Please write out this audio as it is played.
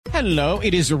Hello,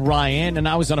 it is Ryan, and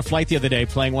I was on a flight the other day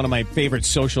playing one of my favorite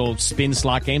social spin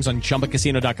slot games on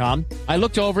ChumbaCasino.com. I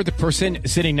looked over at the person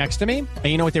sitting next to me, and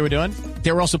you know what they were doing?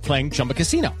 They were also playing Chumba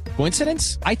Casino.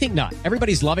 Coincidence? I think not.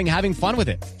 Everybody's loving having fun with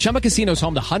it. Chumba Casino is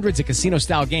home to hundreds of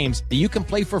casino-style games that you can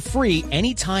play for free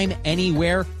anytime,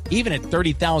 anywhere, even at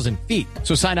 30,000 feet.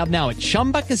 So sign up now at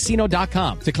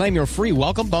ChumbaCasino.com to claim your free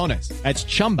welcome bonus. That's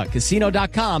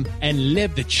ChumbaCasino.com and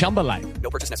live the Chumba life. No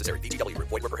purchase necessary. VGW.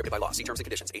 Void where prohibited by law. See terms and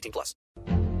conditions. 18+.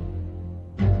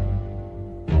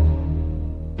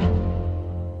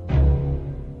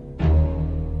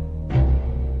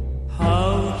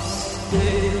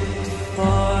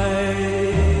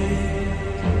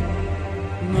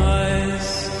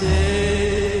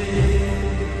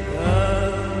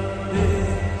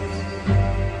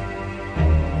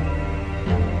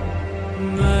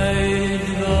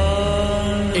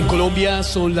 En Colombia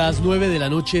son las 9 de la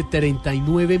noche,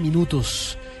 39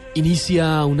 minutos.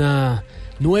 Inicia una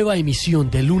nueva emisión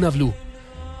de Luna Blu,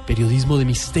 periodismo de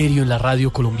misterio en la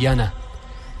radio colombiana.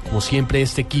 Como siempre,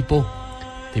 este equipo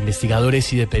de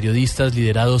investigadores y de periodistas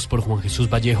liderados por Juan Jesús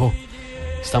Vallejo,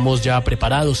 estamos ya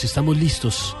preparados, estamos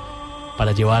listos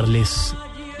para llevarles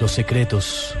los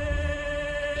secretos,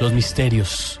 los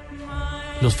misterios,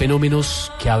 los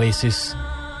fenómenos que a veces,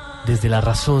 desde la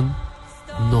razón,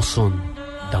 no son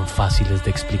tan fáciles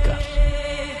de explicar.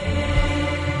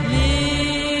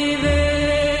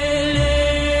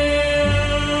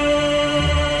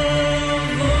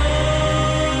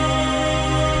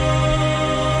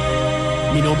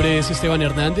 Mi nombre es Esteban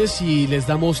Hernández y les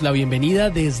damos la bienvenida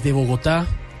desde Bogotá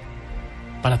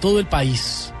para todo el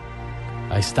país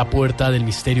a esta puerta del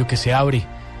misterio que se abre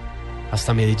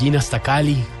hasta Medellín, hasta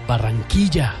Cali,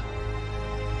 Barranquilla,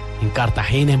 en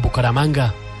Cartagena, en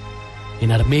Bucaramanga,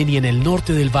 en Armenia, en el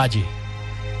norte del valle,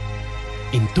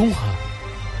 en Tunja,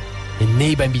 en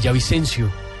Neiva, en Villavicencio,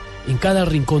 en cada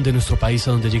rincón de nuestro país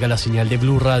a donde llega la señal de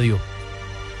Blu Radio.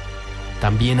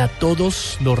 También a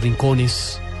todos los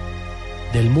rincones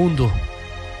del mundo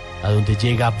a donde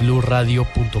llega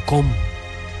bluradio.com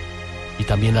y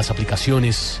también las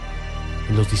aplicaciones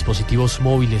en los dispositivos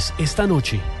móviles. Esta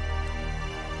noche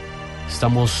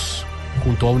estamos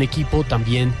junto a un equipo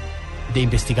también de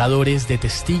investigadores, de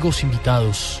testigos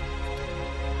invitados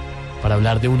para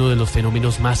hablar de uno de los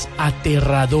fenómenos más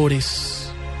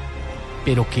aterradores,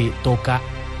 pero que toca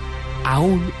a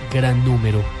un gran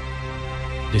número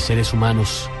de seres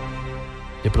humanos.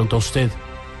 De pronto a usted,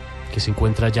 que se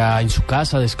encuentra ya en su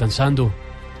casa descansando,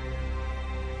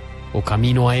 o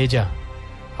camino a ella,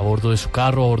 a bordo de su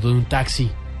carro, a bordo de un taxi,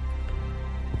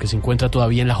 o que se encuentra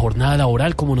todavía en la jornada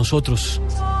laboral como nosotros,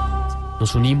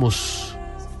 nos unimos,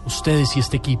 ustedes y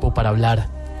este equipo, para hablar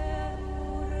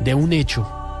de un hecho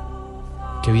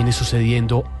que viene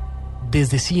sucediendo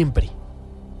desde siempre,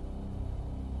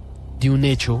 de un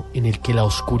hecho en el que la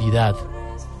oscuridad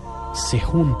se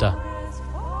junta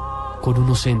con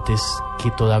unos entes que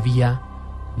todavía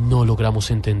no logramos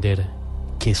entender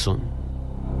qué son.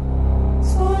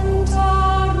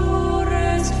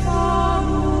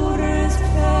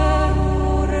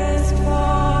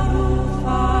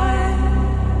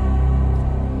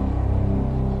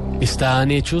 Están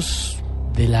hechos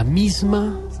de la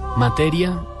misma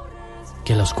materia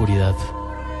que la oscuridad.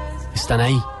 Están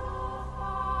ahí.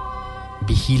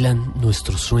 Vigilan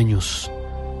nuestros sueños.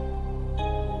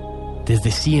 Desde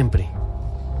siempre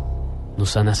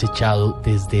nos han acechado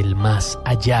desde el más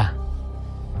allá.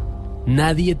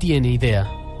 Nadie tiene idea,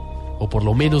 o por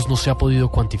lo menos no se ha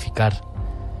podido cuantificar,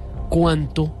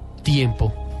 cuánto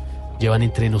tiempo llevan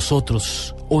entre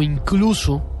nosotros, o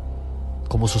incluso,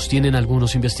 como sostienen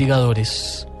algunos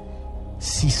investigadores,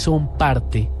 si son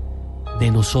parte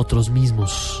de nosotros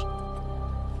mismos.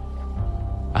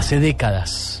 Hace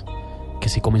décadas que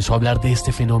se comenzó a hablar de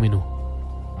este fenómeno,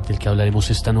 del que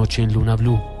hablaremos esta noche en Luna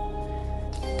Blu,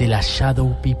 de la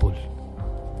Shadow People,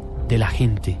 de la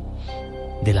gente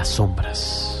de las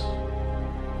sombras.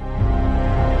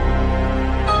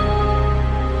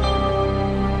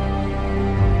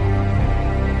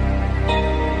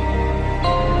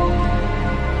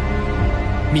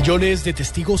 Millones de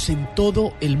testigos en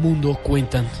todo el mundo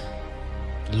cuentan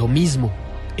lo mismo,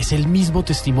 es el mismo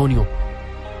testimonio.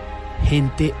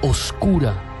 Gente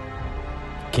oscura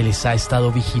que les ha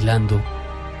estado vigilando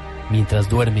mientras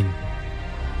duermen.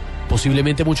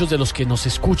 Posiblemente muchos de los que nos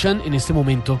escuchan en este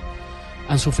momento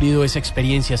han sufrido esa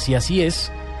experiencia. Si así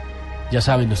es, ya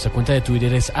saben, nuestra cuenta de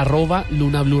Twitter es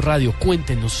 @LunaBluRadio.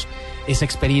 Cuéntenos esa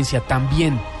experiencia.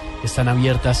 También están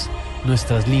abiertas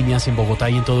nuestras líneas en Bogotá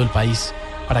y en todo el país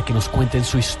para que nos cuenten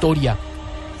su historia.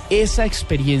 Esa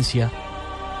experiencia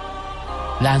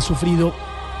la han sufrido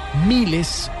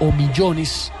miles o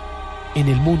millones en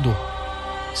el mundo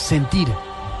sentir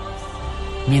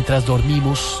mientras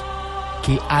dormimos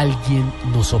que alguien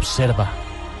nos observa?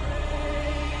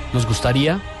 Nos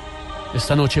gustaría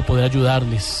esta noche poder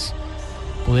ayudarles,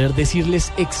 poder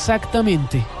decirles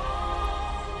exactamente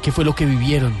qué fue lo que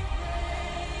vivieron,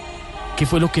 qué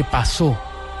fue lo que pasó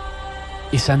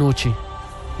esa noche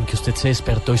en que usted se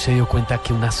despertó y se dio cuenta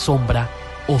que una sombra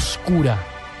oscura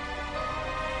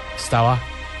estaba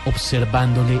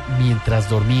observándole mientras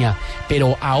dormía.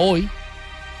 Pero a hoy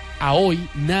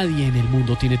nadie en el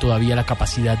mundo tiene todavía la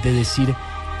capacidad de decir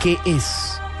qué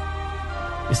es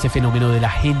este fenómeno de la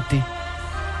gente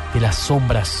de las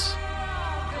sombras.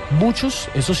 Muchos,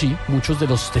 eso sí, muchos de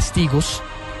los testigos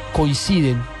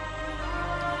coinciden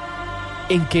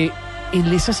en que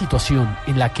en esa situación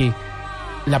en la que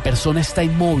la persona está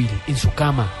inmóvil en su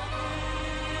cama,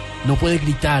 no puede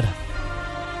gritar,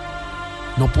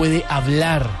 no puede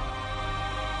hablar,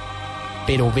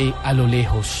 pero ve a lo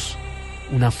lejos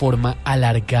una forma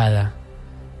alargada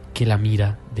que la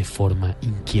mira de forma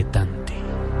inquietante.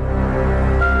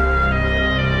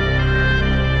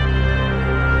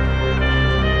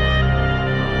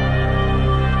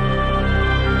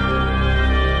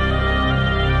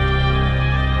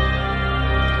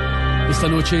 Esta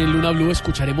noche en Luna Blu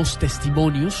escucharemos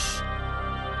testimonios,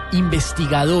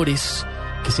 investigadores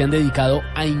que se han dedicado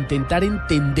a intentar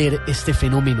entender este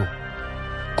fenómeno.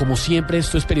 Como siempre,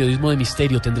 esto es periodismo de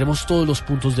misterio, tendremos todos los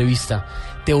puntos de vista,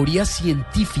 teorías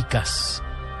científicas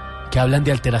que hablan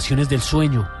de alteraciones del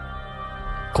sueño,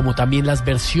 como también las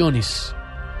versiones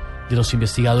de los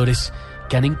investigadores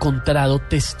que han encontrado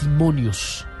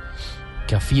testimonios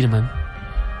que afirman,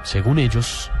 según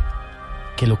ellos,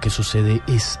 que lo que sucede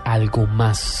es algo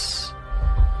más.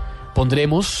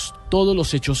 Pondremos todos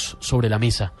los hechos sobre la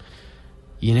mesa,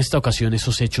 y en esta ocasión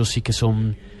esos hechos sí que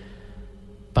son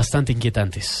bastante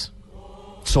inquietantes.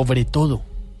 Sobre todo,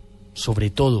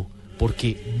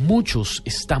 porque muchos,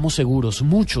 estamos seguros,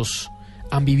 muchos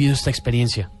han vivido esta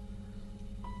experiencia.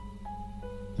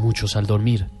 Muchos al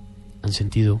dormir han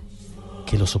sentido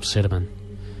que los observan.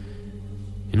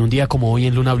 En un día como hoy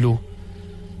en Luna Blu,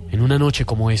 en una noche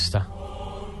como esta,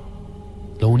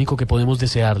 lo único que podemos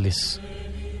desearles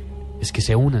es que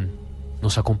se unan,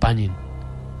 nos acompañen,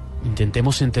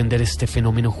 intentemos entender este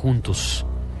fenómeno juntos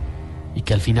y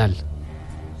que al final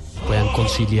puedan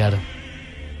conciliar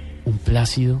un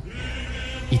plácido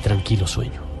y tranquilo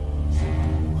sueño.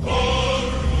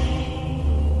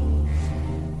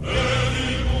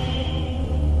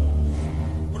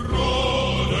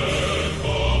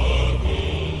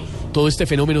 Todo este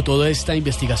fenómeno, toda esta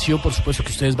investigación, por supuesto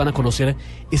que ustedes van a conocer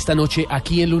esta noche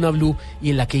aquí en Luna Blu,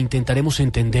 y en la que intentaremos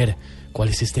entender cuál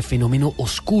es este fenómeno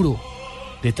oscuro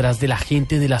detrás de la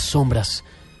gente de las sombras,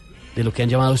 de lo que han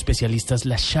llamado especialistas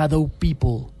la Shadow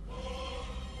People.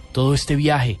 Todo este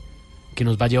viaje que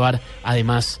nos va a llevar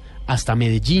además hasta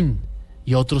Medellín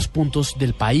y otros puntos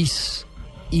del país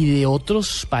y de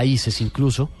otros países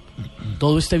incluso.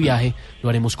 Todo este viaje lo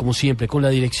haremos como siempre con la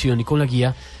dirección y con la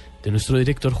guía de nuestro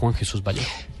director Juan Jesús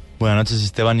Vallejo. Buenas noches,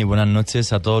 Esteban, y buenas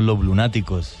noches a todos los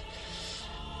blunáticos.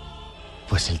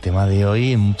 Pues el tema de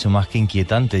hoy es mucho más que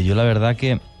inquietante. Yo la verdad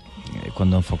que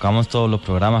cuando enfocamos todos los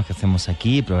programas que hacemos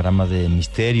aquí, programas de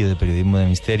misterio, de periodismo de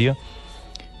misterio,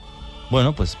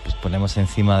 bueno, pues ponemos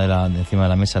encima de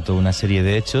la mesa toda una serie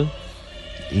de hechos,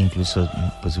 incluso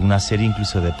pues una serie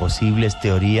incluso de posibles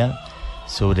teorías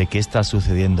sobre qué está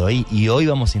sucediendo ahí. Y hoy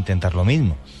vamos a intentar lo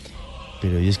mismo.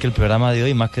 Pero yo es que el programa de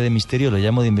hoy, más que de misterio, lo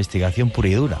llamo de investigación pura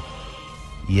y dura.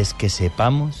 Y es que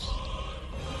sepamos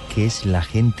qué es la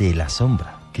gente de la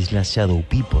sombra, qué es la Shadow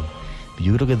People.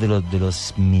 Yo creo que es de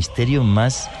los misterios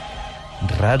más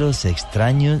raros,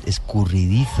 extraños,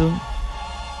 escurridizos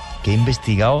que he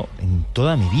investigado en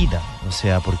toda mi vida. O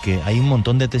sea, porque hay un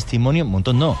montón de testimonios,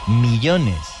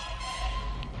 millones.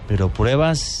 Pero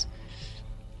pruebas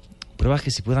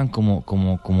que se puedan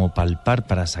como palpar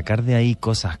para sacar de ahí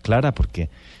cosas claras, porque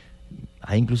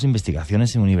hay incluso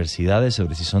investigaciones en universidades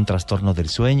sobre si son trastornos del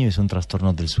sueño, y son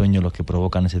trastornos del sueño los que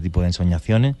provocan ese tipo de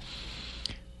ensoñaciones.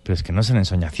 Pero es que no son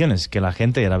ensoñaciones, es que la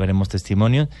gente, y ahora veremos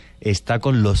testimonios, está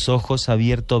con los ojos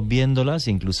abiertos viéndolas,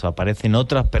 incluso aparecen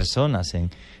otras personas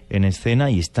en escena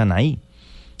y están ahí,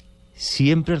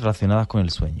 siempre relacionadas con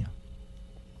el sueño.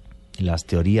 Las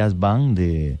teorías van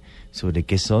sobre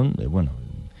qué son,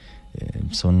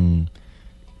 son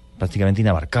prácticamente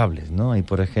inabarcables, ¿no? Hay,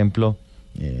 por ejemplo,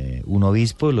 un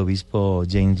obispo, el obispo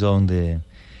James Young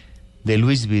de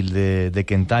Louisville, de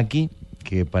Kentucky,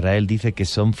 que para él dice que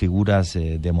son figuras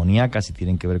demoníacas y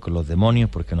tienen que ver con los demonios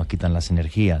porque nos quitan las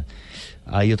energías.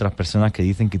 Hay otras personas que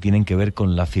dicen que tienen que ver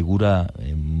con la figura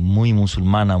muy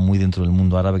musulmana, muy dentro del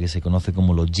mundo árabe, que se conoce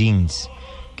como los jinns,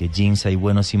 que jinns hay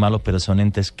buenos y malos, pero son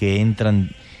entes que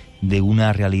entran de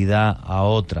una realidad a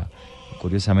otra.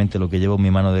 Curiosamente, lo que llevo en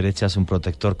mi mano derecha es un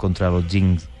protector contra los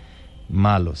jinns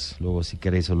malos. Luego, si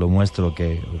queréis, os lo muestro,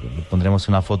 que pondremos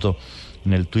una foto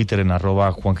en el Twitter, en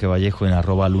 @JuanGVallejo, en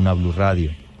 @Luna Blu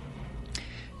Radio.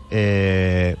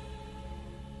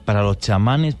 Para los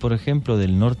chamanes, por ejemplo,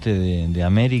 del norte de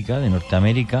América, de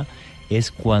Norteamérica,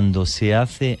 es cuando se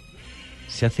hacen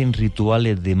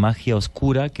rituales de magia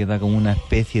oscura que da como una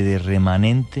especie de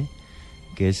remanente,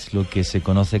 que es lo que se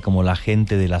conoce como la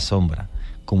gente de la sombra,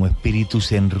 como espíritus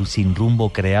sin rumbo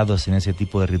creados en ese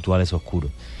tipo de rituales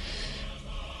oscuros.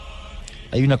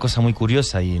 Hay una cosa muy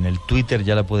curiosa y en el Twitter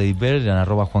ya la podéis ver, en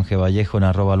 @JuanGVallejo,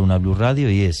 en @Luna Blu Radio,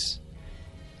 y es,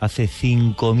 hace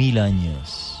 5.000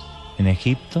 años en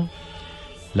Egipto,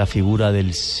 la figura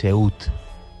del Seut,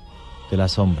 de la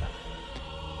sombra,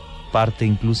 parte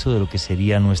incluso de lo que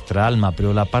sería nuestra alma,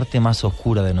 pero la parte más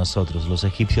oscura de nosotros. Los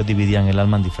egipcios dividían el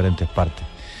alma en diferentes partes.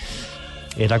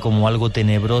 Era como algo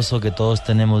tenebroso que todos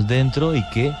tenemos dentro y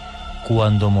que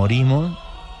cuando morimos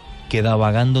queda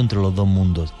vagando entre los dos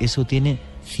mundos. Eso tiene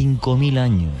 5.000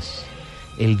 años.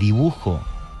 El dibujo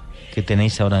que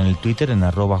tenéis ahora en el Twitter, en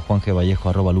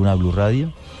 @JuanGVallejo, @Luna Blu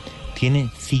Radio, tiene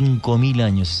 5.000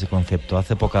 años ese concepto.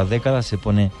 Hace pocas décadas se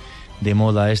pone de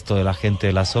moda esto de la gente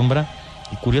de la sombra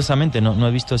y curiosamente no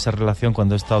he visto esa relación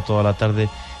cuando he estado toda la tarde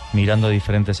mirando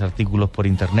diferentes artículos por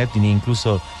internet, ni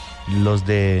incluso los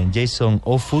de Jason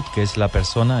Offutt, que es la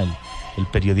persona, el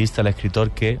periodista, el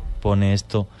escritor que pone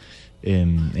esto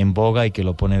en boga y que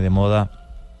lo pone de moda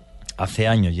hace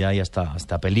años. Ya hay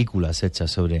hasta películas hechas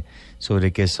sobre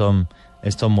qué son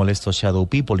estos molestos Shadow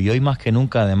People, y hoy más que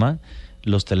nunca además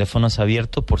los teléfonos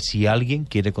abiertos por si alguien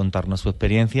quiere contarnos su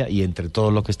experiencia, y entre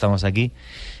todos los que estamos aquí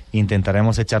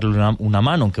intentaremos echarle una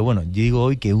mano, aunque bueno, yo digo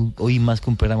hoy que hoy más que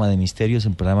un programa de misterios, es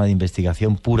un programa de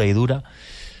investigación pura y dura,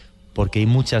 porque hay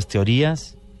muchas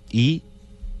teorías y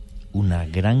una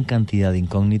gran cantidad de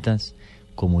incógnitas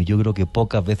como yo creo que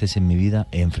pocas veces en mi vida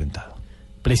he enfrentado.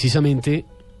 Precisamente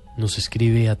nos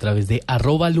escribe a través de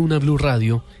 @Luna Blu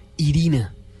Radio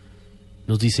Irina.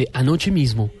 Nos dice: anoche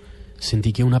mismo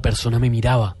sentí que una persona me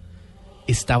miraba.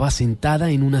 Estaba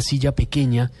sentada en una silla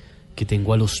pequeña que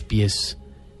tengo a los pies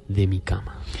de mi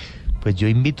cama. Pues yo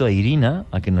invito a Irina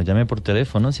a que nos llame por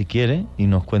teléfono si quiere y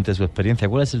nos cuente su experiencia.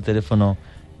 ¿Cuál es el teléfono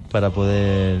para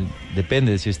poder...?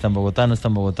 Depende de si está en Bogotá o no está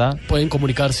en Bogotá. Pueden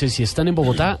comunicarse, si están en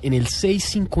Bogotá, en el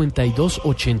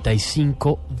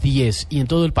 652-8510, y en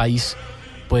todo el país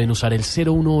pueden usar el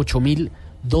 018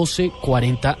 12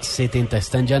 40 70.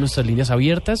 Están ya nuestras líneas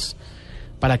abiertas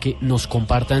para que nos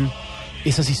compartan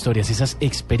esas historias, esas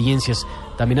experiencias.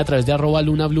 También a través de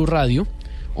 @Luna Blu Radio.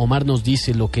 Omar nos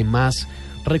dice: lo que más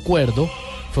recuerdo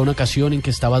fue una ocasión en que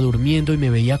estaba durmiendo y me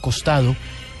veía acostado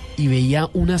y veía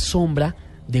una sombra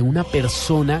de una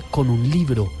persona con un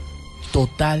libro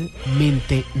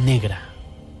totalmente negra.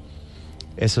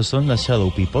 Esos son las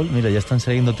Shadow People. Mira, ya están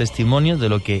saliendo testimonios de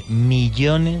lo que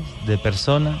millones de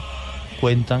personas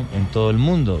cuentan en todo el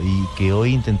mundo y que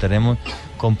hoy intentaremos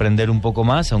comprender un poco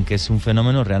más, aunque es un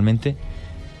fenómeno realmente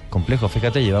complejo.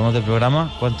 Fíjate, llevamos de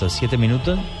programa, ¿cuántos? 7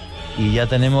 minutos y ya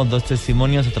tenemos 2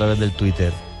 testimonios a través del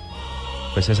Twitter.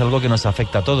 Pues es algo que nos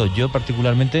afecta a todos. Yo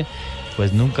particularmente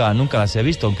pues nunca las he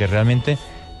visto, aunque realmente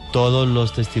todos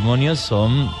los testimonios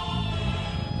son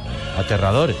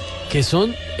aterradores. ¿Qué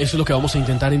son? Eso es lo que vamos a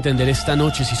intentar entender esta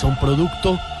noche, si son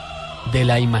producto de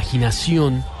la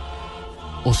imaginación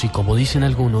o si, como dicen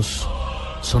algunos,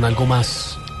 son algo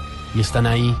más y están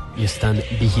ahí y están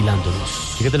vigilándonos.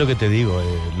 Fíjate lo que te digo,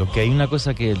 lo que hay una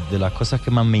cosa que de las cosas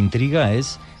que más me intriga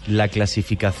es la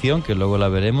clasificación, que luego la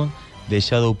veremos, de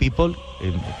Shadow People,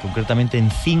 concretamente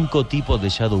en 5 tipos de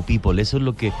Shadow People. Eso es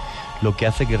lo que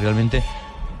hace que realmente,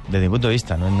 desde mi punto de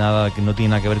vista, no es nada que no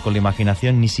tiene nada que ver con la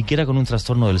imaginación, ni siquiera con un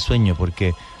trastorno del sueño,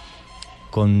 porque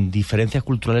con diferencias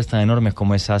culturales tan enormes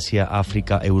como es Asia,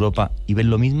 África, Europa, y ven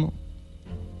lo mismo,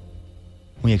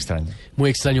 muy extraño. Muy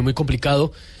extraño, muy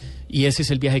complicado, y ese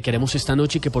es el viaje que haremos esta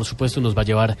noche, que por supuesto nos va a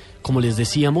llevar, como les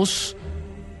decíamos,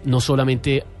 no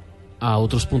solamente a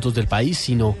otros puntos del país,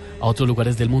 sino a otros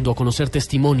lugares del mundo, a conocer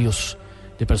testimonios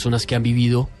de personas que han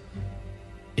vivido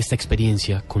esta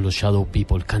experiencia con los Shadow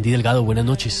People. Candy Delgado, buenas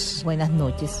noches. Buenas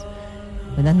noches.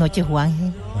 Buenas noches,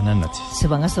 Juanje. Buenas noches. Se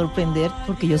van a sorprender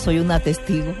porque yo soy una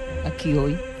testigo aquí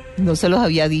hoy. No se los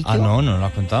había dicho. Ah, no lo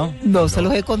has contado. No se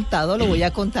los he contado, lo voy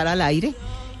a contar al aire.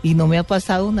 Y no me ha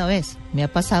pasado una vez, me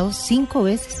ha pasado 5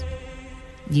 veces.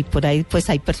 Y por ahí pues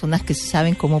hay personas que sí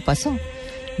saben cómo pasó.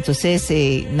 Entonces,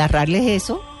 narrarles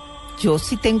eso, yo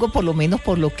sí tengo por lo menos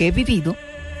por lo que he vivido.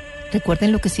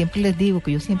 Recuerden lo que siempre les digo,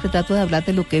 que yo siempre trato de hablar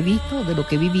de lo que he visto, de lo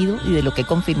que he vivido y de lo que he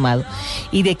confirmado.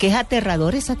 Y de que es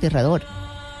aterrador, es aterrador.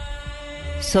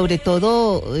 Sobre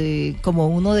todo, como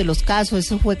uno de los casos,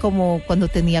 eso fue como cuando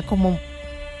tenía como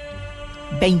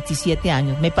 27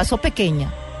 años. Me pasó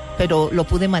pequeña, pero lo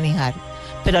pude manejar.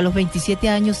 Pero a los 27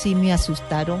 años sí me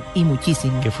asustaron y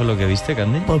muchísimo. ¿Qué fue lo que viste,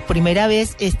 Candy? Por primera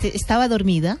vez estaba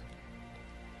dormida,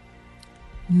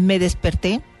 me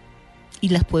desperté y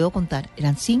las puedo contar.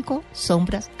 Eran 5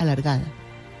 sombras alargadas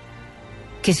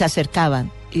que se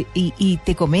acercaban. Y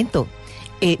te comento,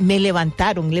 me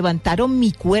levantaron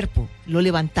mi cuerpo, lo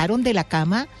levantaron de la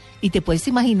cama y te puedes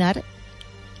imaginar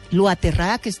lo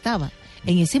aterrada que estaba.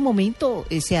 En ese momento,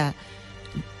 o sea,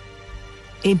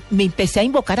 me empecé a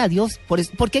invocar a Dios.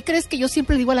 ¿Por qué crees que yo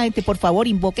siempre digo a la gente, por favor,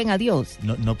 invoquen a Dios?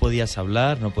 No podías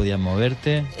hablar, no podías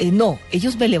moverte. No,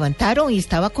 ellos me levantaron y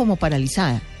estaba como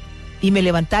paralizada. Y me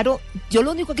levantaron, yo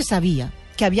lo único que sabía,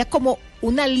 que había como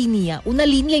una línea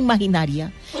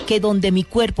imaginaria, que donde mi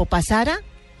cuerpo pasara,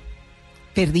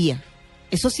 perdía.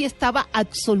 Eso sí estaba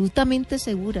absolutamente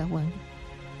segura, Juan.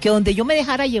 Que donde yo me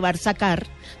dejara llevar, sacar,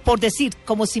 por decir,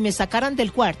 como si me sacaran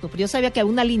del cuarto, pero yo sabía que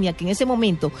había una línea que en ese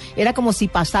momento era como si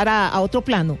pasara a otro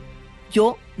plano,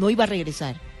 yo no iba a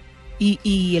regresar.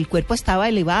 Y el cuerpo estaba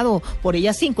elevado, por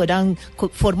ellas 5, eran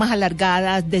formas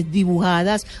alargadas,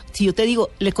 desdibujadas. Si yo te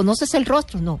digo, ¿le conoces el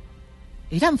rostro? No.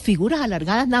 Eran figuras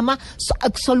alargadas, nada más,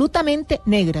 absolutamente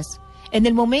negras. En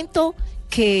el momento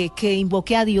que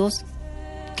invoqué a Dios,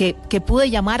 que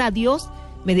pude llamar a Dios,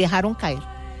 me dejaron caer.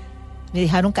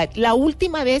 La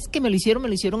última vez que me lo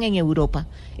hicieron en Europa.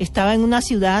 Estaba en una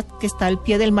ciudad que está al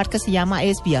pie del mar que se llama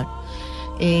Esbjerg,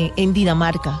 en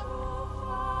Dinamarca.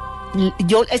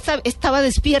 Yo estaba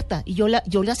despierta y yo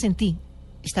la sentí.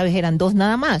 Esta vez eran 2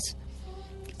 nada más.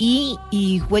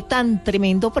 Y fue tan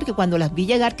tremendo porque cuando las vi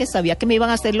llegar que sabía que me iban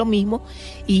a hacer lo mismo,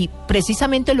 y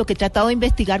precisamente lo que he tratado de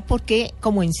investigar, porque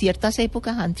como en ciertas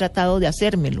épocas han tratado de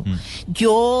hacérmelo.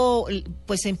 Yo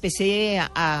pues empecé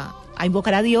a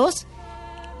invocar a Dios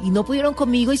y no pudieron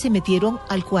conmigo y se metieron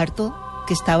al cuarto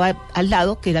que estaba al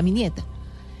lado, que era mi nieta.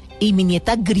 Y mi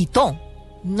nieta gritó,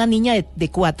 una niña de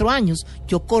 4 años.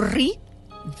 Yo corrí,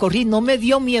 no me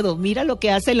dio miedo. Mira lo que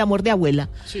hace el amor de abuela.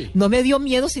 Sí. No me dio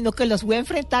miedo, sino que los fui a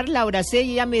enfrentar, la abracé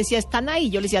y ella me decía, ¿están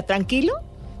ahí? Yo le decía, tranquilo,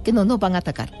 que no nos van a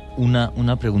atacar.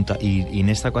 Una pregunta, ¿y en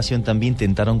esta ocasión también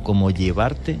intentaron como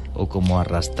llevarte o como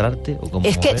arrastrarte o como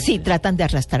Es que moverte? sí, tratan de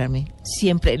arrastrarme,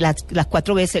 siempre, las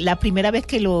 4 veces. La primera vez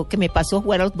que me pasó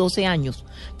fue a los 12 años,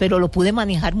 pero lo pude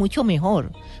manejar mucho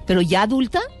mejor. Pero ya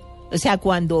adulta, o sea,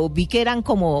 cuando vi que eran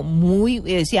como muy,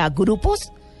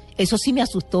 grupos, eso sí me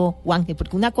asustó, Juanje,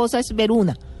 porque una cosa es ver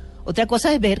una, otra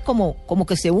cosa es ver como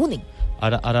que se unen.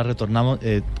 Ahora retornamos.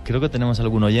 Creo que tenemos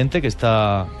algún oyente que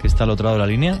está al otro lado de la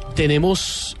línea.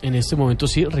 Tenemos en este momento,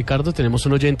 sí, Ricardo, tenemos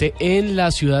un oyente en la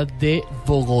ciudad de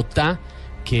Bogotá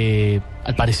que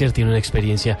al parecer tiene una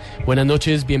experiencia. Buenas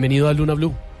noches, bienvenido a Luna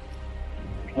Blu.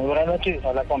 Muy buenas noches,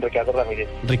 habla con Ricardo Ramírez.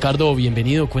 Ricardo,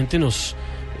 bienvenido, cuéntenos,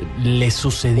 ¿le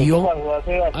sucedió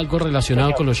algo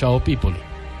relacionado con los Shadow People?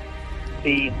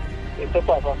 Sí, esto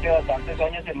pasó hace bastantes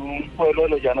años en un pueblo de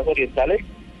los Llanos Orientales.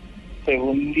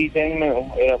 Según dicen,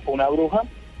 fue una bruja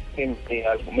que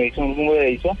me hizo un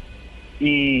movedizo,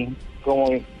 y como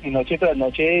noche tras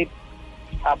noche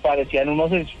aparecían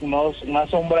unas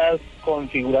sombras con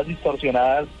figuras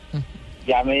distorsionadas.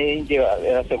 Ya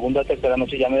la segunda o tercera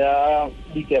noche ya me daba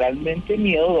literalmente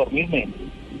miedo dormirme,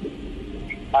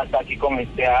 hasta que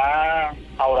comencé a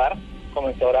orar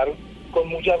con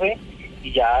mucha fe,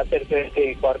 y ya tercera,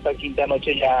 cuarta, quinta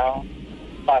noche ya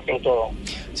pasó todo.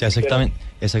 O sea,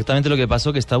 exactamente lo que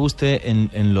pasó, que estaba usted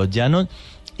en los llanos,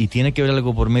 y tiene que ver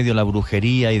algo por medio de la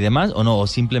brujería y demás, o no, o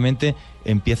simplemente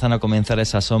empiezan a comenzar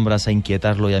esas sombras a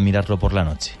inquietarlo y a mirarlo por la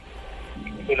noche.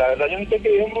 Pues la verdad yo nunca he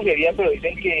creído en brujería, pero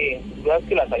dicen que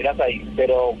las hay,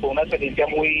 pero fue una experiencia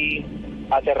muy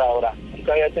aterradora.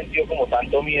 Nunca había sentido como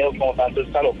tanto miedo, como tanto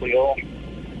escalofrío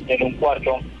en un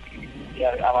cuarto, y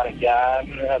amanecía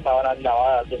las sábanas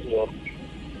lavadas de sudor.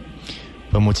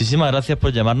 Pues muchísimas gracias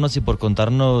por llamarnos y por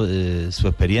contarnos su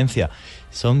experiencia.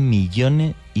 Son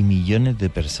millones y millones de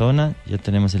personas. Ya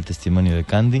tenemos el testimonio de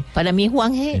Candy. Para mí,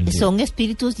 Juanje, son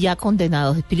espíritus ya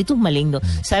condenados, espíritus malignos.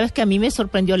 Sabes que a mí me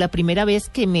sorprendió la primera vez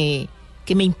que me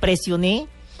impresioné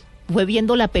fue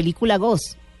viendo la película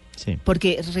Ghost. Sí.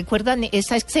 Porque recuerdan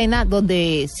esa escena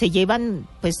donde se llevan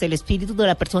pues el espíritu de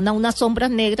la persona, unas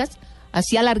sombras negras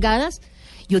así alargadas.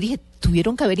 yo dije,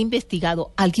 tuvieron que haber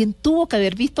investigado, alguien tuvo que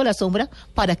haber visto las sombras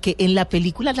para que en la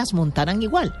película las montaran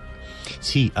igual.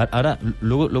 Sí, ahora,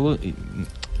 luego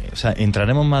o sea,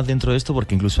 entraremos más dentro de esto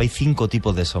porque incluso hay 5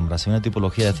 tipos de sombras, hay una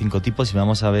tipología de 5 tipos y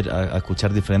vamos a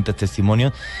escuchar diferentes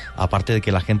testimonios, aparte de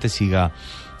que la gente siga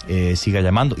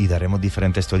llamando y daremos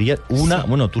diferentes teorías. Una,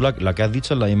 bueno, tú la que has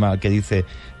dicho es la misma que dice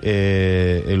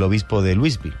el obispo de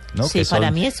Louisville, ¿no? Sí,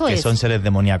 para mí eso que es. son seres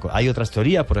demoníacos. Hay otras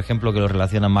teorías, por ejemplo, que lo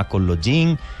relacionan más con los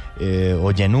jinn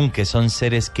o yenún, que son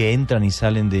seres que entran y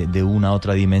salen de una a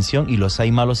otra dimensión, y los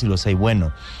hay malos y los hay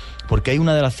buenos. Porque hay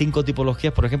una de las 5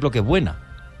 tipologías, por ejemplo, que es buena,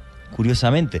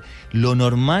 curiosamente. Lo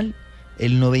normal,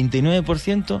 el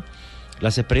 99%,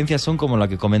 las experiencias son como la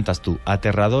que comentas tú,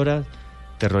 aterradoras,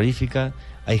 terroríficas.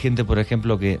 Hay gente, por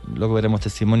ejemplo, que luego veremos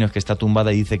testimonios, que está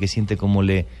tumbada y dice que siente como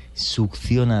le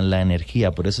succionan la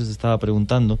energía. Por eso se estaba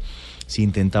preguntando si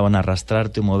intentaban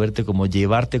arrastrarte o moverte, como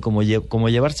llevarte, como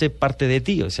llevarse parte de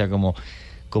ti, o sea, como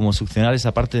succionar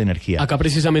esa parte de energía. Acá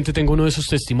precisamente tengo uno de esos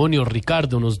testimonios.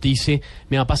 Ricardo nos dice,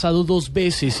 me ha pasado 2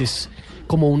 veces, es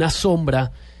como una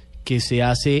sombra que se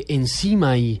hace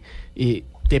encima y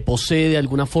te posee de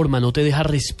alguna forma, no te deja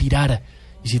respirar,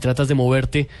 y si tratas de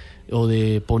moverte o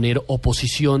de poner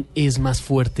oposición, es más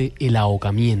fuerte el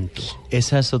ahogamiento.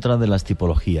 Esa es otra de las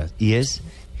tipologías, y es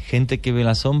gente que ve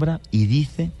la sombra y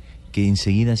dice que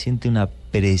enseguida siente una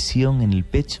presión en el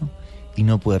pecho y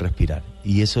no puede respirar,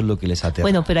 y eso es lo que les aterra.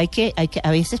 Bueno, pero hay que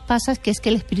a veces pasa que es que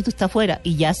el espíritu está afuera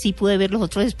y ya sí puede ver los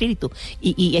otros espíritus,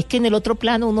 y es que en el otro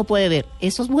plano uno puede ver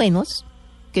esos buenos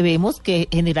que vemos, que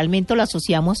generalmente lo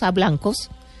asociamos a blancos,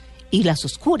 y las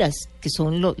oscuras, que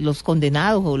son los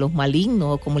condenados o los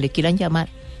malignos, o como le quieran llamar.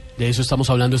 De eso estamos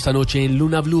hablando esta noche en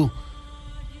Luna Blu,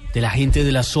 de la gente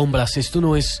de las sombras. Esto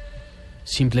no es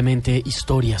simplemente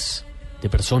historias de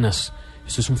personas,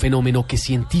 esto es un fenómeno que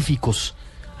científicos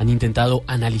han intentado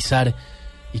analizar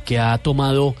y que ha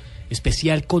tomado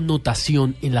especial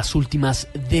connotación en las últimas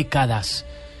décadas,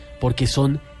 porque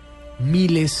son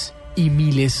miles y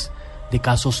miles de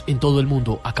casos en todo el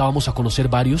mundo. Acá vamos a conocer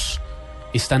varios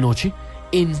esta noche.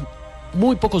 En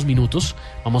muy pocos minutos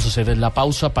vamos a hacer la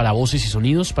pausa para voces y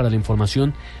sonidos, para la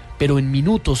información, pero en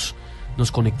minutos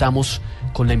nos conectamos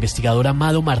con la investigadora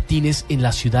Mado Martínez en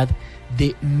la ciudad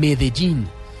de Medellín.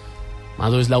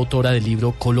 Mado es la autora del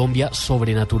libro Colombia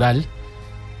Sobrenatural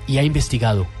y ha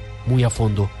investigado muy a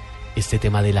fondo este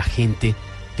tema de la gente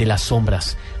de las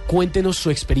sombras. Cuéntenos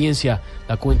su experiencia.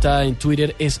 La cuenta en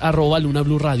Twitter es @Luna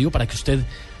Blu Radio, para que usted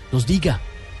nos diga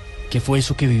qué fue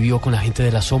eso que vivió con la gente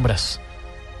de las sombras.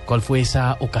 ¿Cuál fue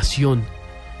esa ocasión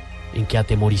en que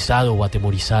atemorizado o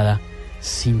atemorizada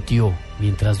sintió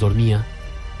mientras dormía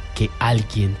que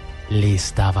alguien le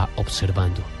estaba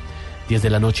observando? 10 de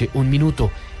la noche, 1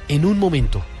 minuto. En un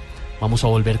momento vamos a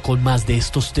volver con más de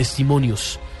estos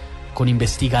testimonios, con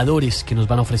investigadores que nos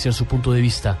van a ofrecer su punto de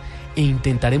vista, e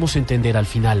intentaremos entender al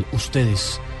final,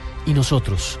 ustedes y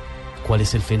nosotros, cuál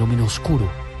es el fenómeno oscuro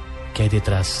que hay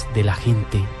detrás de la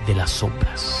gente de las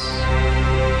sombras.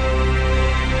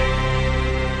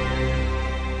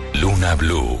 Luna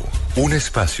Blu, un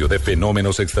espacio de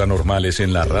fenómenos extranormales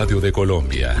en la radio de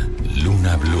Colombia.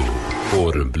 Luna Blu,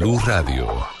 por Blu Radio,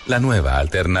 la nueva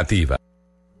alternativa.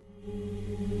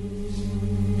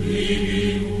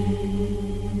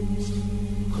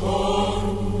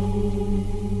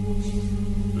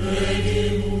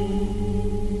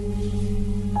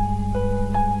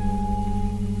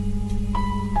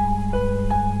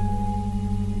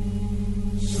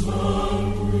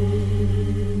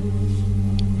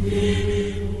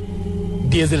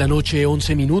 10 de la noche,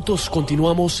 11 minutos.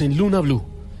 Continuamos en Luna Blu,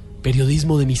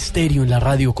 periodismo de misterio en la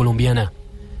radio colombiana.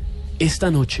 Esta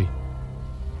noche,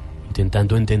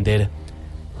 intentando entender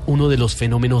uno de los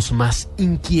fenómenos más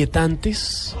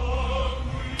inquietantes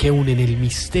que unen el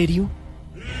misterio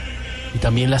y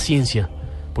también la ciencia,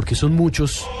 porque son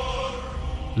muchos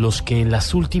los que en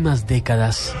las últimas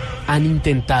décadas han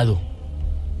intentado,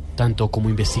 tanto como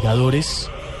investigadores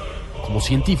como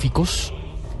científicos,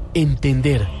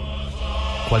 entender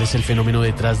cuál es el fenómeno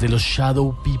detrás de los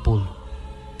shadow people,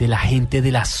 de la gente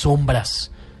de las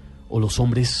sombras, o los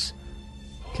hombres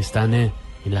que están en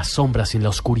las sombras, en la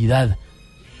oscuridad.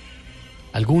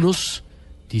 Algunos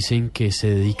dicen que se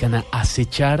dedican a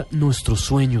acechar nuestros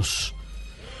sueños.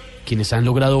 Quienes han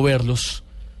logrado verlos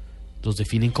los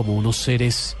definen como unos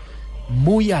seres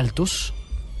muy altos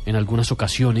en algunas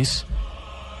ocasiones,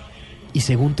 y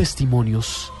según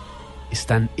testimonios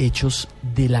están hechos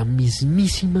de la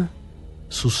mismísima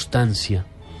sustancia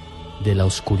de la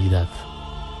oscuridad.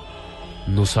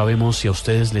 No sabemos si a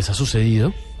ustedes les ha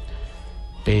sucedido,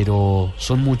 pero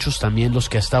son muchos también los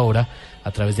que hasta ahora,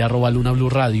 a través de @Luna Blu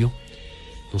Radio,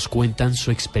 nos cuentan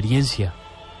su experiencia.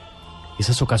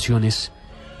 Esas ocasiones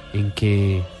en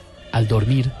que al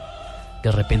dormir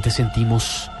de repente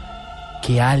sentimos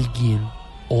que alguien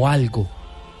o algo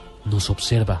nos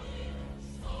observa.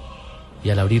 Y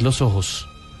al abrir los ojos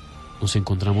nos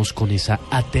encontramos con esa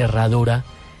aterradora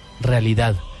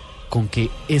realidad, con que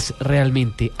es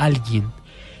realmente alguien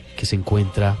que se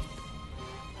encuentra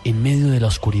en medio de la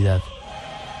oscuridad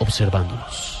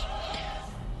observándonos.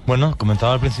 Bueno,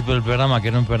 comentaba al principio del programa que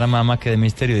era un programa más que de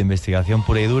misterio, de investigación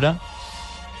pura y dura.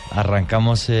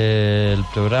 Arrancamos el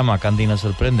programa, Candy nos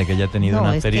sorprende, que ya ha tenido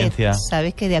una experiencia.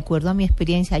 Sabes que de acuerdo a mi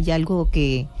experiencia hay algo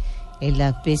que en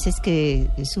las veces que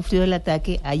he sufrido el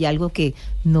ataque hay algo que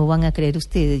no van a creer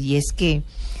ustedes, y es que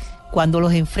cuando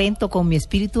los enfrento con mi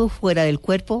espíritu fuera del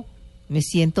cuerpo me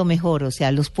siento mejor, o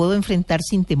sea, los puedo enfrentar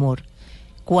sin temor.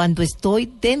 Cuando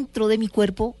estoy dentro de mi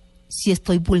cuerpo sí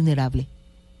estoy vulnerable.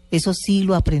 Eso sí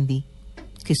lo aprendí,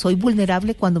 que soy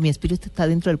vulnerable cuando mi espíritu está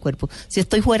dentro del cuerpo. Si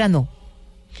estoy fuera, no.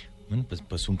 Bueno,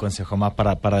 pues un consejo más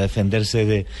para defenderse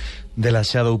de la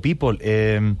Shadow People.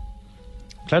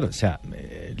 Claro, o sea,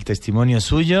 el testimonio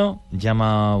suyo,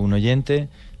 llama a un oyente,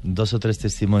 2 o 3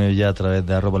 testimonios ya a través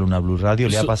de @Luna Blu Radio,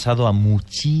 le ha pasado a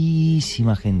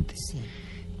muchísima gente. Sí.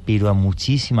 Pero a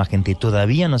muchísima gente.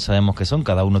 Todavía no sabemos qué son,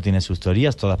 cada uno tiene sus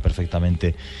teorías, todas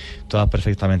perfectamente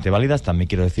válidas. También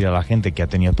quiero decir a la gente que ha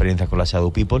tenido experiencias con la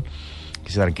Shadow People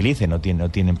que se tranquilice, no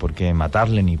tienen por qué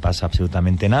matarle ni pasa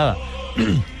absolutamente nada.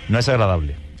 No es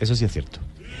agradable, eso sí es cierto.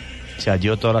 O sea,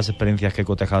 yo todas las experiencias que he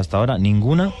cotejado hasta ahora,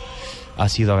 ninguna ha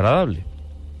sido agradable.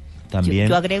 También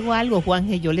yo agrego algo,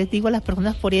 Juanje, yo les digo a las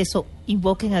personas, por eso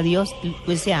invoquen a Dios,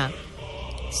 o sea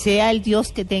el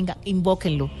Dios que tenga,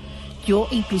 invóquenlo. Yo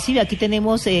inclusive aquí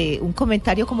tenemos un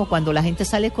comentario como cuando la gente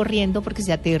sale corriendo porque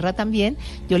se aterra también.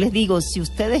 Yo les digo, si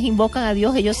ustedes invocan a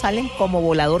Dios, ellos salen como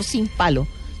volador sin palo.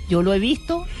 Yo lo he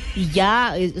visto y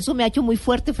ya eso me ha hecho muy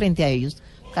fuerte frente a ellos.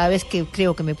 Cada vez que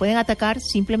creo que me pueden atacar,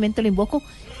 simplemente lo invoco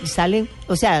y salen,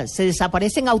 o sea, se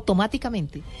desaparecen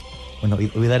automáticamente. Bueno,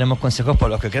 hoy daremos consejos para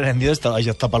los que creen en Dios,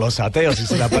 ellos tapan los ateos y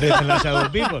se le aparecen las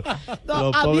Shadow People. No,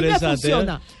 los a pobres mí me ateos.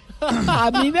 funciona. A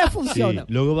mí me funciona.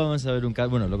 Sí, luego vamos a ver un caso,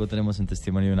 bueno, luego tenemos un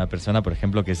testimonio de una persona, por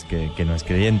ejemplo, que no es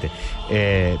creyente,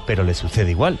 pero le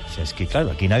sucede igual. O sea, es que claro,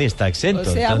 aquí nadie está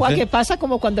exento. O sea, Juan, ¿qué pasa?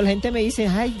 Como cuando la gente me dice,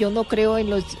 ay, yo no creo en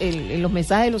los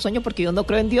mensajes de los sueños porque yo no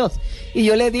creo en Dios. Y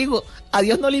yo le digo, a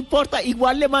Dios no le importa,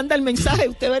 igual le manda el mensaje,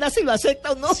 usted verá si lo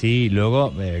acepta o no. Sí,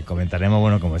 luego comentaremos,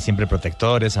 bueno, como siempre,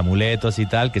 protectores, amuletos y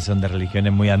tal, que son de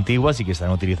religiones muy antiguas y que se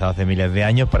han utilizado hace miles de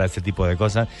años para este tipo de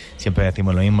cosas. Siempre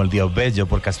decimos lo mismo, el Dios ves, yo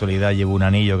por casualidad llevo un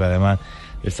anillo que además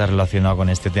está relacionado con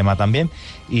este tema también,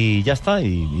 y ya está,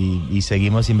 y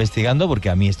seguimos investigando porque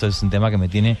a mí esto es un tema que me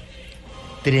tiene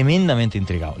tremendamente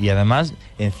intrigado, y además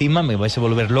encima me vais a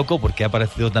volver loco porque ha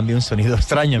aparecido también un sonido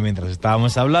extraño mientras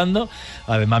estábamos hablando,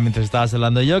 además mientras estabas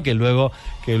hablando yo, que luego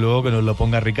que nos lo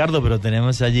ponga Ricardo, pero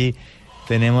tenemos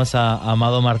a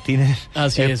Amado Martínez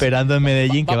esperando en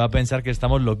Medellín, que va a pensar que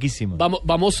estamos loquísimos.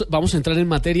 Vamos a entrar en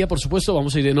materia, por supuesto,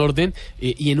 vamos a ir en orden,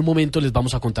 y en un momento les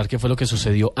vamos a contar qué fue lo que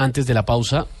sucedió antes de la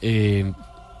pausa.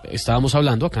 Estábamos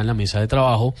hablando acá en la mesa de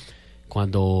trabajo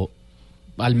cuando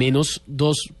al menos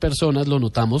 2 personas lo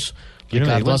notamos,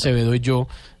 Ricardo Acevedo y yo,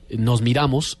 nos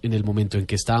miramos en el momento en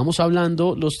que estábamos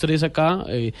hablando los 3 acá,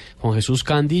 Juan Jesús,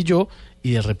 Candy y yo,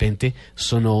 y de repente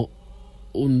sonó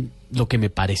lo que me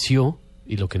pareció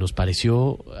y lo que nos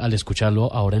pareció al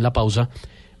escucharlo ahora en la pausa,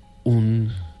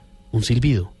 un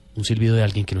silbido de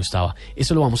alguien que no estaba.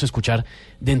 Eso lo vamos a escuchar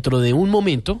dentro de un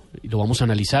momento y lo vamos a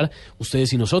analizar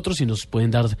ustedes y nosotros, y nos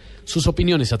pueden dar sus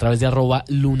opiniones a través de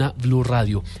 @Luna Blu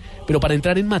Radio. Pero para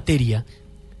entrar en materia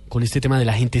con este tema de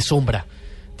la gente sombra,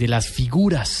 de las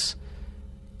figuras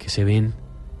que se ven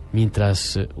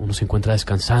mientras uno se encuentra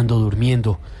descansando,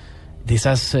 durmiendo, de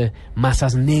esas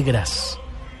masas negras,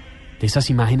 de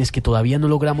esas imágenes que todavía no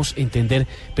logramos entender,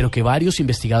 pero que varios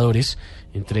investigadores,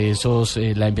 entre esos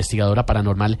la investigadora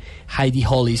paranormal Heidi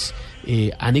Hollis,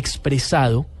 han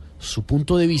expresado su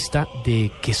punto de vista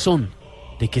de qué son,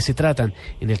 de qué se tratan.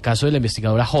 En el caso de la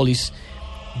investigadora Hollis,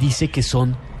 dice que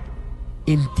son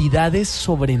entidades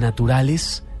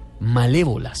sobrenaturales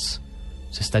malévolas.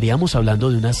 O sea, estaríamos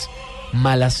hablando de unas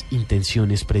malas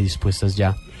intenciones predispuestas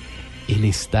ya en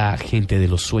esta gente de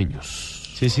los sueños.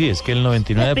 Sí, es que el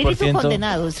 99%... Espíritu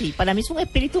condenado, sí. Para mí son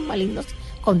espíritus malignos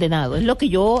condenados. Es lo que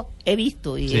yo he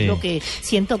visto y es lo que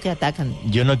siento que atacan.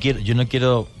 Yo no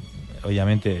quiero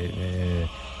obviamente...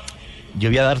 yo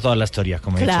voy a dar todas las teorías,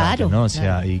 como he dicho antes, ¿no? O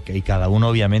sea, y cada uno,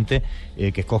 obviamente,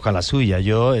 que escoja la suya.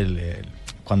 Yo,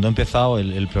 cuando he empezado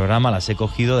el programa las he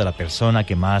cogido de la persona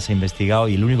que más ha investigado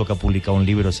y el único que ha publicado un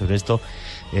libro sobre esto,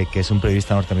 que es un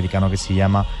periodista norteamericano que se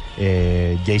llama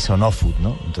Jason Offutt,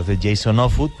 ¿no? Entonces Jason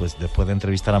Offutt, pues después de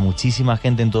entrevistar a muchísima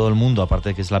gente en todo el mundo, aparte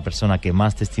de que es la persona que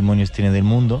más testimonios tiene del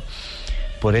mundo,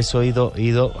 por eso he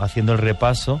ido haciendo el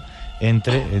repaso en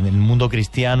el mundo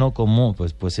cristiano, como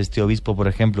pues este obispo, por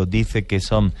ejemplo, dice que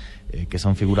son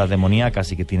figuras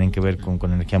demoníacas y que tienen que ver con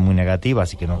energías muy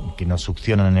negativas y que no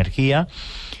succionan energía.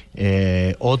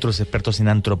 Otros expertos en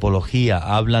antropología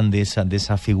hablan de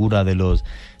esa figura de los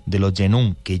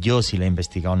Yenún, que yo sí la he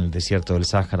investigado en el desierto del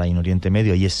Sáhara y en Oriente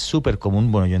Medio, y es súper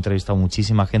común. Bueno, yo he entrevistado a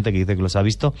muchísima gente que dice que los ha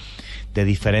visto de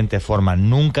diferentes formas.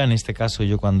 Nunca, en este caso,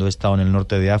 yo cuando he estado en el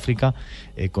norte de África,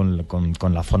 con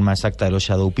la forma exacta de los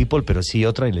Shadow People, pero sí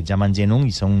otra, y les llaman Yenún,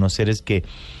 y son unos seres que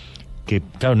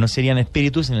claro, no serían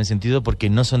espíritus en el sentido porque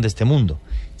no son de este mundo,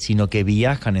 sino que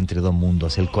viajan entre dos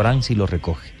mundos. El Corán sí lo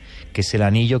recoge, que es el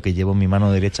anillo que llevo en mi mano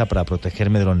derecha para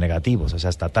protegerme de los negativos. O sea,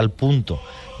 hasta tal punto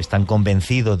están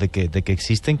convencidos de que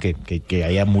existen que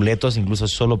hay amuletos incluso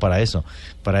solo para eso,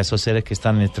 para esos seres que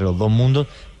están entre los dos mundos,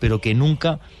 pero que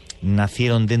nunca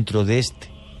nacieron dentro de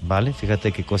este. ¿Vale?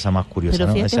 Fíjate qué cosa más curiosa,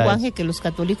 pero fíjate, ¿no? Juanje, que los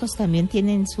católicos también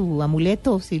tienen su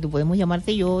amuleto, si lo podemos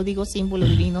llamarte, yo digo símbolo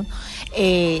divino,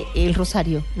 el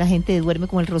rosario. La gente duerme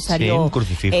con el rosario, sí, un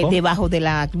crucifijo, debajo de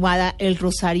la almohada, el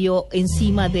rosario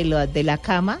encima de la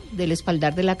cama, del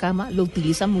espaldar de la cama, lo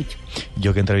utilizan mucho.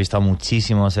 Yo que he entrevistado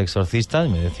muchísimos exorcistas,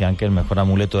 me decían que el mejor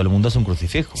amuleto del mundo es un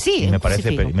crucifijo. Sí, y me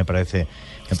parece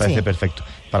sí, perfecto.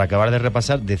 Para acabar de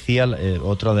repasar, decía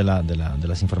otra de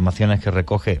las informaciones que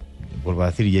recoge, vuelvo a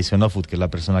decir, Jason Offutt, que es la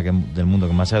persona del mundo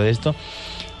que más sabe de esto,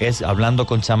 es hablando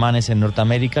con chamanes en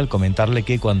Norteamérica, el comentarle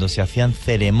que cuando se hacían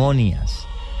ceremonias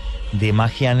de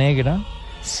magia negra,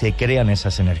 se crean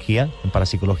esas energías. En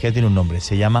parapsicología tiene un nombre,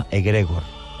 se llama egregor.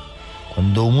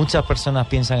 Cuando muchas personas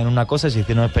piensan en una cosa, se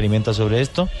hicieron experimentos sobre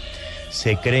esto,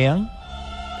 se crean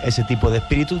ese tipo de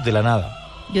espíritus de la nada.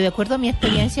 Yo, de acuerdo a mi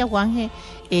experiencia, Juanje,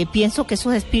 pienso que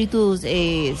esos espíritus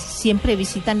siempre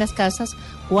visitan las casas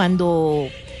cuando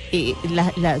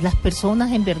las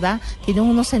personas en verdad tienen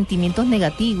unos sentimientos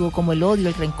negativos como el odio,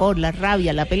 el rencor, la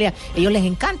rabia, la pelea. A ellos les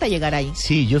encanta llegar ahí.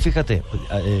 Sí, yo fíjate,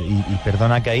 y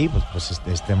perdona que ahí pues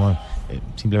estemos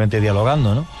simplemente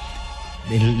dialogando, ¿no?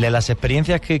 De las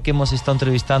experiencias que hemos estado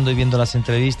entrevistando y viendo las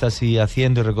entrevistas y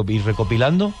haciendo y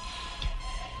recopilando,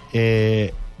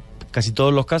 casi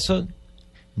todos los casos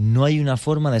no hay una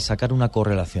forma de sacar una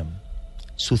correlación.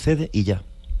 Sucede y ya.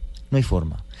 No hay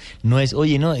forma. No es,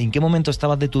 oye, no, ¿en qué momento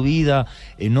estabas de tu vida?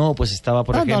 No, pues estaba,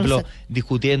 por ejemplo,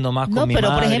 discutiendo más con mi madre. No,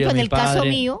 pero por ejemplo, en el padre. Caso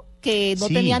mío, que no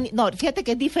tenían... No, fíjate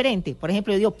que es diferente. Por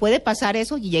ejemplo, yo digo, puede pasar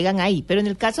eso y llegan ahí. Pero en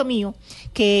el caso mío,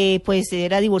 que pues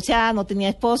era divorciada, no tenía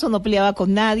esposo, no peleaba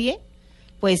con nadie,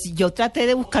 pues yo traté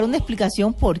de buscar una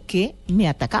explicación por qué me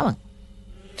atacaban.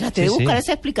 Traté de buscar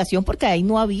esa explicación porque ahí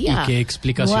no había. ¿Y qué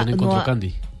explicación encontró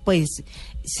Candy? Pues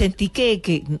sentí que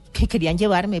querían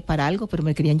llevarme para algo, pero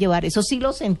me querían llevar. Eso sí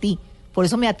lo sentí. Por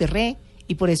eso me aterré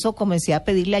y por eso comencé a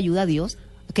pedirle ayuda a Dios,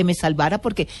 que me salvara,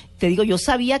 porque te digo, yo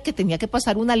sabía que tenía que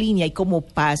pasar una línea y como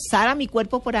pasara mi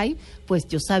cuerpo por ahí, pues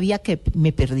yo sabía que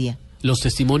me perdía. Los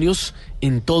testimonios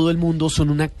en todo el mundo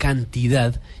son una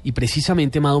cantidad y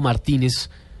precisamente Mado Martínez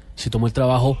se tomó el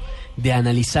trabajo de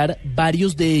analizar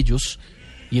varios de ellos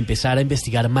y empezar a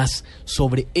investigar más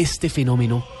sobre este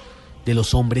fenómeno de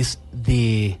los hombres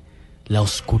de la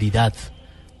oscuridad,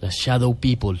 las Shadow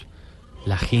People,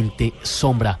 la gente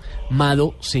sombra.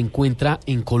 Mado se encuentra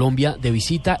en Colombia de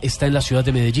visita, está en la ciudad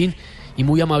de Medellín y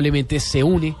muy amablemente se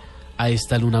une a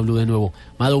esta Luna Blu de nuevo.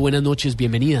 Mado, buenas noches,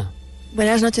 bienvenida.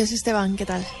 Buenas noches, Esteban, ¿qué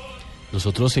tal?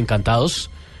 Nosotros encantados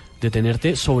de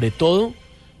tenerte, sobre todo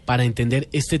para entender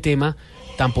este tema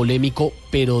tan polémico,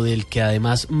 pero del que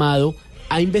además Mado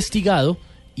ha investigado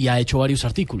y ha hecho varios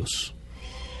artículos.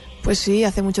 Pues sí,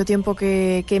 hace mucho tiempo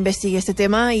que investigué este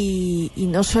tema y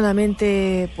no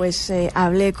solamente pues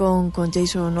hablé con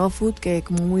Jason Offutt, que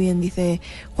como muy bien dice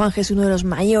Juan, es uno de los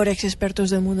mayores expertos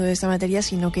del mundo de esta materia,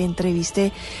 sino que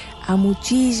entrevisté a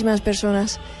muchísimas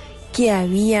personas que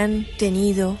habían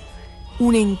tenido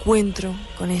un encuentro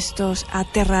con estos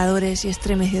aterradores y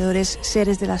estremecedores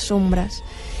seres de las sombras.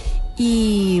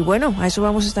 Y bueno, a eso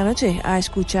vamos esta noche, a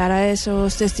escuchar a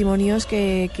esos testimonios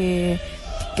que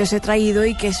os he traído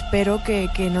y que espero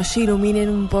que nos iluminen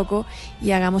un poco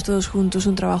y hagamos todos juntos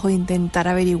un trabajo de intentar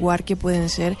averiguar qué pueden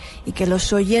ser y que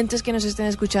los oyentes que nos estén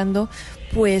escuchando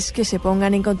pues que se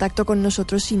pongan en contacto con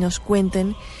nosotros y nos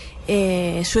cuenten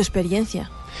su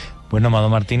experiencia. Bueno, Mado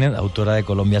Martínez, autora de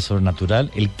Colombia Sobrenatural,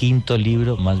 el 5º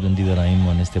libro más vendido ahora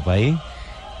mismo en este país,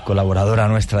 colaboradora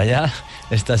nuestra ya,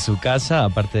 esta es su casa,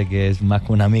 aparte de que es más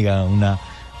que una amiga,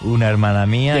 una hermana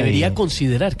mía. Debería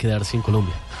considerar quedarse en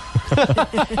Colombia.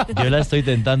 Yo la estoy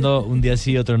tentando un día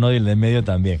sí, otro no, y el de en medio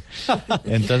también.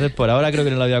 Entonces, por ahora creo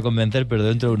que no la voy a convencer, pero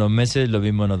dentro de unos meses lo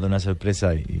mismo nos da una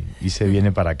sorpresa y se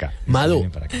viene para acá. Mado,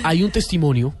 hay un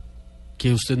testimonio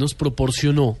que usted nos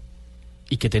proporcionó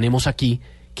y que tenemos aquí,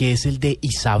 que es el de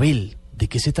Isabel. ¿De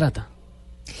qué se trata?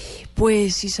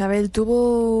 Pues Isabel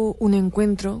tuvo un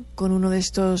encuentro con uno de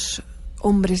estos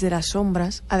hombres de las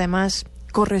sombras, además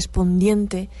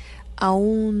correspondiente a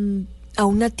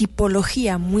una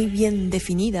tipología muy bien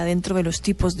definida dentro de los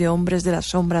tipos de hombres de las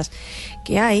sombras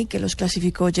que hay, que los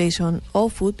clasificó Jason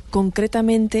Allfood,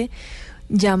 concretamente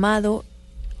llamado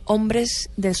hombres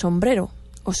del sombrero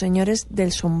o señores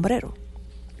del sombrero,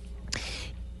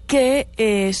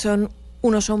 que son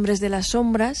unos hombres de las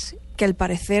sombras que al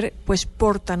parecer pues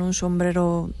portan un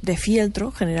sombrero de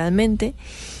fieltro generalmente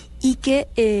y que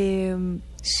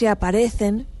se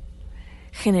aparecen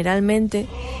generalmente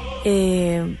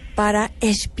para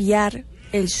espiar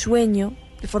el sueño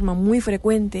de forma muy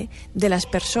frecuente de las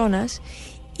personas,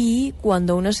 y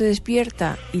cuando uno se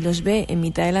despierta y los ve en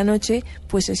mitad de la noche,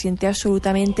 pues se siente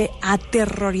absolutamente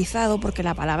aterrorizado, porque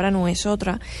la palabra no es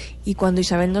otra, y cuando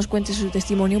Isabel nos cuente su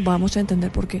testimonio vamos a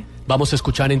entender por qué. Vamos a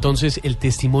escuchar entonces el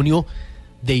testimonio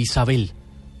de Isabel,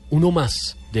 uno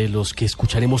más de los que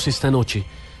escucharemos esta noche,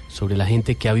 sobre la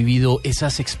gente que ha vivido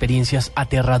esas experiencias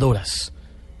aterradoras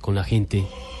con la gente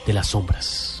de las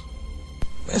sombras.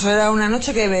 Eso era una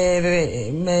noche que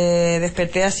me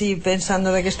desperté así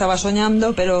pensando de que estaba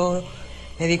soñando, pero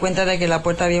me di cuenta de que en la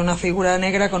puerta había una figura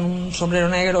negra con un sombrero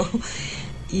negro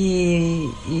y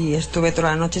estuve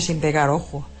toda la noche sin pegar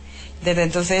ojo. Desde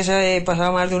entonces he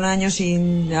pasado más de un año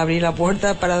sin abrir la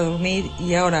puerta para dormir,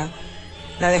 y ahora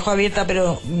la dejo abierta,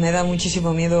 pero me da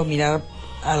muchísimo miedo mirar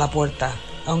a la puerta.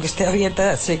 Aunque esté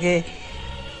abierta, sé que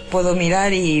puedo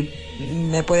mirar y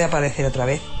me puede aparecer otra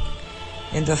vez.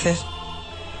 Entonces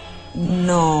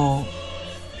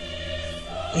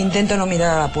intento no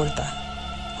mirar a la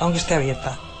puerta, aunque esté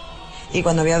abierta, y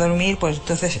cuando voy a dormir pues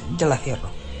entonces ya la cierro.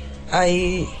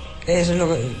 Ahí es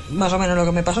más o menos lo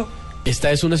que me pasó.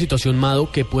 Esta es una situación,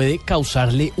 Mado, que puede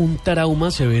causarle un trauma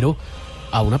severo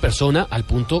a una persona, al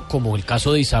punto, como el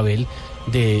caso de Isabel,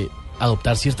 de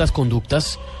adoptar ciertas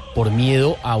conductas por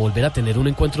miedo a volver a tener un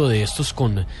encuentro de estos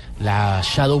con la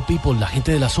Shadow People, la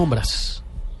gente de las sombras.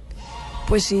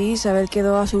 Pues sí, Isabel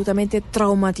quedó absolutamente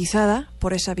traumatizada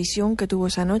por esa visión que tuvo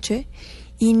esa noche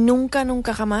y nunca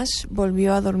jamás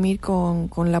volvió a dormir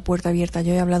con la puerta abierta.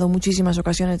 Yo he hablado muchísimas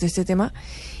ocasiones de este tema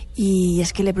y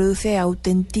es que le produce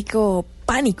auténtico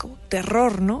pánico,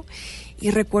 terror, ¿no?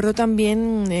 Y recuerdo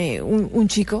también un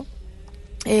chico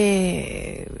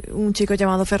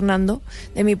llamado Fernando,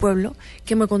 de mi pueblo,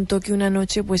 que me contó que una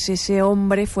noche pues ese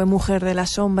hombre fue mujer de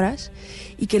las sombras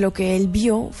y que lo que él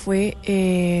vio fue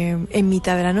en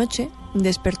mitad de la noche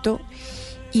despertó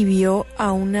y vio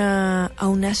a una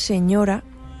señora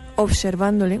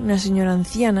observándole, una señora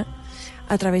anciana,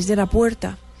 a través de la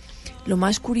puerta. Lo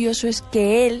más curioso es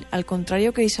que él, al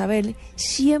contrario que Isabel,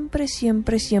 siempre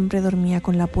dormía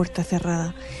con la puerta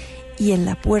cerrada. Y en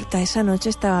la puerta esa noche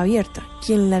estaba abierta.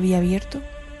 ¿Quién la había abierto?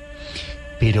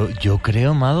 Pero yo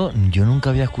creo, Mado, yo nunca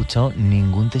había escuchado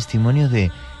ningún testimonio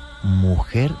de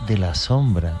mujer de la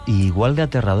sombra, y igual de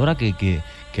aterradora que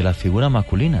la figura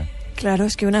masculina. Claro,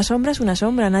 es que una sombra es una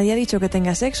sombra. Nadie ha dicho que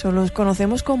tenga sexo. Los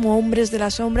conocemos como hombres de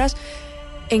las sombras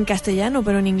en castellano,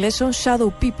 pero en inglés son shadow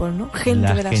people, ¿no?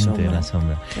 Gente de la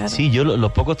sombra. Claro. Sí, yo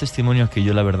los pocos testimonios que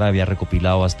yo la verdad había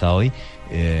recopilado hasta hoy,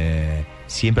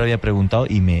 siempre había preguntado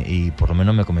y por lo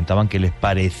menos me comentaban que les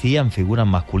parecían figuras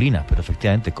masculinas, pero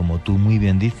efectivamente, como tú muy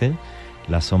bien dices,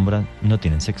 las sombras no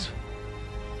tienen sexo.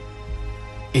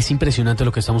 Es impresionante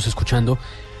lo que estamos escuchando,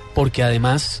 porque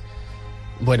además,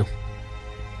 bueno,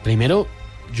 primero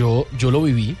yo lo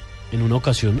viví en una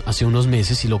ocasión hace unos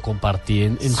meses y lo compartí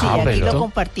en sí, aquí lo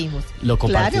compartimos. Lo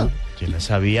compartí. Claro. Yo lo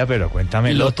sabía, pero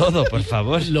cuéntamelo todo, por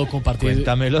favor. Lo compartí.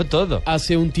 Cuéntamelo todo.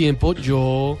 Hace un tiempo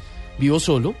yo vivo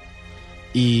solo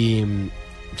y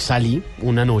salí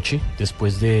una noche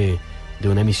después de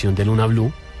una emisión de Luna Blu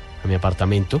a mi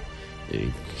apartamento.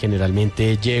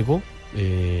 Generalmente llego,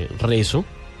 rezo,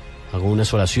 hago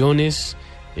unas oraciones,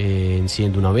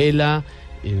 enciendo una vela,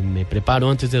 me preparo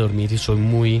antes de dormir y soy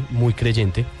muy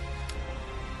creyente.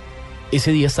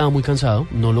 Ese día estaba muy cansado,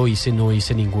 no hice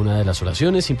ninguna de las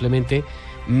oraciones, simplemente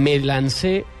me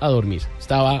lancé a dormir.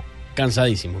 Estaba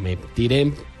cansadísimo, me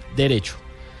tiré derecho.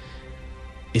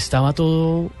 Estaba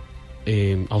todo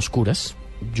a oscuras.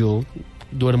 Yo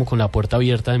duermo con la puerta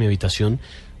abierta de mi habitación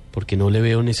porque no le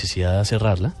veo necesidad de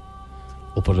cerrarla,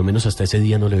 o por lo menos hasta ese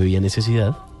día no le veía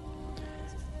necesidad.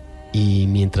 Y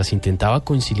mientras intentaba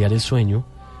conciliar el sueño,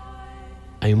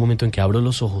 hay un momento en que abro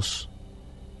los ojos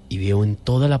y veo en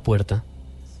toda la puerta,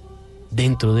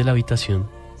 dentro de la habitación,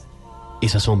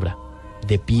 esa sombra,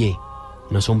 de pie,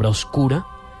 una sombra oscura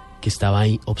que estaba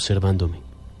ahí observándome.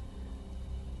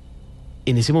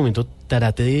 En ese momento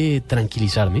traté de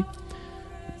tranquilizarme.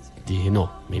 Dije,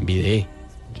 no, me envidié.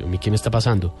 ¿Qué me está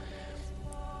pasando?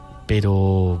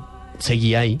 Pero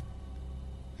seguí ahí.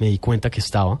 Me di cuenta que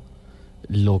estaba.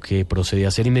 Lo que procedí a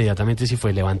hacer inmediatamente sí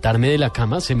fue levantarme de la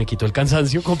cama. Se me quitó el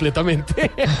cansancio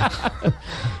completamente.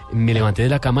 Me levanté de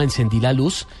la cama, encendí la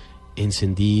luz,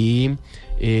 encendí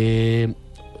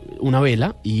una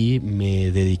vela y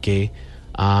me dediqué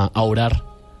a orar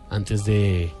antes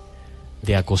de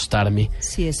acostarme.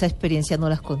 Sí, esa experiencia no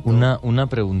las contó. Una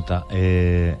pregunta.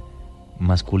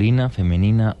 ¿Masculina,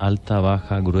 femenina, alta,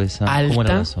 baja, gruesa? ¿Cómo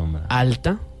era la sombra?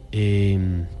 Alta,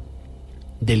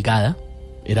 delgada.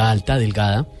 Era alta,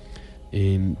 delgada.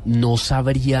 No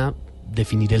sabría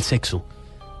definir el sexo.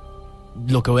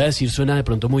 Lo que voy a decir suena de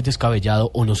pronto muy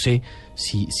descabellado, o no sé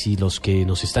si los que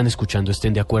nos están escuchando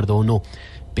estén de acuerdo o no,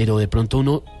 pero de pronto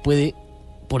uno puede,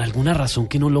 por alguna razón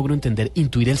que no logro entender,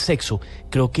 intuir el sexo.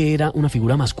 Creo que era una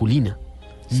figura masculina.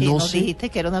 Sí, no nos sé, dijiste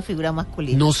que era una figura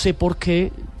masculina. no sé por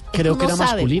qué. Creo que era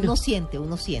masculina. Uno siente.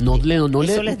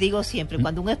 Eso les digo siempre.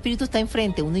 Cuando un espíritu está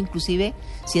enfrente, uno inclusive,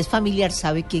 si es familiar,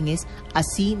 sabe quién es.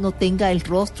 Así no tenga el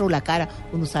rostro o la cara,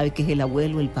 uno sabe que es el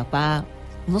abuelo, el papá,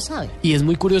 uno sabe. Y es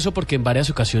muy curioso porque en varias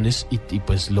ocasiones, y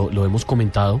pues lo hemos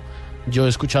comentado, yo he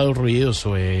escuchado ruidos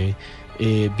o he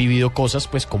vivido cosas,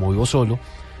 pues como vivo solo,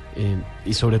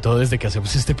 y sobre todo desde que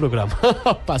hacemos este programa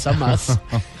pasa más,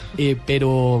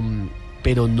 pero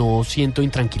no siento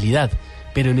intranquilidad.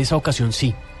 Pero en esa ocasión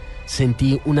sí.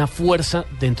 Sentí una fuerza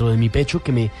dentro de mi pecho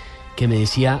que me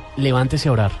decía, levántese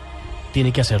a orar,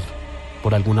 tiene que hacerlo,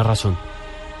 por alguna razón.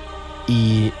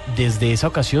 Y desde esa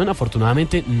ocasión,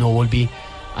 afortunadamente, no volví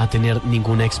a tener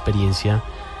ninguna experiencia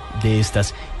de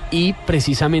estas. Y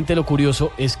precisamente lo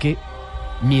curioso es que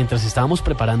mientras estábamos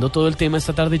preparando todo el tema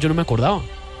esta tarde, yo no me acordaba.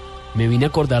 Me vine a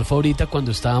acordar, fue ahorita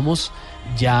cuando estábamos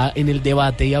ya en el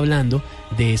debate y hablando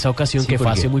de esa ocasión, que fue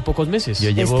hace muy pocos meses. Yo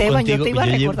llevo Esteban, contigo, yo te iba a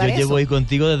recordar yo llevo ahí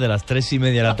contigo desde las 3:30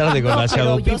 de la tarde con la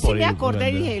Shadow People. Yo sí me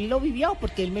acordé y dije, él lo vivió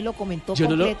porque él me lo comentó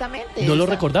completamente. No lo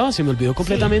recordaba, se me olvidó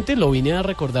completamente. Sí. Lo vine a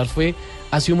recordar fue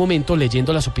hace un momento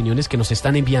leyendo las opiniones que nos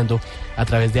están enviando a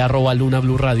través de @Luna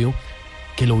Blu Radio,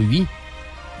 que lo viví.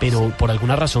 Pero por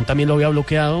alguna razón también lo había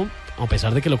bloqueado, a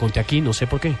pesar de que lo conté aquí, no sé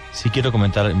por qué. Sí, quiero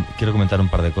comentar un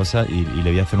par de cosas y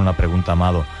le voy a hacer una pregunta a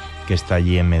Amado, que está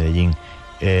allí en Medellín.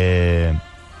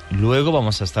 Luego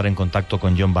vamos a estar en contacto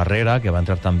con John Barrera, que va a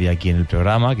entrar también aquí en el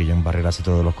programa, que John Barrera es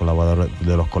otro de los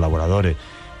colaboradores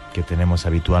que tenemos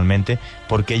habitualmente,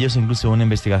 porque ellos incluso en una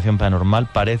investigación paranormal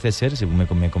parece ser, según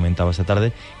me comentaba esta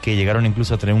tarde, que llegaron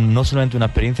incluso a tener no solamente una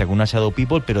experiencia con una Shadow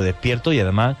People, pero despierto, y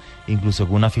además incluso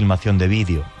con una filmación de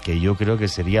vídeo, que yo creo que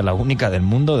sería la única del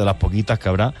mundo, de las poquitas que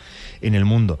habrá en el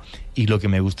mundo. Y lo que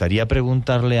me gustaría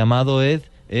preguntarle a Amado es,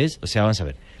 o sea, vamos a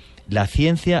ver, la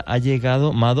ciencia ha llegado,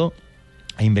 Amado,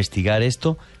 a investigar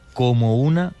esto como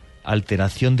una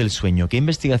alteración del sueño. ¿Qué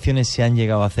investigaciones se han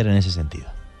llegado a hacer en ese sentido?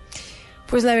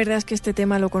 Pues la verdad es que este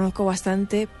tema lo conozco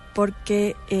bastante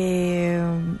porque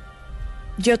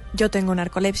yo tengo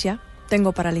narcolepsia,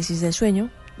 tengo parálisis del sueño,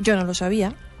 yo no lo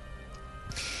sabía.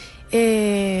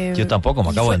 Yo tampoco, me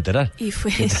acabo de enterar. Y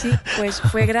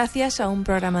fue gracias a un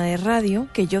programa de radio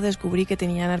que yo descubrí que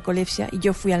tenía narcolepsia y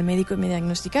yo fui al médico y me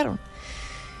diagnosticaron.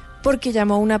 Porque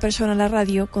llamó una persona a la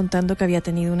radio contando que había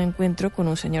tenido un encuentro con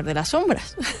un señor de las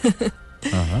sombras.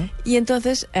 Ajá. Y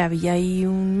entonces había ahí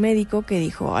un médico que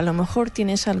dijo, a lo mejor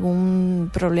tienes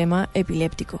algún problema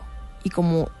epiléptico. Y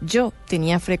como yo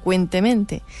tenía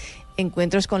frecuentemente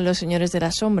encuentros con los señores de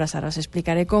las sombras, ahora os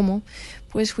explicaré cómo,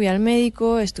 pues fui al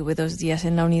médico, estuve 2 días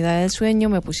en la unidad del sueño,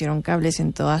 me pusieron cables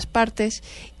en todas partes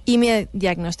y me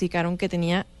diagnosticaron que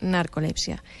tenía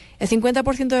narcolepsia. El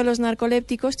 50% de los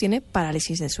narcolépticos tiene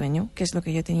parálisis del sueño, que es lo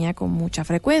que yo tenía con mucha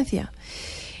frecuencia.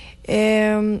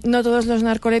 No todos los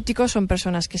narcolépticos son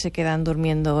personas que se quedan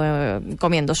durmiendo,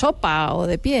 comiendo sopa o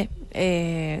de pie.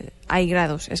 Hay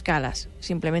grados, escalas.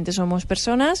 Simplemente somos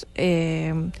personas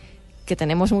que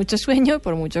tenemos mucho sueño y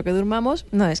por mucho que durmamos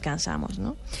no descansamos,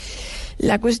 ¿no?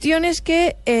 La cuestión es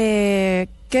que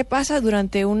 ¿qué pasa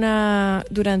durante una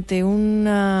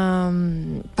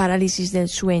parálisis del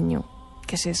sueño?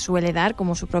 Que se suele dar,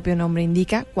 como su propio nombre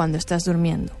indica, cuando estás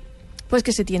durmiendo. Pues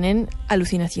que se tienen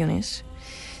alucinaciones.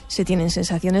 se tienen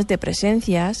sensaciones de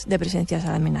presencias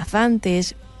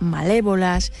amenazantes,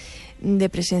 malévolas, de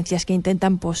presencias que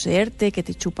intentan poseerte, que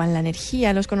te chupan la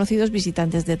energía, los conocidos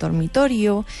visitantes de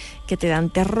dormitorio, que te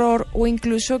dan terror, o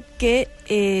incluso que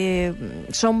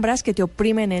sombras que te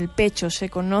oprimen el pecho. Se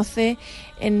conoce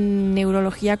en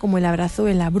neurología como el abrazo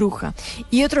de la bruja,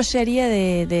 y otra serie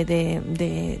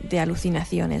de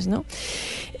alucinaciones, ¿no?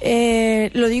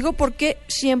 Lo digo porque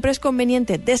siempre es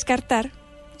conveniente descartar.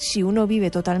 Si uno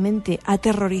vive totalmente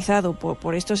aterrorizado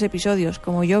por estos episodios,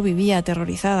 como yo vivía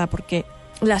aterrorizada, porque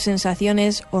la sensación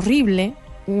es horrible,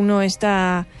 uno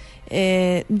está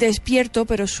despierto,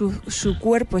 pero su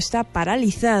cuerpo está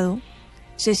paralizado,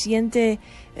 se siente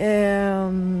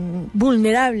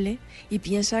vulnerable y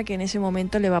piensa que en ese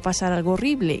momento le va a pasar algo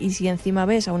horrible, y si encima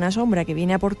ves a una sombra que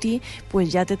viene a por ti,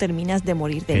 pues ya te terminas de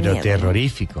morir de miedo. Pero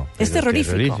terrorífico. Es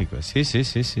terrorífico. Sí.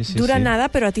 Dura nada,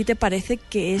 pero a ti te parece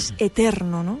que es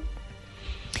eterno, ¿no?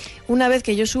 Una vez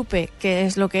que yo supe qué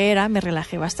es lo que era, me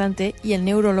relajé bastante, y el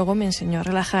neurólogo me enseñó a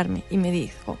relajarme y me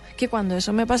dijo que cuando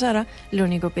eso me pasara, lo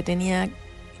único que tenía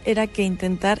era que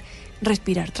intentar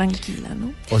respirar tranquila,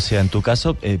 ¿no? O sea, en tu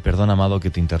caso, perdón, Amado, que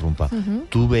te interrumpa,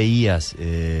 tú veías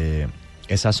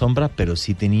esas sombras, pero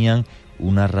sí tenían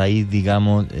una raíz,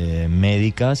 digamos,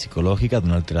 médica, psicológica, de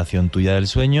una alteración tuya del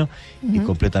sueño, y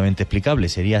completamente explicable.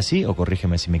 ¿Sería así, o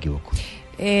corrígeme si me equivoco?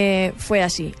 Fue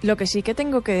así. Lo que sí que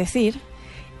tengo que decir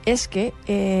es que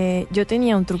yo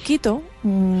tenía un truquito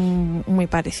muy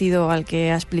parecido al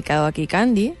que ha explicado aquí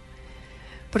Candy,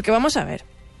 porque vamos a ver,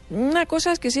 una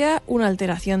cosa es que sea una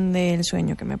alteración del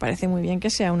sueño, que me parece muy bien que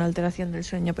sea una alteración del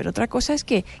sueño, pero otra cosa es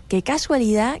que qué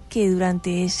casualidad que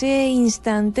durante ese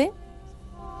instante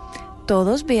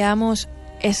todos veamos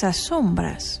esas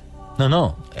sombras.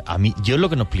 No, a mí, yo es lo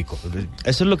que no explico.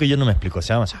 Eso es lo que yo no me explico. O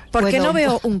sea, vamos a ver. ¿Por qué no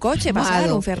veo un coche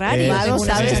pasar, un Ferrari, una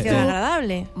sensación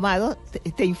agradable? Mado,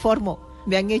 te informo,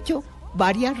 me han hecho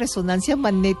varias resonancias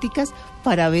magnéticas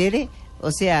para ver,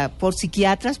 o sea, por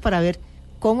psiquiatras, para ver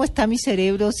cómo está mi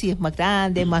cerebro, si es más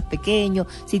grande, más pequeño,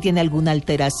 si tiene alguna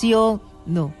alteración.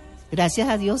 No, gracias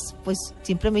a Dios, pues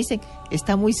siempre me dicen,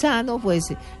 está muy sano,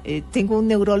 pues tengo un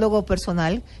neurólogo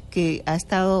personal que ha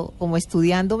estado como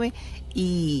estudiándome,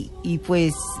 y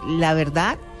pues la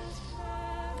verdad,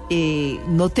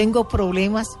 no tengo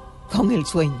problemas con el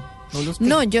sueño.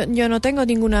 No, yo no tengo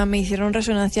ninguna. Me hicieron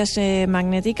resonancias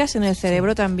magnéticas en el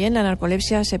cerebro también. La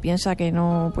narcolepsia se piensa que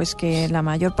no, pues que la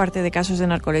mayor parte de casos de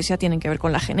narcolepsia tienen que ver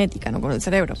con la genética, no con el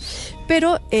cerebro.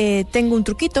 Pero tengo un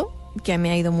truquito que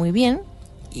me ha ido muy bien,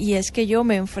 y es que yo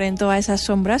me enfrento a esas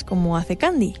sombras como hace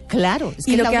Candy. Claro. Es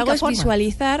que y lo que hago es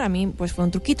visualizar, a mí pues fue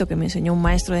un truquito que me enseñó un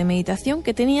maestro de meditación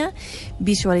que tenía,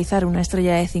 visualizar una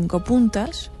estrella de 5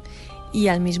 puntas, y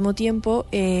al mismo tiempo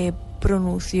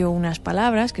pronuncio unas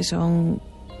palabras que son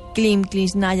Klim,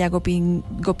 Krishnaya,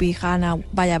 Gopihana,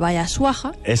 Vaya, Vaya,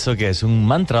 Swaha. ¿Eso qué es? ¿Un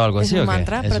mantra o algo así? Es un ¿o qué?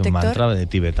 mantra Es protector. un mantra de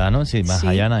tibetano, sí,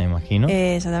 Mahayana, me imagino.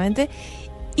 Exactamente.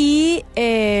 Y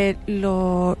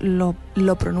lo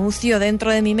pronuncio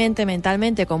dentro de mi mente,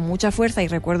 mentalmente, con mucha fuerza, y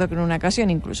recuerdo que en una ocasión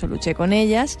incluso luché con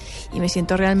ellas y me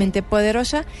siento realmente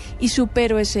poderosa y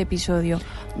supero ese episodio.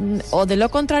 O de lo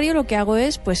contrario, lo que hago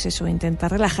es, pues eso,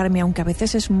 intentar relajarme, aunque a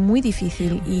veces es muy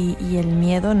difícil y el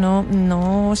miedo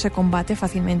no se combate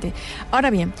fácilmente. Ahora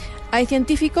bien, hay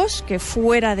científicos que,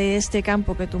 fuera de este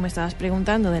campo que tú me estabas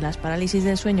preguntando, de las parálisis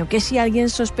del sueño, que si alguien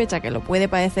sospecha que lo puede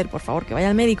padecer, por favor, que vaya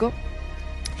al médico.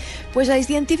 Pues hay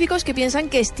científicos que piensan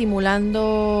que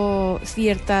estimulando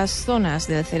ciertas zonas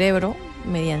del cerebro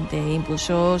mediante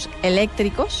impulsos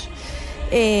eléctricos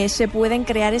se pueden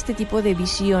crear este tipo de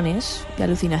visiones, de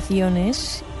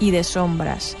alucinaciones y de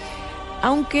sombras.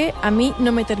 Aunque a mí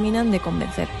no me terminan de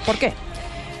convencer. ¿Por qué?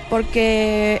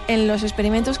 Porque en los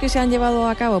experimentos que se han llevado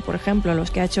a cabo, por ejemplo,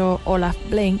 los que ha hecho Olaf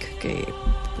Blank, que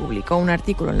publicó un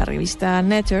artículo en la revista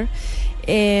Nature,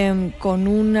 con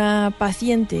una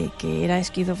paciente que era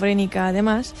esquizofrénica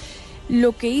además,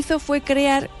 lo que hizo fue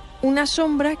crear una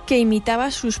sombra que imitaba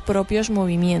sus propios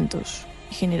movimientos.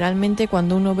 Generalmente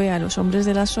cuando uno ve a los hombres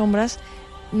de las sombras,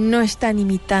 no están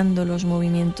imitando los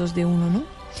movimientos de uno, ¿no?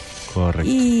 Correcto.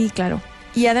 Y claro,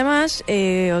 y además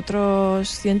otros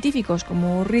científicos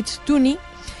como Rich Tooney,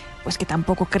 pues que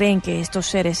tampoco creen que estos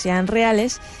seres sean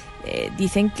reales,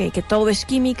 dicen que todo es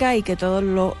química y que todo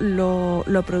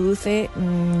lo produce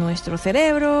nuestro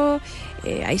cerebro.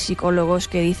 Hay psicólogos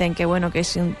que dicen que bueno, que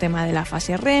es un tema de la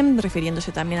fase REM,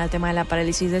 refiriéndose también al tema de la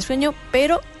parálisis del sueño,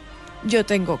 pero yo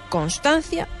tengo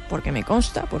constancia, porque me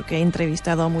consta, porque he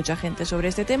entrevistado a mucha gente sobre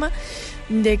este tema,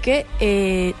 de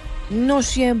que no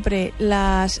siempre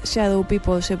las shadow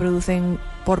people se producen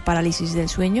por parálisis del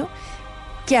sueño,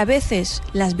 que a veces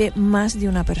las ve más de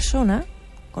una persona,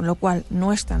 con lo cual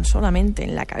no están solamente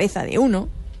en la cabeza de uno,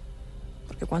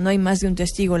 porque cuando hay más de un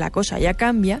testigo la cosa ya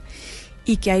cambia,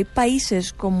 y que hay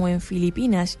países como en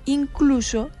Filipinas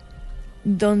incluso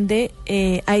donde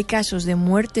hay casos de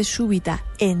muerte súbita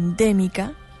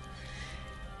endémica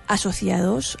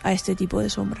asociados a este tipo de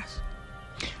sombras.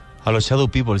 A los Shadow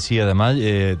People, sí. Además,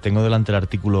 tengo delante el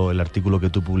artículo que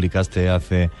tú publicaste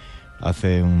hace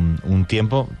un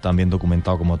tiempo, también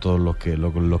documentado como todos los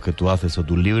que tú haces o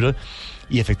tus libros.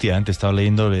 Y efectivamente, he estado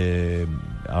leyendo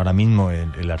ahora mismo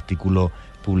el artículo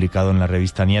publicado en la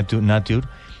revista Nature,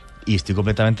 y estoy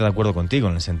completamente de acuerdo contigo,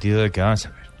 en el sentido de que, vamos a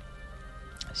ver,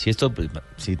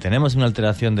 si tenemos una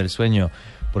alteración del sueño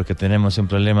porque tenemos un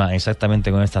problema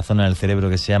exactamente con esta zona del cerebro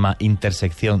que se llama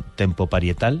intersección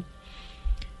tempoparietal,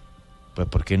 pues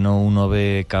 ¿por qué no uno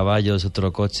ve caballos,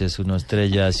 otro coches, uno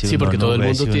estrellas? Y sí, uno porque todo el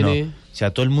nubes, mundo tiene... O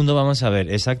sea, todo el mundo, vamos a ver,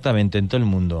 exactamente, en todo el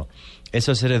mundo,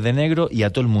 esos seres de negro, y a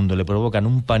todo el mundo le provocan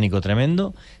un pánico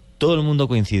tremendo. Todo el mundo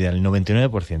coincide, al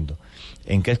 99%,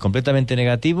 en que es completamente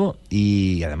negativo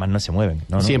y además no se mueven.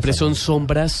 Siempre son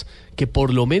sombras que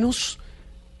por lo menos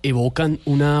evocan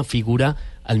una figura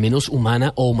al menos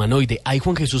humana o humanoide. Hay,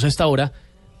 Juan Jesús, a esta hora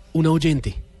una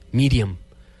oyente, Miriam,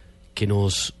 que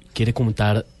nos quiere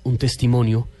contar un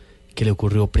testimonio que le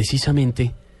ocurrió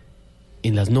precisamente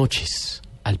en las noches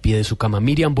al pie de su cama.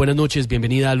 Miriam, buenas noches,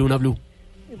 bienvenida a Luna Blu.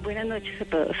 Buenas noches a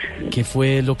todos. ¿Qué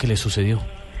fue lo que le sucedió?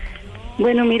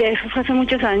 Bueno, mira, eso fue hace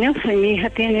muchos años. Mi hija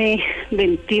tiene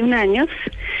 21 años.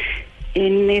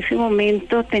 En ese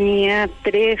momento tenía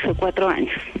 3 o 4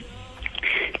 años.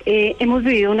 Hemos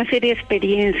vivido una serie de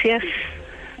experiencias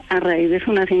a raíz de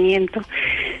su nacimiento,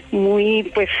 muy,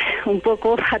 pues, un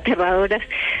poco aterradoras,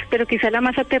 pero quizá la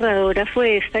más aterradora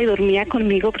fue esta, y dormía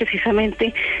conmigo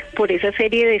precisamente por esa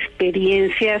serie de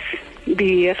experiencias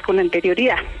vividas con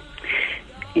anterioridad.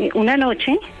 Una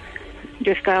noche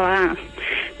yo estaba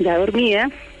ya dormida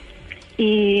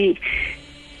y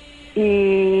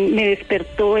me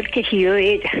despertó el quejido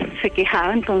de ella. Se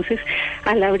quejaba, entonces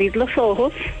al abrir los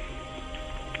ojos,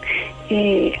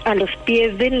 a los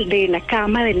pies de la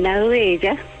cama del lado de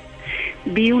ella,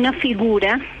 vi una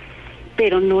figura,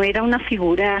 pero no era una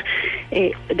figura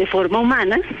de forma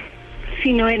humana,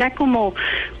 sino era como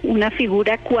una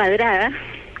figura cuadrada,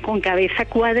 con cabeza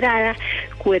cuadrada,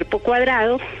 cuerpo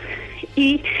cuadrado,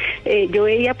 y yo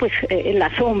veía pues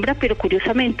la sombra, pero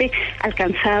curiosamente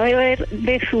alcanzaba a ver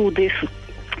de su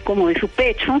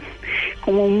pecho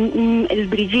como el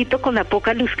brillito con la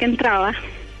poca luz que entraba.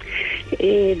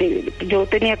 Yo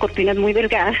tenía cortinas muy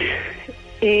delgadas,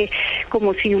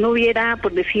 como si uno viera,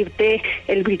 por decirte,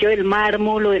 el brillo del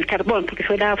mármol o del carbón, porque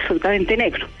eso era absolutamente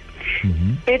negro.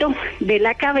 Uh-huh. Pero de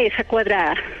la cabeza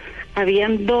cuadrada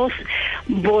habían 2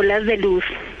 bolas de luz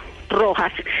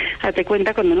rojas. Hazte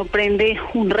cuenta cuando uno prende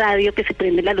un radio que se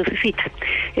prende la lucecita,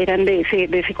 eran de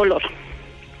ese color.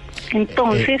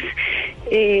 Entonces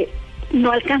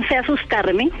no alcancé a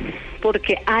asustarme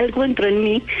porque algo entró en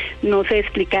mí, no sé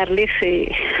explicarles,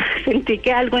 sentí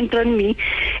que algo entró en mí.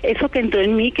 Eso que entró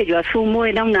en mí, que yo asumo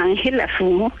era un ángel,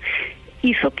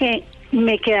 hizo que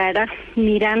me quedara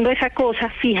mirando esa cosa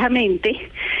fijamente,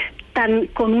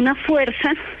 con una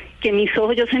fuerza que mis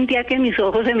ojos, yo sentía que mis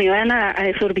ojos se me iban a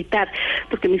desorbitar,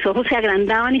 porque mis ojos se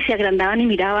agrandaban y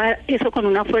miraba eso con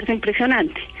una fuerza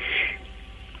impresionante.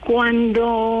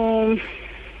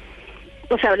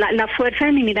 La fuerza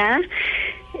de mi mirada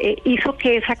hizo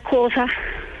que esa cosa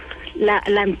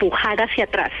la empujara hacia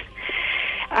atrás.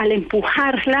 Al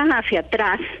empujarla hacia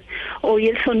atrás, oí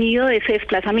el sonido de ese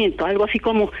desplazamiento, algo así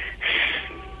como...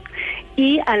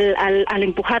 Y al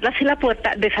empujarla hacia la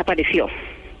puerta, desapareció.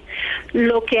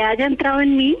 Lo que haya entrado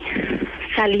en mí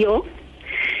salió,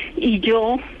 y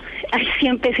yo sí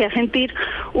empecé a sentir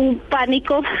un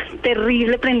pánico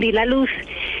terrible. Prendí la luz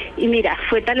y mira,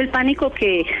 fue tal el pánico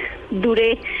que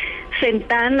duré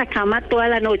sentada en la cama toda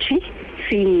la noche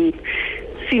sin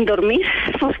dormir,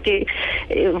 porque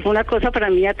fue una cosa para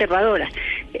mí aterradora.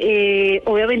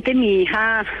 Obviamente mi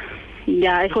hija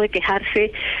ya dejó de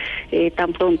quejarse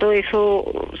tan pronto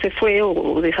eso se fue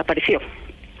o desapareció.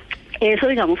 Eso,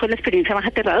 digamos, fue la experiencia más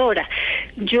aterradora.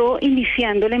 Yo,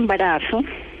 iniciando el embarazo,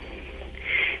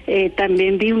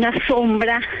 también vi una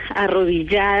sombra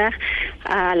arrodillada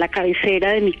a la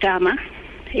cabecera de mi cama.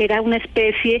 Era una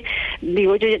especie,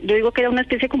 yo digo que era una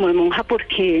especie como de monja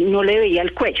porque no le veía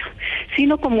el cuello,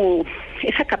 sino como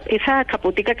esa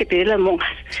capotica que tienen las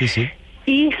monjas. Sí, sí.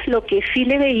 Y lo que sí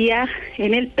le veía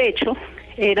en el pecho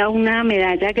era una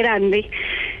medalla grande,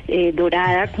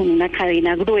 dorada, con una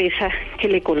cadena gruesa que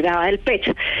le colgaba del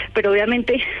pecho. Pero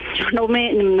obviamente yo no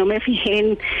me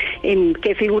fijé en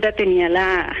qué figura tenía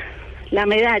la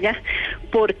medalla,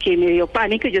 porque me dio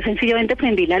pánico. Yo sencillamente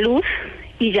prendí la luz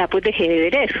y ya pues dejé de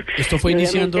ver eso. Esto fue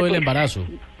iniciando el Obviamente, embarazo.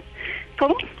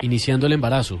 ¿Cómo? Iniciando el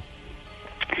embarazo.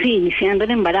 Sí, iniciando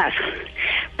el embarazo.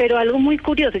 Pero algo muy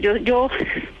curioso, yo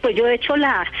he hecho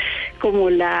la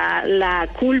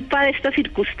culpa de estas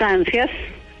circunstancias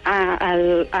a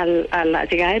la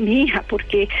llegada de mi hija,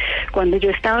 porque cuando yo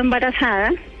estaba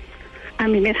embarazada, a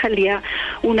mí me salía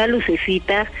una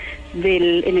lucecita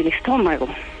en el estómago.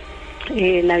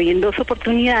 La vi en 2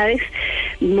 oportunidades.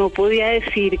 No podía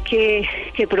decir que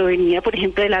provenía, por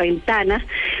ejemplo, de la ventana,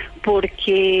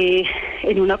 porque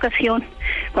en una ocasión,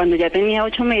 cuando ya tenía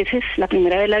 8 meses, la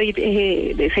primera vez la vi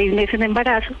de 6 meses de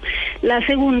embarazo, la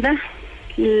segunda,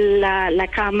 la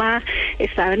cama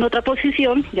estaba en otra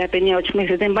posición, ya tenía 8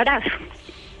 meses de embarazo.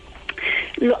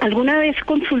 Alguna vez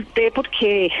consulté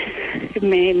porque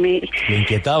me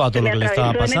inquietaba todo lo que le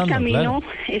estaba pasando. En el camino,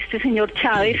 claro, este señor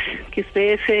Chávez, que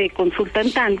ustedes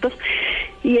consultan tanto,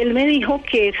 y él me dijo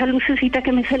que esa lucecita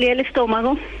que me salía del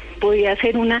estómago podía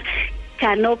ser una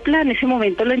canopla. En ese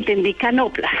momento lo entendí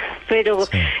canopla, pero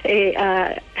sí.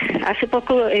 Hace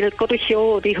poco él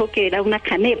corrigió, dijo que era una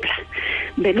canepla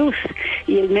de luz,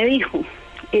 y él me dijo,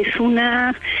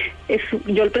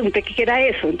 yo le pregunté qué era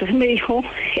eso, entonces me dijo,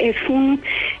 es un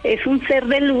ser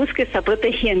de luz que está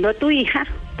protegiendo a tu hija,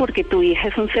 porque tu hija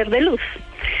es un ser de luz.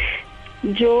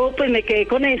 Yo pues me quedé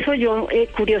con eso. Yo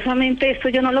curiosamente esto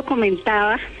yo no lo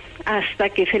comentaba hasta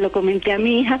que se lo comenté a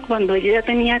mi hija cuando ella ya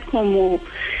tenía como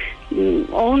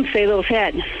 11, 12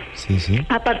 años. Sí, sí.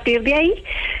 A partir de ahí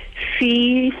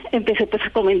sí empecé pues a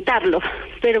comentarlo,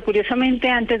 pero curiosamente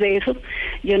antes de eso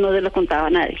yo no se lo contaba a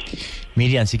nadie.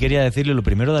 Miriam, sí quería decirle, lo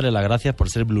primero, darle las gracias por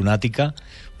ser blunática,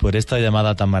 por esta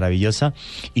llamada tan maravillosa,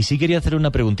 y sí quería hacer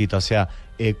una preguntita,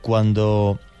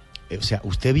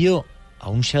 usted vio a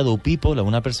un shadow people, a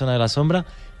una persona de la sombra,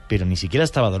 pero ni siquiera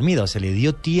estaba dormida, le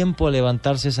dio tiempo a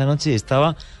levantarse esa noche y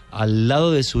estaba al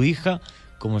lado de su hija,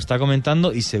 como está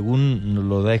comentando, y según nos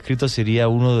lo ha escrito sería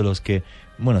uno de los que,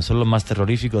 son los más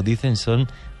terroríficos, dicen, son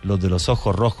los de los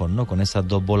ojos rojos, ¿no? Con esas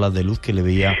 2 bolas de luz que le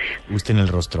veía usted en el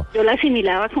rostro. Yo la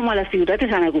asimilaba como a las figuras de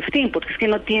San Agustín, porque es que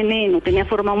no tenía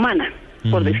forma humana,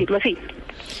 por decirlo así.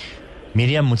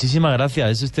 Miriam, muchísimas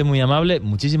gracias, es usted muy amable,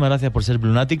 muchísimas gracias por ser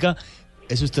blunática,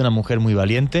 es usted una mujer muy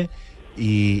valiente,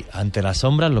 y ante las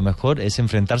sombras lo mejor es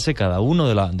enfrentarse cada uno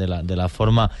de la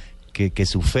forma que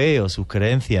su fe o sus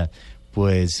creencias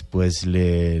pues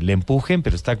le empujen,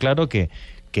 pero está claro que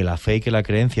la fe y que la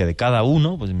creencia de cada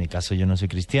uno, pues en mi caso yo no soy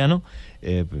cristiano,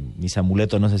 mis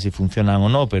amuletos no sé si funcionan o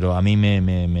no, pero a mí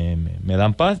me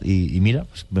dan paz, y mira,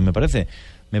 pues me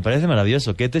parece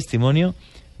maravilloso. Qué testimonio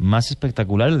más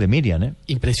espectacular el de Miriam, ¿eh?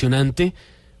 Impresionante,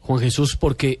 Juan Jesús,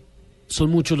 porque son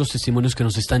muchos los testimonios que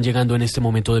nos están llegando en este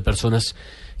momento de personas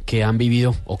que han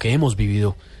vivido o que hemos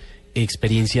vivido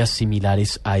experiencias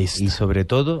similares a esta. Y sobre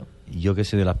todo, yo que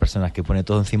soy de las personas que pone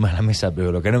todo encima de la mesa,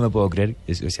 pero lo que no me puedo creer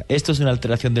es, ¿esto es una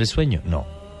alteración del sueño? No,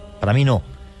 para mí no,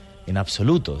 en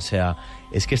absoluto.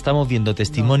 Es que estamos viendo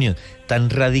testimonios tan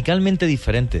radicalmente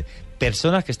diferentes,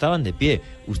 personas que estaban de pie.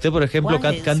 Usted, por ejemplo,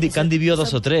 Candy vio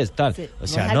 2 o 3, tal. Sí, no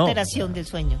es alteración del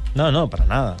sueño. No, para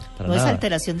nada. No es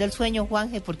alteración del sueño,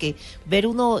 Juanje, porque ver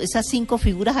esas 5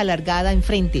 figuras alargadas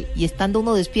enfrente y estando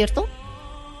uno despierto,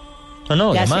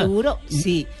 No, te además, aseguro,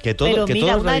 sí. Pero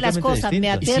mira, una de las cosas me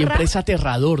aterra. Y siempre es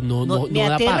aterrador, no me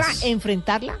da aterra paz.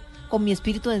 enfrentarla con mi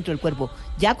espíritu dentro del cuerpo.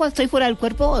 Ya cuando estoy fuera del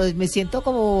cuerpo me siento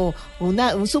como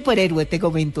un superhéroe, te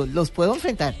comento. Los puedo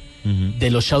enfrentar. De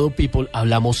los Shadow People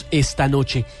hablamos esta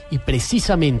noche, y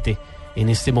precisamente en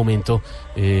este momento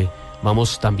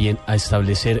vamos también a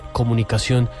establecer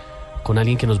comunicación con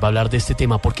alguien que nos va a hablar de este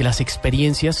tema, porque las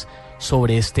experiencias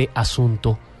sobre este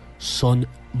asunto son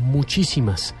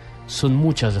muchísimas. Son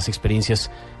muchas las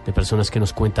experiencias de personas que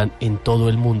nos cuentan en todo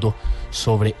el mundo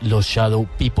sobre los Shadow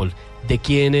People. ¿De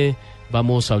quién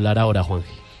vamos a hablar ahora, Juanje?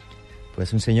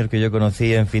 Pues un señor que yo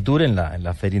conocí en Fitur, en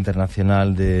la Feria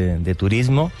Internacional de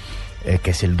Turismo,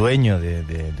 que es el dueño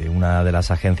de una de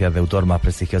las agencias de autor más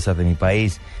prestigiosas de mi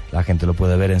país. La gente lo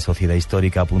puede ver en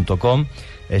sociedadhistórica.com.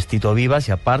 Es Tito Vivas,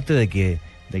 y aparte de que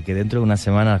dentro de unas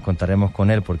semanas contaremos con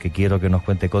él, porque quiero que nos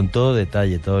cuente con todo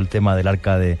detalle todo el tema del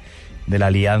arca de la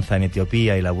alianza en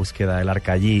Etiopía y la búsqueda del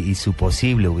arca allí y su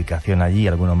posible ubicación allí,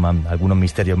 algunos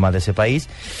misterios más de ese país.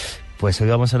 Pues hoy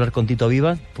vamos a hablar con Tito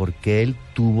Vivas, porque él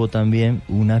tuvo también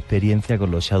una experiencia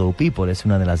con los Shadow People. Es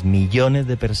una de las millones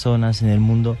de personas en el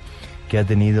mundo que ha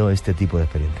tenido este tipo de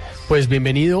experiencias. Pues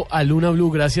bienvenido a Luna Blu,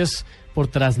 gracias por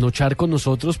trasnochar con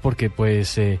nosotros, porque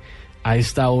pues a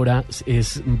esta hora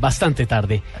es bastante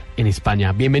tarde en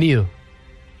España. Bienvenido.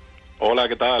 Hola,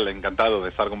 ¿qué tal? Encantado de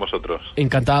estar con vosotros.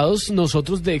 Encantados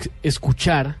nosotros de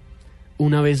escuchar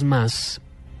una vez más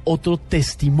otro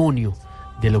testimonio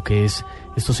de lo que es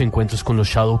estos encuentros con los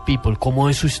Shadow People. ¿Cómo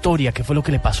es su historia? ¿Qué fue lo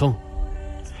que le pasó?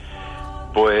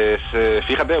 Pues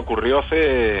fíjate, ocurrió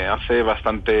hace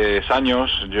bastantes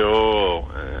años. Yo,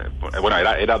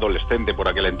 era adolescente por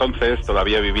aquel entonces,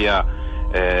 todavía vivía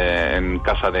en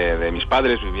casa de mis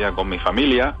padres, vivía con mi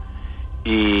familia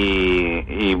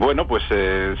y bueno, pues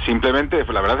simplemente,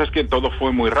 la verdad es que todo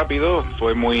fue muy rápido,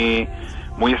 fue muy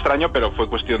extraño, pero fue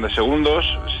cuestión de segundos.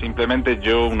 Simplemente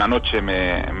yo una noche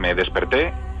me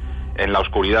desperté en la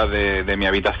oscuridad de mi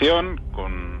habitación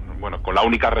con la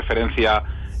única referencia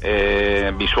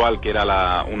visual, que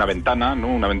era una ventana, ¿no?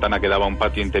 Una ventana que daba a un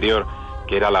patio interior,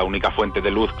 que era la única fuente de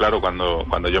luz, claro,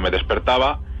 cuando yo me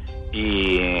despertaba.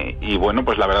 Y bueno,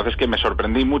 pues la verdad es que me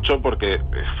sorprendí mucho porque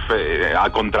a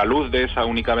contraluz de esa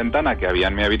única ventana que había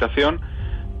en mi habitación,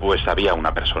 pues había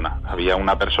una persona,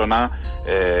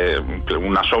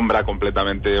 una sombra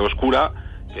completamente oscura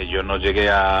que yo no llegué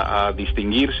a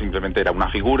distinguir, simplemente era una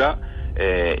figura.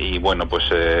 Y bueno, pues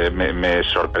me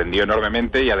sorprendió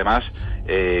enormemente y además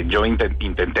yo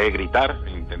intenté gritar,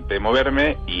 intenté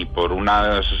moverme y por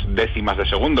unas décimas de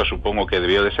segundo, supongo que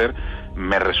debió de ser,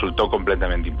 me resultó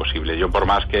completamente imposible. Yo por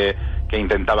más que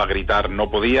intentaba gritar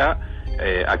no podía.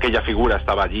 Aquella figura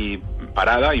estaba allí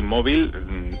parada,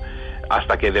 inmóvil,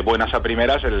 hasta que de buenas a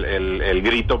primeras el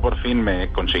grito por fin me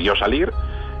consiguió salir.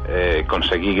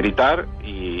 Conseguí gritar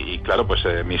y claro, pues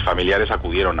mis familiares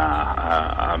acudieron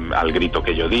al grito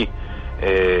que yo di.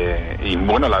 Y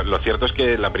bueno, lo cierto es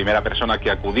que la primera persona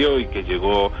que acudió y que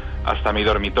llegó hasta mi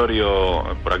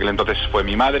dormitorio por aquel entonces fue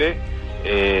mi madre.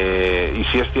 Y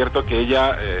sí es cierto que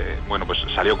ella, pues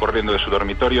salió corriendo de su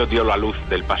dormitorio, dio la luz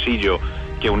del pasillo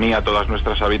que unía todas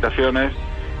nuestras habitaciones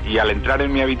y al entrar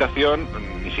en mi habitación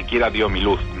ni siquiera dio mi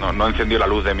luz, no encendió la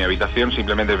luz de mi habitación,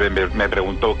 simplemente me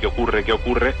preguntó qué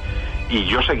ocurre, y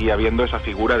yo seguía viendo esa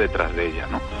figura detrás de ella,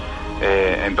 ¿no?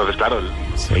 Entonces, claro...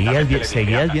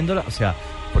 Seguías viéndola, o sea,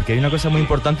 porque hay una cosa muy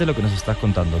importante en lo que nos estás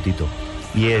contando, Tito,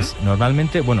 y es,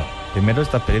 normalmente, primero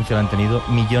esta experiencia la han tenido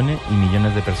millones y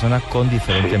millones de personas con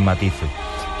diferentes matices,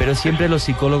 pero siempre los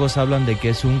psicólogos hablan de que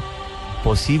es un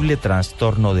posible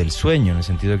trastorno del sueño, en el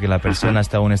sentido de que la persona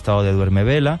está en un estado de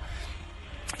duermevela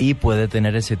y puede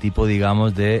tener ese tipo,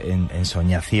 digamos, de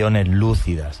ensoñaciones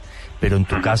lúcidas. Pero en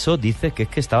tu caso dices que es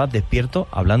que estabas despierto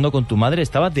hablando con tu madre.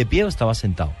 ¿Estabas de pie o estabas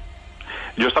sentado?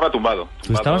 Yo estaba tumbado.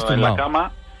 ¿Tú estabas tumbado? En la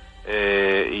cama.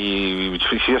 Y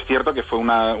sí es cierto que fue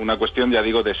una cuestión, ya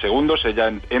digo, de segundos.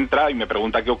 Ella entra y me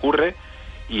pregunta qué ocurre.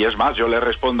 Y es más, yo le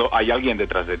respondo, hay alguien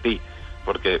detrás de ti.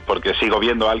 Porque sigo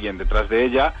viendo a alguien detrás de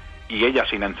ella. Y ella,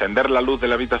 sin encender la luz de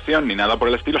la habitación ni nada por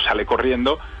el estilo, sale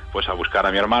corriendo pues a buscar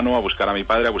a mi hermano, a buscar a mi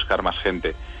padre, a buscar más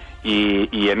gente.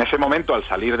 Y en ese momento, al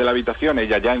salir de la habitación,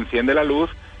 ella ya enciende la luz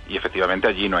y efectivamente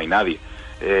allí no hay nadie.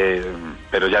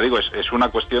 Pero ya digo, es una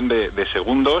cuestión de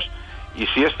segundos. Y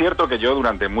sí es cierto que yo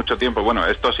durante mucho tiempo,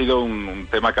 esto ha sido un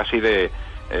tema casi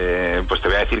pues te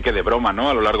voy a decir que de broma, ¿no?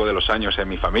 A lo largo de los años en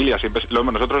mi familia,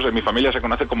 nosotros en mi familia se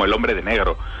conoce como el hombre de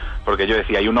negro, porque yo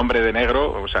decía, hay un hombre de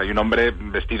negro, o sea, hay un hombre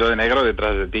vestido de negro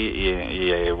detrás de ti, y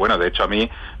de hecho a mí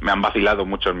me han vacilado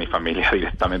mucho en mi familia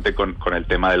directamente con el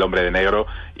tema del hombre de negro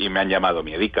y me han llamado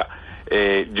miedica.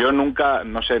 Yo nunca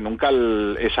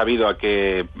he sabido a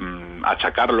qué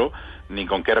achacarlo, ni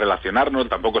con qué relacionarnos.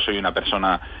 Tampoco soy una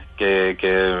persona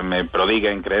que me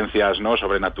prodigue en creencias no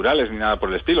sobrenaturales ni nada por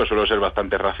el estilo, suelo ser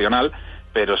bastante racional,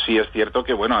 pero sí es cierto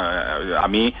que a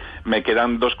mí me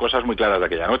quedan dos cosas muy claras de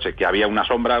aquella noche, que había una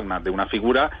sombra de una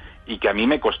figura y que a mí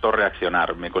me costó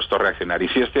reaccionar. Y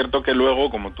sí es cierto que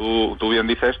luego, como tú bien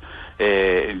dices,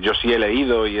 yo sí he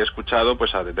leído y he escuchado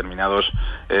pues a determinados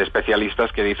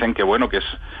especialistas que dicen que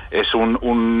es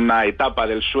una etapa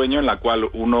del sueño en la cual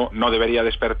uno no debería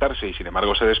despertarse y sin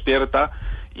embargo se despierta,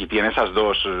 y tiene esas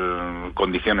dos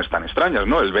condiciones tan extrañas,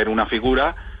 ¿no? El ver una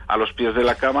figura a los pies de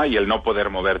la cama y el no poder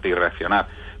moverte y reaccionar.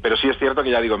 Pero sí es cierto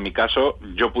que, ya digo, en mi caso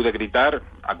yo pude gritar,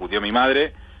 acudió mi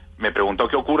madre, me preguntó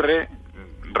qué ocurre,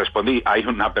 respondí, hay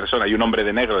una persona, hay un hombre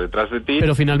de negro detrás de ti.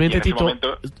 Pero finalmente, Tito,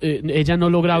 ella no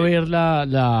logra ver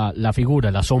la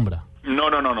figura, la sombra. No,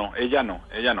 ella no.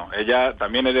 Ella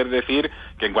también he de decir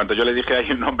que en cuanto yo le dije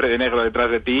hay un hombre de negro detrás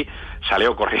de ti,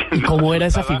 salió corriendo. ¿Y cómo era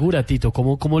esa figura, Tito?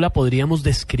 ¿Cómo la podríamos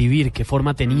describir? ¿Qué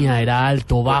forma tenía? ¿Era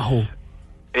alto, bajo?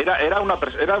 Era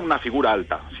una figura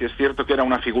alta. Sí es cierto que era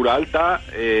una figura alta.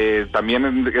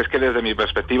 También es que desde mi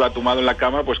perspectiva, tumbado en la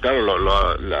cama, pues claro,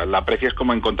 la aprecias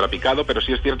como en contrapicado, pero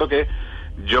sí es cierto que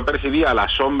yo percibía la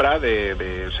sombra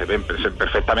se ven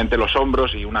perfectamente los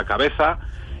hombros y una cabeza,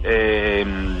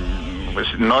 pues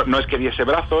no es que diese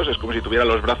brazos, es como si tuviera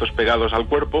los brazos pegados al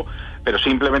cuerpo, pero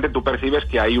simplemente tú percibes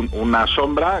que hay una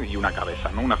sombra y una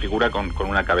cabeza, ¿no? Una figura con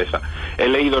una cabeza. He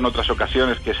leído en otras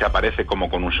ocasiones que se aparece como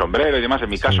con un sombrero y demás. En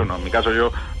mi caso no, en mi caso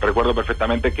yo recuerdo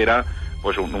perfectamente que era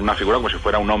pues una figura como si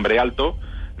fuera un hombre alto,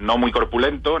 no muy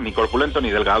corpulento ni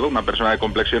delgado, una persona de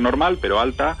complexión normal, pero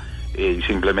alta, y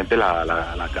simplemente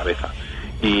la cabeza.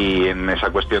 Y en esa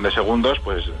cuestión de segundos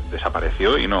pues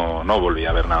desapareció y no volví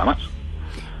a ver nada más.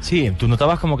 Sí, ¿tú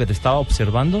notabas como que te estaba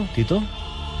observando, Tito?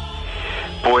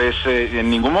 Pues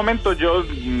en ningún momento yo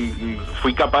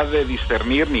fui capaz de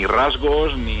discernir ni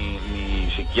rasgos ni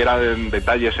siquiera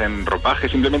detalles en ropaje,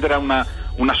 simplemente era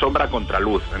una sombra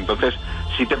contraluz. Entonces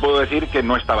sí te puedo decir que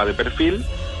no estaba de perfil,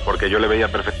 porque yo le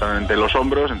veía perfectamente los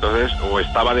hombros, entonces o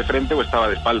estaba de frente o estaba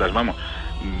de espaldas, vamos.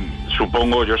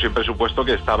 Supongo, yo siempre he supuesto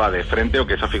que estaba de frente o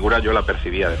que esa figura yo la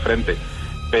percibía de frente,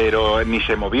 pero ni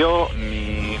se movió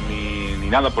ni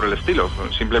nada por el estilo.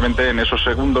 Simplemente en esos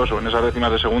segundos o en esas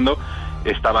décimas de segundo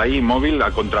estaba ahí inmóvil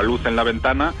a contraluz en la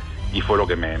ventana y fue lo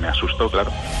que me asustó,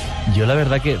 claro. Yo la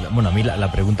verdad que, bueno, a mí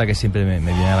la pregunta que siempre me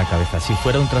viene a la cabeza, si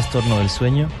fuera un trastorno del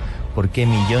sueño, ¿por qué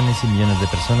millones y millones de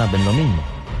personas ven lo mismo?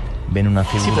 Ven una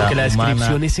figura sí, porque la descripción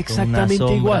humana, es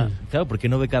exactamente igual. Claro, porque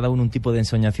no ve cada uno un tipo de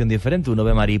ensoñación diferente. Uno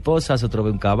ve mariposas, otro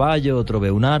ve un caballo, otro ve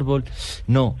un árbol.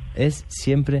 No, es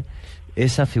siempre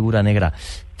esa figura negra.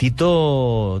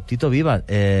 Tito Viva,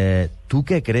 ¿tú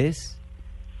qué crees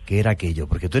que era aquello?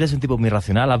 Porque tú eres un tipo muy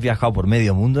racional, has viajado por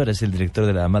medio mundo, eres el director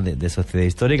de Sociedad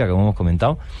Histórica, como hemos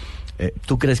comentado.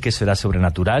 ¿Tú crees que eso era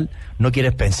sobrenatural? ¿No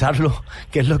quieres pensarlo?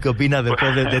 ¿Qué es lo que opinas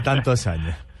después de tantos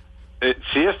años?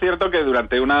 Sí, es cierto que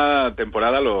durante una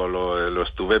temporada lo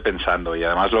estuve pensando y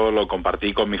además lo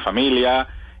compartí con mi familia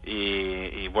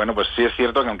y bueno, pues sí es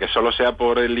cierto que aunque solo sea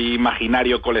por el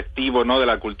imaginario colectivo, ¿no?, de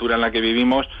la cultura en la que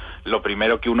vivimos, lo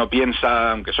primero que uno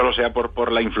piensa, aunque solo sea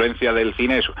por la influencia del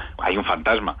cine, es hay un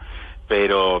fantasma.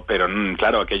 Pero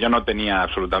claro, aquello no tenía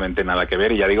absolutamente nada que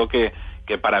ver y ya digo que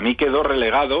para mí quedó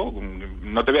relegado,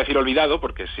 no te voy a decir olvidado,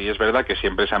 porque sí es verdad que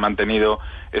siempre se ha mantenido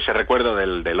ese recuerdo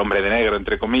del hombre de negro,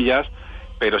 entre comillas,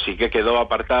 pero sí que quedó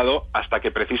apartado hasta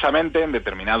que precisamente en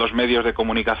determinados medios de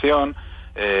comunicación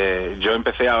yo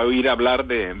empecé a oír hablar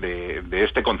de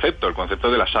este concepto, el concepto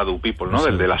de la shadow people, ¿no?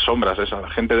 Sí. De las sombras, esa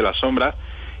gente de las sombras.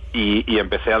 Y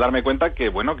empecé a darme cuenta que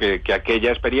bueno que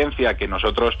aquella experiencia que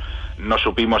nosotros no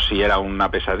supimos si era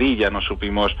una pesadilla, no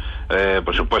supimos,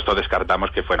 por supuesto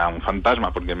descartamos que fuera un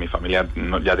fantasma, porque en mi familia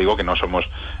ya digo que no somos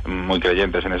muy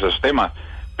creyentes en esos temas,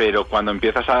 pero cuando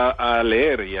empiezas a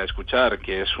leer y a escuchar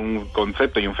que es un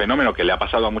concepto y un fenómeno que le ha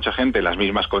pasado a mucha gente en las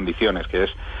mismas condiciones, que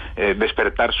es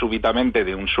despertar súbitamente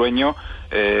de un sueño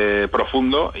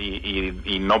profundo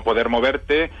y no poder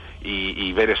moverte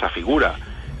y ver esa figura.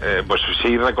 Pues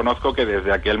sí reconozco que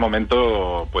desde aquel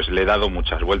momento pues le he dado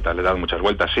muchas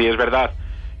vueltas. Sí, es verdad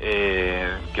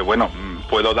que bueno,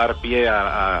 puedo dar pie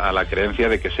a la creencia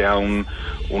de que sea un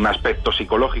aspecto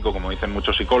psicológico, como dicen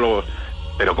muchos psicólogos,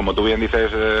 pero como tú bien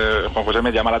dices, Juan José,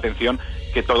 me llama la atención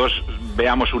que todos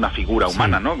veamos una figura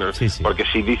humana, ¿no? Sí. Porque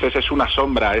si dices es una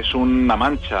sombra, es una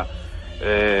mancha,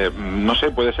 no sé,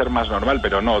 puede ser más normal,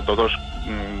 pero no, todos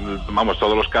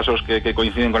los casos que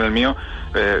coinciden con el mío,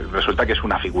 resulta que es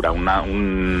una figura,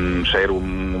 un ser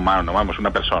humano,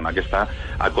 una persona que está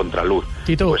a contraluz.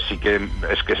 Tito, pues sí que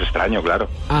es extraño, claro.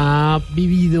 ¿Ha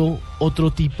vivido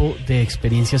otro tipo de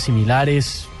experiencias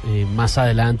similares más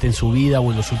adelante en su vida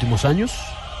o en los últimos años?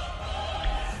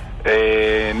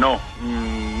 No.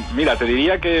 Mira, te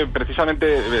diría que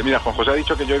precisamente, Juan José ha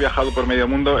dicho que yo he viajado por medio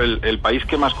mundo. El país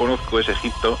que más conozco es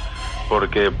Egipto,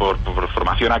 porque por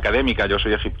formación académica yo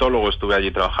soy egiptólogo, estuve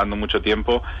allí trabajando mucho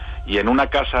tiempo y en una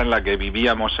casa en la que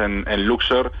vivíamos en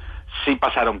Luxor sí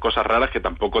pasaron cosas raras que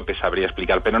tampoco te sabría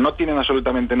explicar, pero no tienen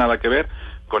absolutamente nada que ver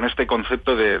con este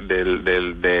concepto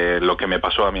de lo que me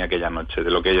pasó a mí aquella noche,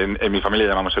 de lo que en mi familia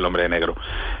llamamos el hombre de negro.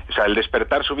 O sea, el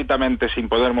despertar súbitamente sin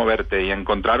poder moverte y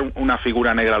encontrar una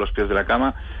figura negra a los pies de la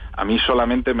cama, a mí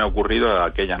solamente me ha ocurrido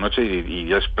aquella noche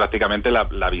y es prácticamente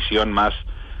la visión más,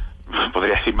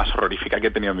 podría decir, más horrorífica que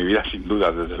he tenido en mi vida, sin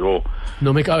duda, desde luego.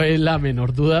 No me cabe la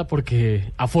menor duda,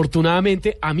 porque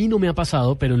afortunadamente a mí no me ha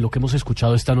pasado, pero en lo que hemos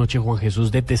escuchado esta noche, Juan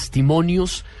Jesús, de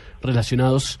testimonios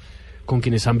relacionados con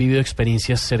quienes han vivido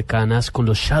experiencias cercanas con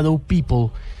los shadow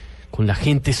people, con la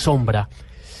gente sombra,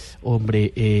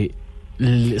 hombre,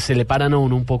 se le paran a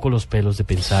uno un poco los pelos de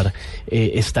pensar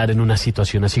estar en una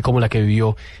situación así como la que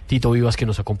vivió Tito Vivas, que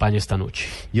nos acompaña esta noche.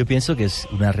 Yo pienso que es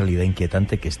una realidad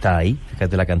inquietante que está ahí.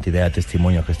 Fíjate la cantidad de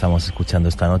testimonios que estamos escuchando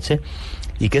esta noche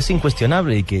y que es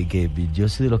incuestionable y que yo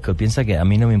soy de los que piensa que a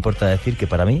mí no me importa decir que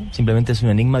para mí simplemente es un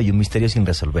enigma y un misterio sin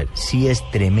resolver. Sí es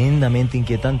tremendamente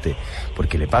inquietante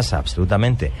porque le pasa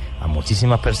absolutamente a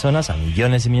muchísimas personas, a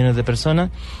millones y millones de personas.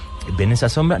 Ven esa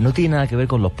sombra, no tiene nada que ver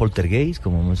con los poltergeist,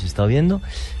 como hemos estado viendo,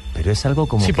 pero es algo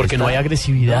como... Sí, porque no hay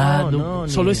agresividad,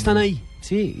 solo están ahí.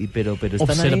 Sí, pero están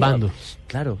observando. Ahí,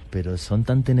 claro, pero son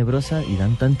tan tenebrosas y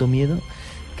dan tanto miedo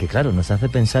que, claro, nos hace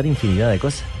pensar infinidad de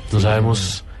cosas. No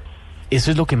sabemos... Eso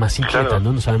es lo que más inquieta, claro.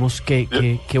 ¿No? No sabemos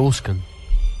qué buscan.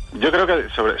 Yo creo que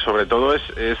sobre todo es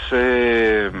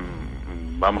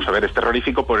vamos a ver, es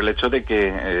terrorífico por el hecho de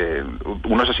que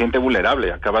uno se siente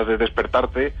vulnerable. Acabas de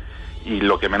despertarte y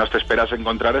lo que menos te esperas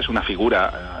encontrar es una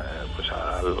figura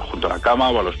junto a la cama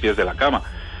o a los pies de la cama.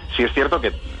 Sí es cierto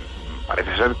que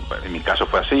parece ser, en mi caso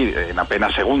fue así, en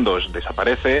apenas segundos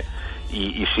desaparece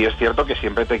y sí es cierto que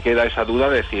siempre te queda esa duda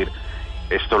de decir,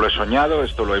 esto lo he soñado,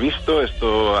 esto lo he visto,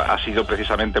 esto ha sido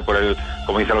precisamente por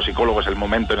como dicen los psicólogos, el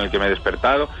momento en el que me he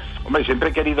despertado. Hombre, siempre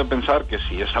he querido pensar que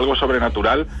si es algo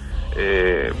sobrenatural,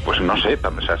 pues no sé,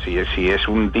 o sea, si es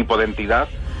un tipo de entidad,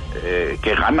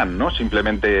 que ganan, ¿no?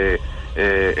 Simplemente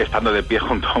estando de pie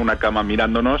junto a una cama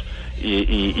mirándonos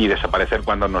y desaparecer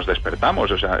cuando nos despertamos.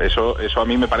 O sea, eso a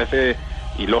mí me parece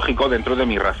ilógico dentro de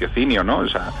mi raciocinio, ¿no? O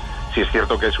sea, si es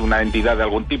cierto que es una entidad de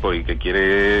algún tipo y que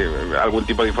quiere algún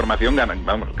tipo de información,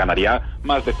 ganaría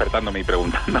más despertándome y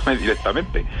preguntándome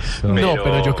directamente.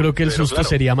 Pero yo creo que el susto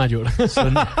sería mayor.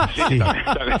 Sí.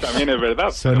 También es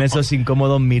verdad. Son esos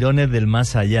incómodos mirones del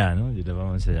más allá, ¿no? Le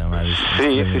vamos a llamar.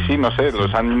 Sí, no sé,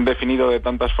 los han definido de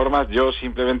tantas formas. Yo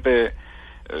simplemente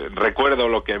recuerdo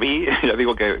lo que vi, ya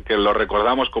digo que lo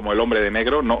recordamos como el hombre de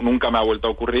negro, nunca me ha vuelto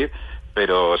a ocurrir,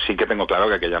 pero sí que tengo claro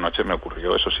que aquella noche me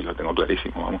ocurrió, eso sí lo tengo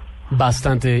clarísimo, vamos.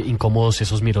 Bastante incómodos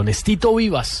esos mirones. Tito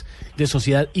Vivas, de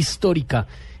Sociedad Histórica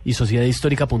y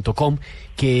sociedadhistórica.com,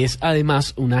 que es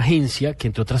además una agencia que,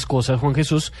 entre otras cosas, Juan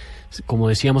Jesús, como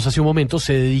decíamos hace un momento,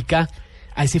 se dedica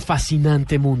a ese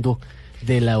fascinante mundo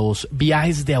de los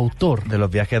viajes de autor. De los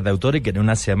viajes de autor, y que en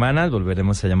unas semanas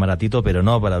volveremos a llamar a Tito, pero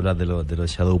no para hablar de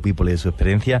los Shadow People y de su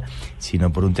experiencia,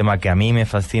 sino por un tema que a mí me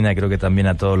fascina, creo que también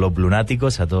a todos los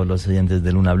blunáticos, a todos los oyentes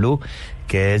de Luna Blu,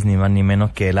 que es ni más ni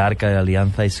menos que el Arca de la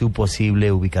Alianza y su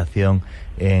posible ubicación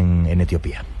en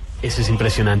Etiopía. Eso es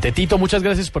impresionante. Tito, muchas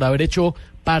gracias por haber hecho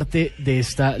parte de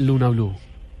esta Luna Blu.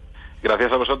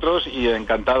 Gracias a vosotros y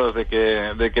encantados de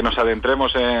que nos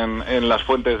adentremos en las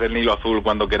fuentes del Nilo Azul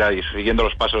cuando queráis, siguiendo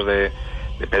los pasos de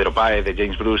Pedro Páez, de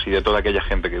James Bruce y de toda aquella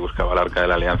gente que buscaba el Arca de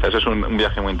la Alianza. Eso es un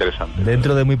viaje muy interesante.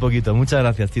 Dentro de muy poquito. Muchas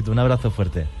gracias, Tito. Un abrazo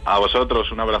fuerte. A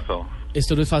vosotros, un abrazo.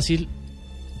 Esto no es fácil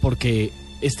porque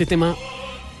este tema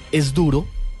es duro.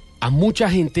 A mucha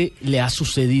gente le ha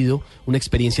sucedido una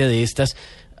experiencia de estas.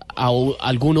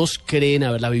 Algunos creen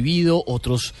haberla vivido,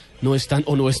 otros no están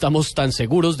o no estamos tan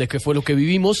seguros de qué fue lo que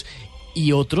vivimos,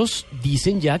 y otros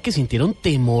dicen ya que sintieron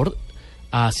temor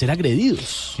a ser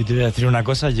agredidos. Yo te voy a decir una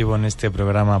cosa, llevo en este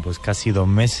programa pues casi 2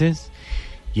 meses,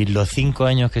 y en los 5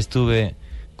 años que estuve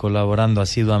colaborando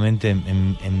asiduamente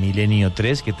en Milenio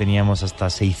 3, que teníamos hasta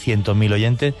 600.000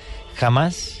 oyentes,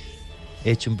 jamás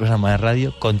he hecho un programa de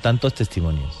radio con tantos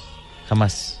testimonios,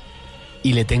 jamás.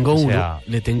 Y le tengo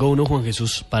uno, Juan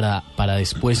Jesús, para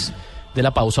después de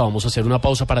la pausa. Vamos a hacer una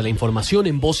pausa para la información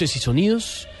en Voces y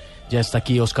Sonidos. Ya está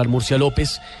aquí Oscar Murcia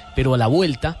López, pero a la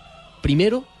vuelta,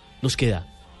 primero nos queda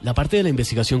la parte de la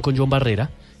investigación con John Barrera,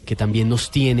 que también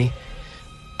nos tiene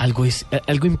algo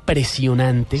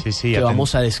impresionante que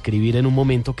vamos a describir en un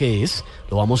momento,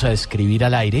 lo vamos a describir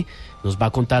al aire. Nos va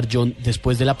a contar John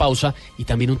después de la pausa, y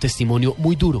también un testimonio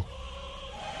muy duro,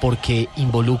 porque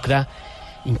involucra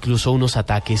incluso unos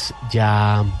ataques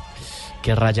ya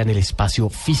que rayan el espacio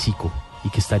físico y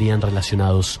que estarían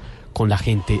relacionados con la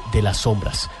gente de las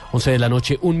sombras. 11 de la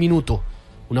noche, 1 minuto.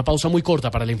 Una pausa muy corta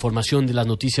para la información de las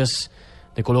noticias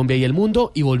de Colombia y el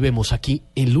mundo, y volvemos aquí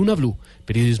en Luna Blu,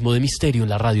 periodismo de misterio en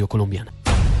la radio colombiana.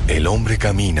 El hombre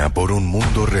camina por un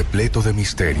mundo repleto de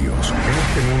misterios.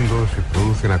 En este mundo se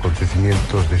producen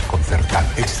acontecimientos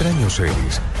desconcertantes. Extraños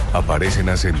seres aparecen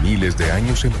hace miles de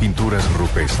años en pinturas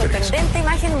rupestres. Sorprendente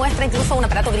imagen muestra incluso un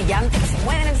aparato brillante que se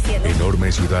mueve en el cielo.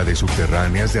 Enormes ciudades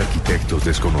subterráneas de arquitectos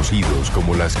desconocidos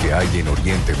como las que hay en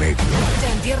Oriente Medio.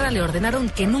 En tierra le ordenaron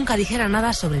que nunca dijera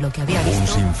nada sobre lo que había visto. Un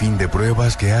sinfín de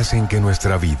pruebas que hacen que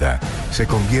nuestra vida se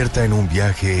convierta en un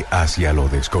viaje hacia lo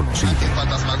desconocido. La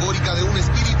fantasmagórica de un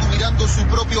espíritu mirando su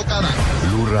propio canal.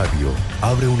 Blu Radio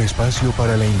abre un espacio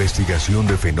para la investigación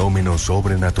de fenómenos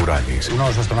sobrenaturales. Uno de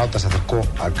los astronautas se acercó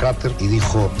al cráter y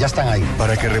dijo, ya están ahí.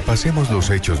 Para que repasemos los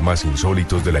hechos más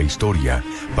insólitos de la historia,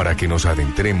 para que nos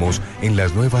adentremos en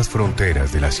las nuevas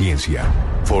fronteras de la ciencia.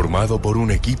 Formado por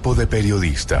un equipo de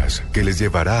periodistas que les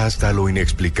llevará hasta lo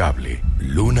inexplicable.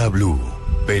 Luna Blu,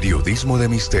 periodismo de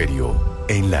misterio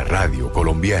en la radio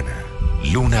colombiana.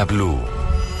 Luna Blu,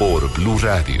 por Blu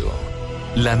Radio,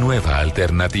 la nueva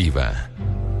alternativa.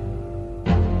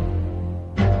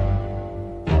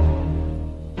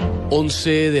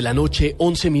 11 de la noche,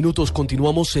 11 minutos,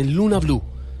 continuamos en Luna Blu,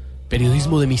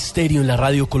 periodismo de misterio en la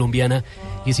radio colombiana,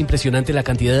 y es impresionante la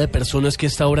cantidad de personas que a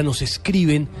esta hora nos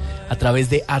escriben a través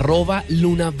de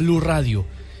 @LunaBluRadio,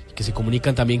 que se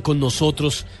comunican también con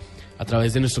nosotros a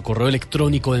través de nuestro correo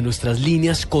electrónico, de nuestras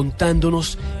líneas,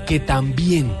 contándonos que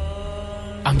también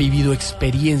han vivido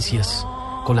experiencias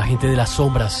con la gente de las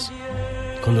sombras,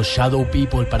 con los Shadow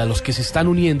People. Para los que se están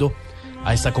uniendo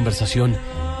a esta conversación,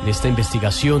 de esta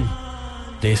investigación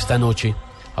de esta noche,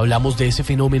 hablamos de ese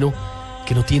fenómeno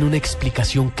que no tiene una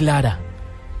explicación clara,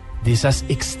 de esas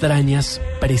extrañas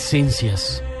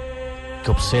presencias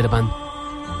que observan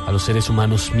a los seres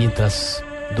humanos mientras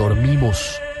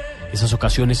dormimos, esas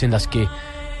ocasiones en las que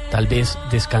tal vez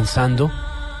descansando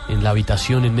en la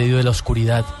habitación en medio de la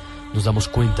oscuridad nos damos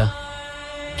cuenta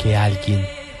que alguien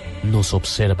nos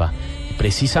observa. Y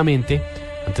precisamente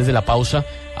antes de la pausa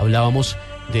hablábamos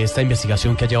de esta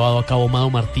investigación que ha llevado a cabo Mado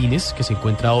Martínez, que se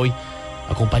encuentra hoy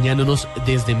acompañándonos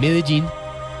desde Medellín,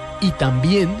 y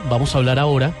también vamos a hablar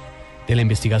ahora de la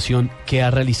investigación que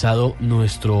ha realizado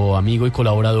nuestro amigo y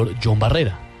colaborador John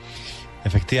Barrera.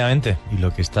 Efectivamente, y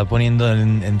lo que está poniendo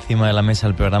encima de la mesa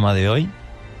el programa de hoy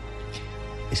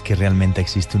es que realmente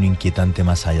existe un inquietante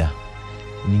más allá.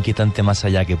 Un inquietante más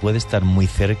allá que puede estar muy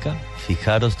cerca.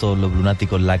 Fijaros todos los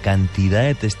lunáticos, la cantidad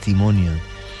de testimonios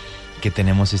que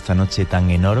tenemos esta noche tan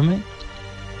enorme.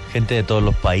 Gente de todos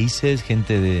los países,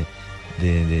 gente de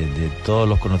todos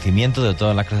los conocimientos, de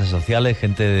todas las clases sociales,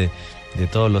 gente de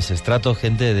todos los estratos,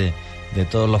 gente de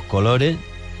todos los colores,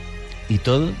 y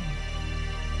todo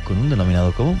con un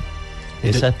denominador común.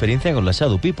 Esa experiencia con la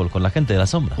Shadow People, con la gente de la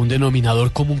sombra. Un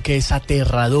denominador común que es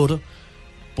aterrador,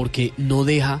 porque no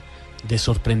deja de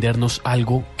sorprendernos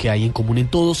algo que hay en común en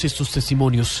todos estos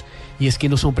testimonios, y es que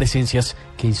no son presencias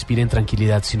que inspiren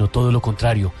tranquilidad, sino todo lo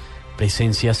contrario,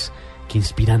 presencias que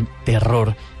inspiran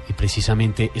terror. Y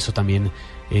precisamente eso también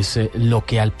es lo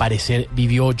que al parecer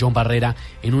vivió John Barrera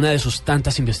en una de sus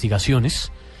tantas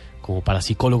investigaciones como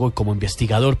parapsicólogo y como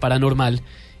investigador paranormal,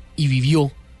 y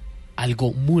vivió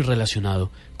algo muy relacionado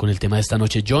con el tema de esta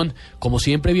noche. John, como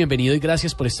siempre, bienvenido y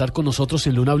gracias por estar con nosotros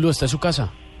en Luna Blu. ¿Está en su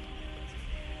casa?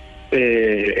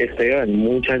 Esteban,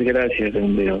 muchas gracias,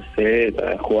 hombre, a usted,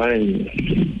 a Juan,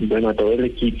 bueno, a todo el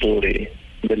equipo de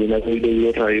Luna Blu y de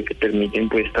Blu Radio que permiten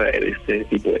pues traer este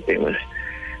tipo de temas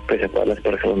pues a todas las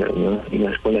personas, ¿no? Y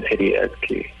más con la seriedad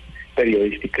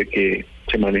periodística que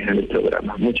se maneja en el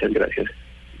programa. Muchas gracias.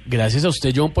 Gracias a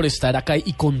usted, John, por estar acá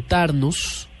y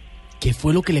contarnos qué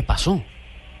fue lo que le pasó.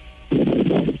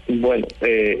 Bueno,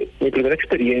 mi primera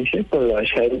experiencia con la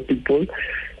Shadow People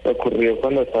ocurrió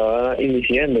cuando estaba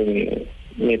iniciando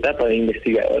mi etapa de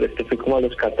investigador. Esto fue como a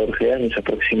los 14 años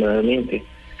aproximadamente.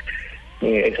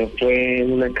 Eso fue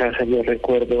en una casa, yo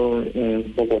recuerdo,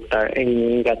 en Bogotá,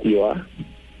 en Gativá.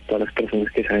 Todas las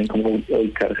personas que saben cómo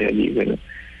ubicarse allí, bueno,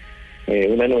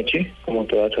 una noche, como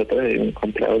todas otras, me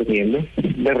encontraba durmiendo.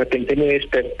 De repente me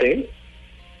desperté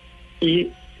y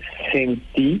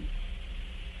sentí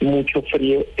mucho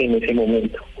frío en ese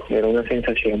momento. Era una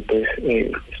sensación, pues,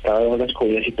 estaba bajo las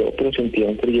cobijas y todo, pero sentía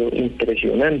un frío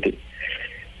impresionante.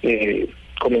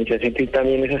 Comencé a sentir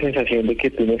también esa sensación de que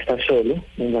tú no estás solo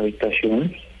en la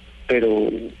habitación, pero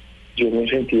yo me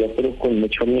sentía pero con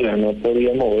mucho miedo, no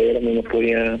podía moverme, no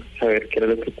podía saber qué era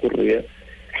lo que ocurría.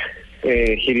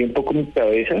 Giré un poco mi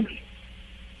cabeza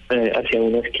hacia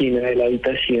una esquina de la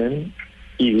habitación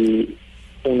y vi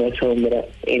una sombra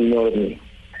enorme,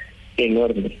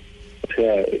 o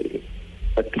sea,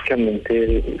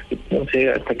 prácticamente, no sé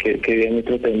hasta qué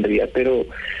diámetro tendría, pero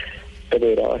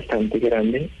era bastante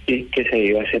grande y que se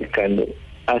iba acercando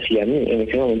hacia mí. En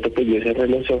ese momento pues yo cerré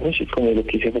los ojos y como lo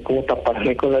que hice fue como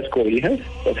taparme con las cobijas,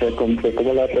 o sea, fue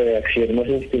como la reacción más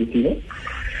instintiva,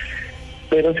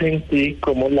 pero sentí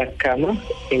como la cama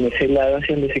en ese lado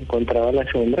hacia donde se encontraba la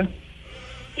sombra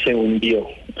se hundió,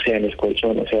 o sea, en el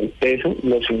colchón, o sea, el peso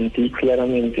lo sentí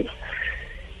claramente,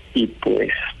 y pues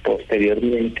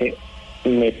posteriormente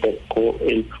me tocó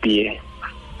el pie.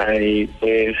 Ahí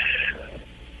pues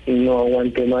no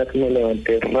aguanté más, me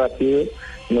levanté rápido,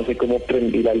 no sé cómo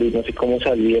prendí la luz, no sé cómo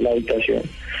salí de la habitación,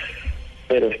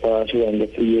 pero estaba sudando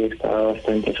frío, estaba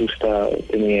bastante asustado,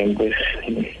 tenía pues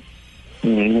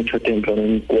mucho temblor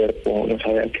en mi cuerpo, no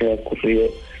sabía qué había ocurrido.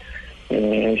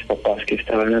 Mis papás que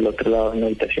estaban al otro lado de la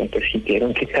habitación pues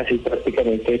sintieron que casi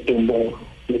prácticamente tumbó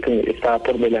lo que estaba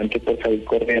por delante por salir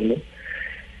corriendo,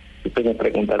 y pues me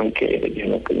preguntaron qué, yo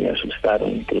no, que me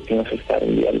asustaron, creo que me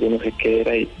asustaron y algo no sé qué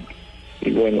era, y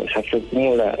bueno, esa fue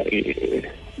como la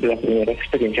primera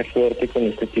experiencia fuerte con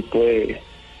este tipo de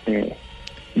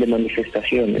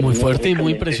manifestaciones. Muy fuerte y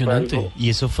muy impresionante. Y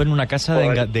eso fue en una casa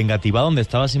de Engativá donde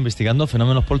estabas investigando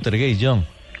fenómenos poltergeist, John.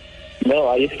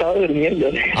 No, ahí estaba durmiendo.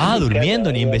 Durmiendo,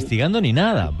 casa, ni investigando ni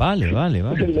nada. Vale.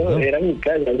 No, era mi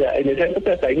casa. O sea, en esa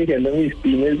época estaba iniciando mis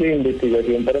pines de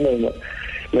investigación paranormal.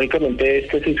 Lógicamente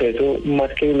este suceso, más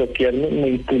que bloquearme, me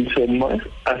impulsó más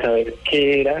a saber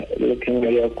qué era lo que me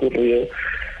había ocurrido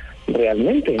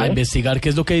realmente, ¿no? A investigar qué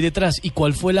es lo que hay detrás. ¿Y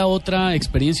cuál fue la otra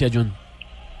experiencia, John?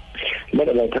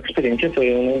 Bueno, la otra experiencia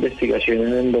fue una investigación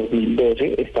en el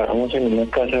 2012. Estábamos en una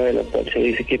casa de la cual se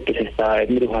dice que pues estaba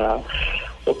embrujada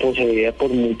o poseída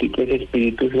por múltiples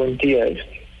espíritus o entidades,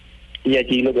 y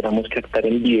allí logramos captar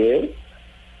en video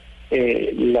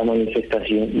la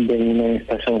manifestación de una de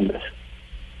estas sombras.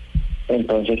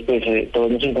 Entonces pues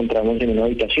todos nos encontramos en una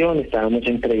habitación, estábamos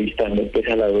entrevistando pues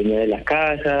a la dueña de la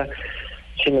casa,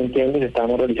 si me entiendes,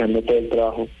 estábamos realizando todo el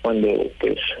trabajo, cuando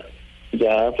pues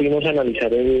ya fuimos a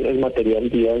analizar el material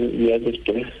días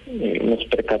después, nos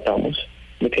percatamos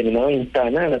de que en una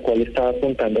ventana a la cual estaba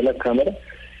apuntando la cámara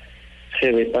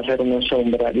se ve pasar una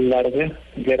sombra larga,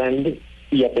 grande,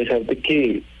 y a pesar de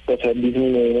que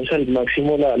disminuimos al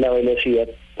máximo la velocidad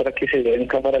para que se vea en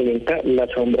cámara lenta, la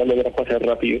sombra logra pasar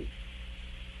rápido.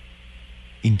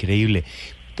 Increíble.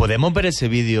 ¿Podemos ver ese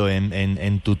vídeo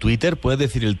en tu Twitter? ¿Puedes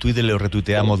decir el Twitter? Lo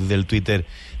retuiteamos desde el Twitter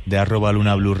de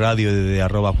 @Luna Blu Radio, desde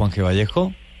 @Juan G.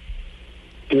 Vallejo.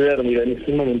 Claro, mira, en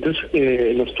estos momentos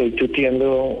lo estoy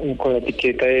tuiteando con la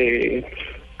etiqueta de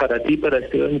para ti, para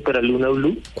Esteban y para Luna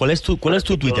Blu. ¿Cuál es tu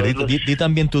Twitter? Di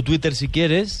también tu Twitter si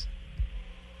quieres.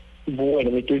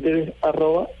 Bueno, mi Twitter es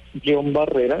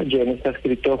 @JohnBarrera, John está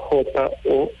escrito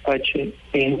JOHN,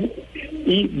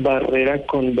 y Barrera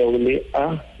con doble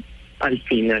A al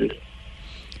final.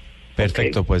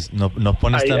 Perfecto, okay. Pues nos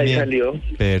pones ahí también. Ahí salió.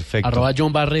 Perfecto.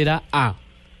 John Barrera A.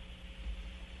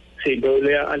 Sí,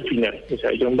 doble A al final. O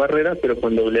sea, John Barrera, pero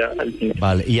con doble A al final.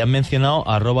 Vale, y han mencionado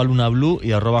 @Luna Blu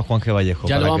y @Juan G. Vallejo.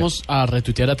 Ya lo vamos a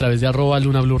retuitear a través de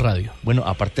 @Luna Blu Radio. Bueno,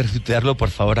 aparte de retuitearlo, por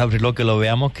favor, ábrelo que lo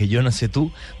veamos, que yo no sé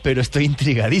tú, pero estoy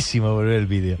intrigadísimo por ver el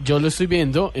vídeo. Yo lo estoy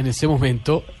viendo en este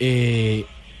momento.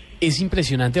 Es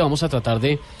impresionante, vamos a tratar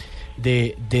de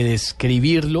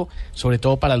describirlo, sobre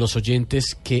todo para los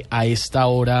oyentes que a esta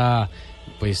hora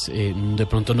pues de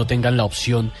pronto no tengan la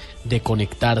opción de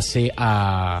conectarse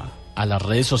a las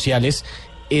redes sociales.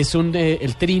 Es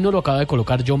el trino lo acaba de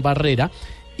colocar John Barrera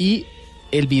y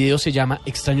el video se llama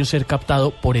Extraño ser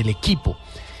captado por el equipo.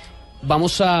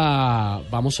 Vamos a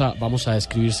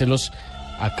describírselos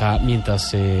acá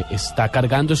mientras está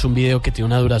cargando. Es un video que tiene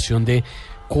una duración de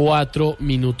 4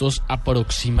 minutos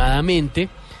aproximadamente,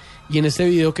 y en este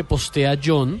video que postea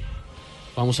John,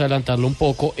 vamos a adelantarlo un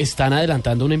poco, están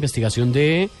adelantando una investigación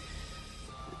de...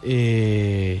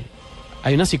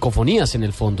 hay unas psicofonías en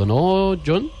el fondo, ¿no,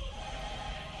 John?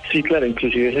 Sí, claro,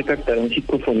 inclusive se captaron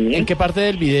psicofonías. ¿En qué parte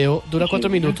del video, dura 4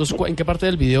 minutos, en qué parte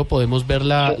del video podemos ver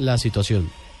la situación?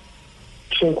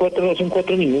 Son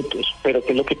cuatro minutos, pero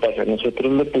 ¿qué es lo que pasa?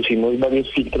 Nosotros le pusimos varios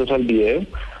filtros al video,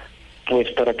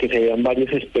 pues para que se vean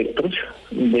varios espectros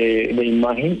de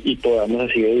imagen y podamos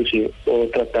así deducir o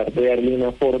tratar de darle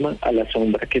una forma a la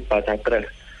sombra que pasa atrás.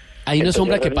 ¿Hay una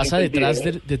sombra que pasa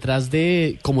detrás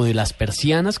de como de las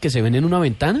persianas que se ven en una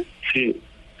ventana? Sí,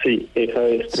 esa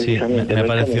es precisamente. Sí, me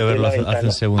pareció verlo hace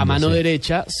un segundo. A mano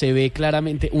derecha se ve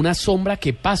claramente una sombra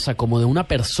que pasa como de una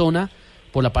persona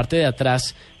por la parte de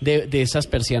atrás de esas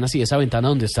persianas y de esa ventana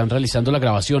donde están realizando la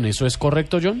grabación. ¿Eso es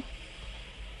correcto, John?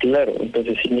 Claro,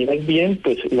 entonces si miras bien,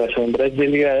 pues la sombra es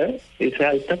delgada, es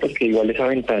alta, porque igual esa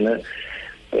ventana,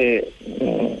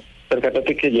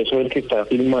 percátate que yo soy el que está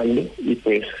filmando y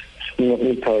pues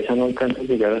mi cabeza no alcanza a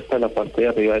llegar hasta la parte de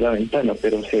arriba de la ventana,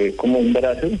 pero se ve como un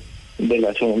brazo de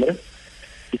la sombra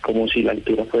y como si la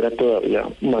altura fuera todavía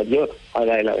mayor a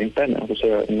la de la ventana, o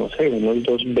sea, no sé, unos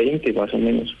 2.20 más o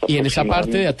menos. ¿Y en esa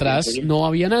parte de atrás no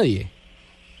había nadie?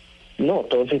 No,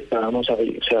 todos estábamos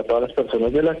ahí, o sea, todas las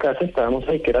personas de la casa estábamos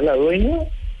ahí, que era la dueña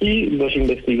y los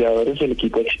investigadores del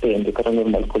equipo de Expediente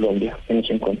Paranormal Colombia, que nos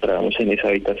encontrábamos en esa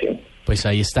habitación. Pues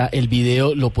ahí está el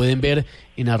video, lo pueden ver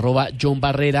en @John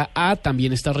Barrera A,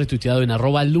 también está retuiteado en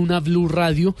 @Luna Blu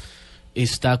Radio.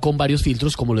 está con varios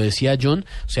filtros, como lo decía John,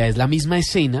 o sea, es la misma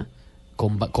escena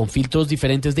con filtros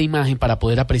diferentes de imagen para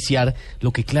poder apreciar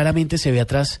lo que claramente se ve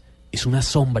atrás. Es una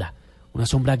sombra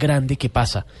grande que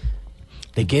pasa.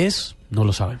 ¿De qué es? No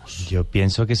lo sabemos. Yo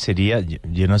pienso que sería,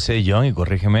 yo no sé, John, y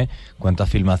corrígeme, cuántas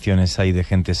filmaciones hay de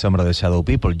gente sombra de Shadow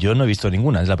People. Yo no he visto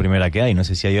ninguna, es la primera que hay, no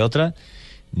sé si hay otra.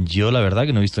 Yo la verdad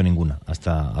que no he visto ninguna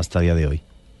hasta el día de hoy.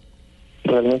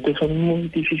 Realmente son muy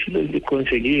difíciles de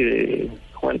conseguir,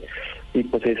 Juan. Y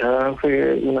pues esa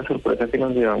fue una sorpresa que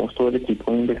nos llevamos todo el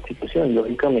equipo de investigación.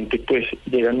 Lógicamente, pues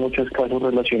llegan muchos casos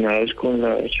relacionados con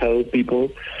la Shadow People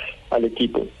al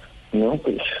equipo, ¿no?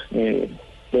 Pues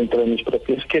dentro de mis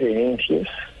propias creencias,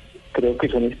 creo que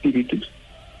son espíritus,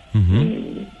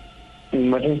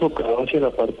 más enfocados hacia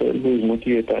la parte del budismo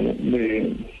tibetano,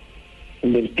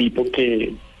 del tipo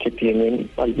que tienen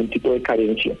algún tipo de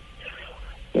carencia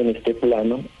en este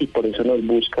plano, y por eso nos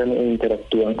buscan e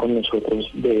interactúan con nosotros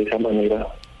de esa manera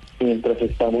mientras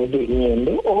estamos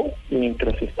durmiendo o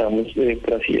mientras estamos,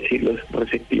 por así decirlo,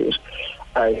 receptivos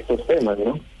a estos temas,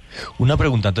 ¿no? Una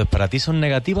pregunta, entonces, ¿para ti son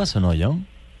negativas o no, John?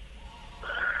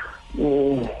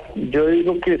 Yo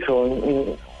digo que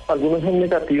algunos son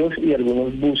negativos y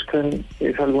algunos buscan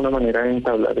de alguna manera de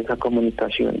entablar esa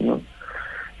comunicación, ¿no?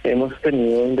 Hemos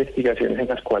tenido investigaciones en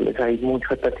las cuales hay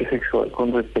mucho ataque sexual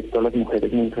con respecto a las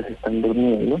mujeres mientras están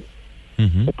durmiendo,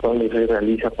 cuando se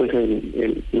realiza pues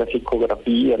la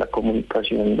psicografía, la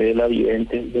comunicación de la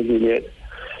vidente de Juliet,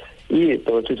 y de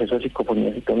todo el suceso de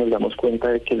psicofonías, y nos damos cuenta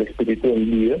de que el espíritu del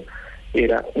vida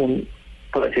era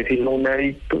por así decirlo, un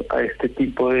adicto a este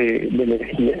tipo de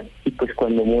energía, y pues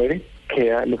cuando muere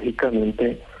queda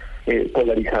lógicamente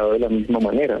polarizado de la misma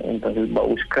manera, entonces va a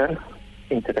buscar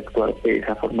interactuar de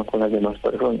esa forma con las demás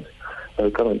personas.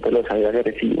 Lógicamente los hay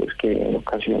agresivos que en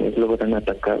ocasiones logran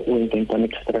atacar o intentan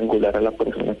estrangular a la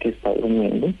persona que está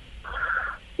durmiendo.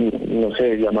 No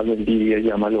sé, llámalo envidia,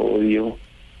 llámalo odio,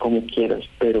 como quieras,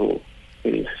 pero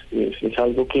es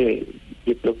algo que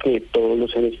yo creo que todos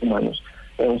los seres humanos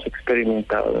hemos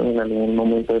experimentado en algún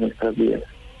momento de nuestras vidas.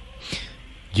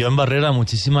 John Barrera,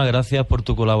 muchísimas gracias por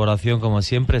tu colaboración, como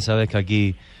siempre. Sabes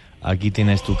que aquí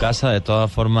tienes tu casa. De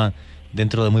todas formas,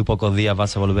 dentro de muy pocos días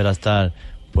vas a volver a estar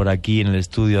por aquí en el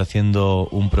estudio haciendo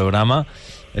un programa.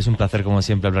 Es un placer, como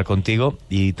siempre, hablar contigo,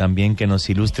 y también que nos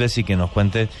ilustres y que nos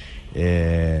cuentes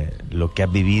lo que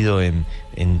has vivido en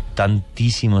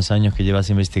tantísimos años que llevas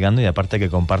investigando, y aparte que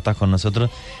compartas con nosotros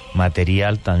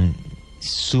material tan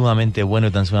sumamente bueno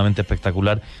y tan sumamente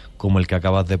espectacular como el que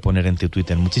acabas de poner en tu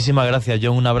Twitter. Muchísimas gracias,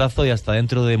 John, un abrazo y hasta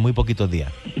dentro de muy poquitos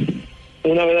días.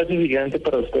 Un abrazo gigante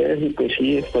para ustedes, y pues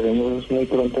sí, estaremos muy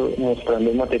pronto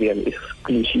mostrando material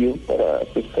exclusivo para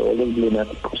pues, todos los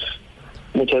lunáticos.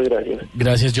 Muchas gracias.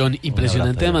 Gracias, John.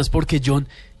 Impresionante además, porque John,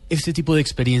 este tipo de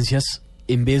experiencias,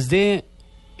 en vez de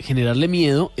generarle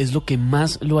miedo, es lo que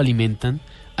más lo alimentan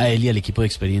a él y al equipo de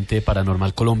Expediente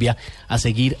Paranormal Colombia a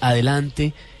seguir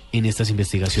adelante en estas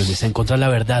investigaciones, a encontrar la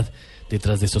verdad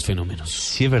detrás de estos fenómenos.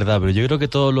 Sí, es verdad, pero yo creo que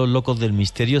todos los locos del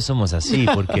misterio somos así,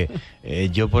 porque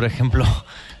yo, por ejemplo,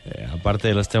 aparte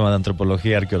de los temas de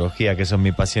antropología y arqueología, que son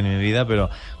mi pasión y mi vida, pero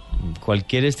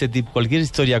cualquier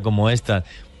historia como esta,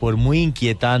 por muy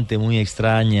inquietante, muy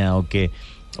extraña, o que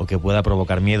pueda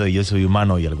provocar miedo, y yo soy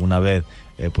humano y alguna vez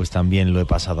pues también lo he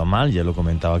pasado mal, ya lo he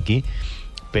comentado aquí,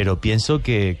 pero pienso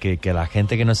que la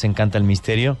gente que nos encanta el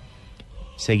misterio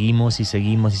seguimos y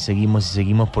seguimos y seguimos y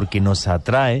seguimos, porque nos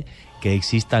atrae que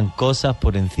existan cosas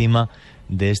por encima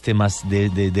de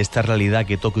esta realidad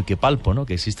que toco y que palpo, ¿no?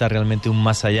 Que exista realmente un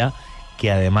más allá que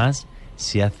además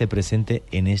se hace presente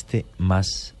en este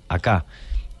más acá.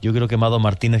 Yo creo que Mado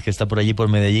Martínez, que está por allí por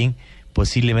Medellín,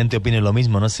 posiblemente opine lo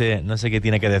mismo. No sé qué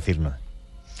tiene que decirnos.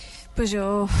 Pues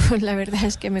yo, la verdad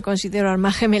es que me considero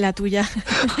alma gemela tuya.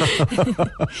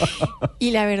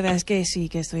 Y la verdad es que sí,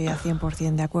 que estoy al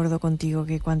 100% de acuerdo contigo,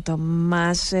 que cuanto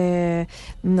más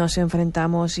nos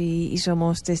enfrentamos y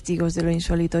somos testigos de lo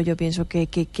insólito, yo pienso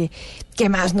que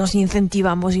más nos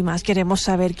incentivamos y más queremos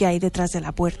saber qué hay detrás de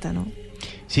la puerta, ¿no?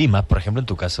 Sí, más por ejemplo en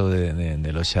tu caso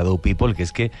de los Shadow People, que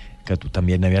es que tú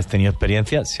también habías tenido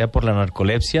experiencia, sea por la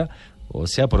narcolepsia o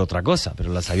sea por otra cosa,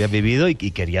 pero las habías vivido y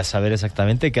querías saber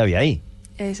exactamente qué había ahí.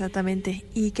 Exactamente,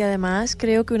 y que además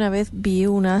creo que una vez vi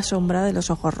una sombra de los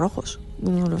ojos rojos,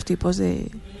 uno de los tipos de...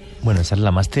 Bueno, esa es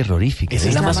la más terrorífica. Esa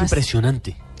es la más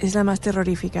impresionante. Es la más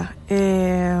terrorífica.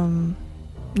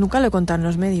 Nunca lo he contado en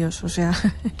los medios, o sea...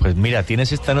 Pues mira,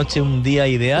 tienes esta noche un día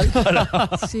ideal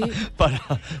sí.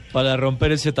 para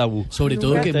romper ese tabú. Sobre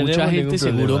todo que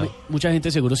mucha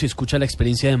gente seguro si escucha la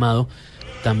experiencia de Mado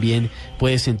también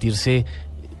puede sentirse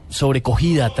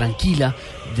sobrecogida, tranquila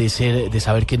de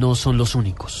saber que no son los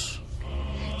únicos.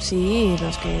 Sí,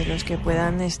 los que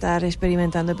puedan estar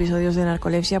experimentando episodios de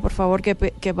narcolepsia, por favor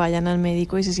que vayan al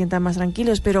médico y se sientan más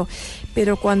tranquilos. Pero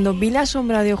cuando vi la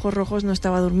sombra de ojos rojos no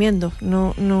estaba durmiendo.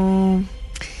 No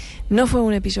fue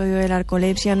un episodio de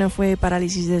narcolepsia, no fue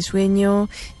parálisis del sueño.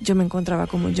 Yo me encontraba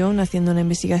como John haciendo una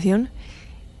investigación.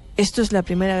 Esto es la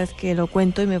primera vez que lo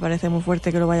cuento y me parece muy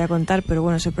fuerte que lo vaya a contar, pero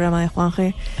bueno, es el programa de Juan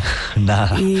G.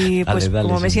 Nada. Y pues dale,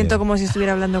 como me siento miedo. como si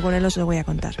estuviera hablando con él, os lo voy a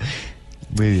contar.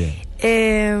 Muy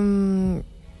bien.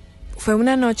 Fue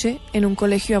una noche en un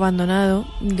colegio abandonado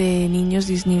de niños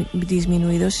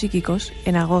disminuidos psíquicos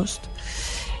en agosto,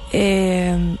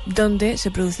 donde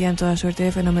se producían toda suerte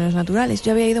de fenómenos naturales.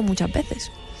 Yo había ido muchas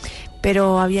veces,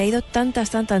 pero había ido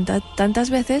tantas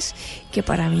veces que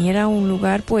para mí era un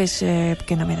lugar pues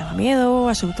que no me daba miedo,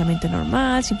 absolutamente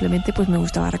normal. Simplemente pues me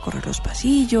gustaba recorrer los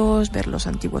pasillos, ver los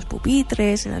antiguos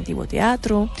pupitres, el antiguo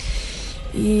teatro.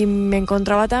 Y me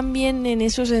encontraba también en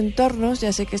esos entornos.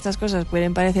 Ya sé que estas cosas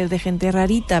pueden parecer de gente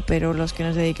rarita, pero los que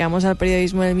nos dedicamos al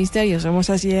periodismo del misterio somos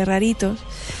así de raritos.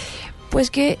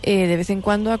 Pues que de vez en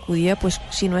cuando acudía, pues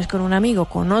si no es con un amigo,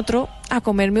 con otro, a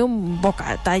comerme un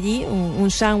bocata allí,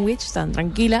 un sándwich tan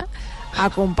tranquila,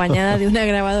 acompañada de una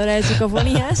grabadora de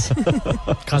psicofonías.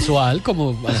 Casual,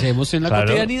 como hacemos en la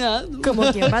cotidianidad. Como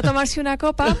quien va a tomarse una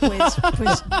copa,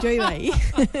 pues yo iba ahí.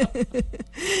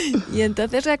 Y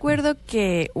entonces recuerdo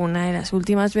que una de las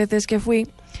últimas veces que fui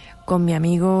con mi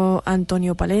amigo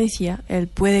Antonio Palencia, él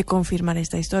puede confirmar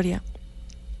esta historia.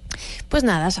 Pues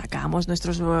nada, sacamos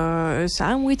nuestros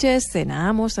sándwiches,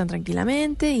 cenamos tan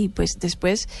tranquilamente y pues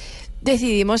después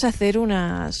decidimos hacer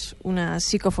unas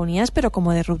psicofonías, pero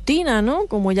como de rutina, ¿no?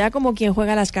 Como quien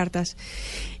juega las cartas.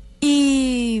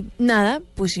 Y nada,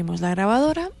 pusimos la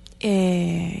grabadora,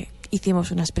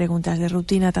 hicimos unas preguntas de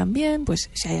rutina también, pues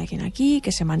si hay alguien aquí,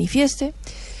 que se manifieste.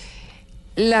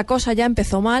 La cosa ya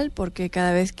empezó mal, porque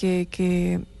cada vez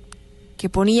que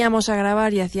poníamos a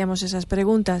grabar y hacíamos esas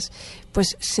preguntas,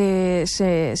 pues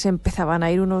se empezaban a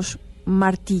ir unos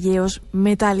martilleos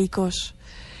metálicos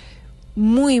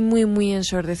muy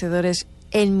ensordecedores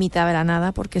en mitad de la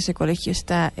nada, porque ese colegio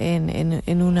está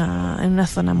en una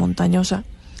zona montañosa,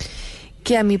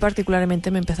 que a mí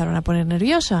particularmente me empezaron a poner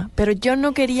nerviosa, pero yo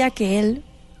no quería que él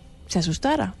se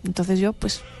asustara. Entonces yo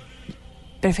pues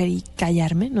preferí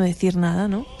callarme, no decir nada,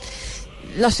 ¿no?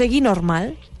 Lo seguí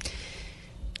normal.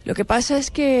 Lo que pasa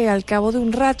es que al cabo de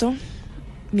un rato,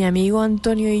 mi amigo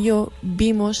Antonio y yo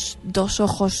vimos dos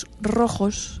ojos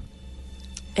rojos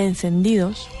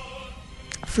encendidos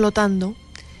flotando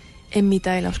en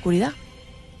mitad de la oscuridad,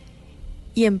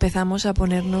 y empezamos a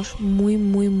ponernos muy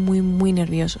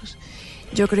nerviosos.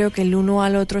 Yo creo que el uno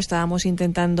al otro estábamos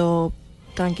intentando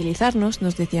tranquilizarnos.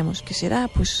 Nos decíamos, ¿qué será?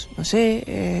 Pues no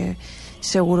sé,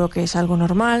 seguro que es algo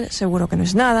normal, seguro que no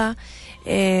es nada,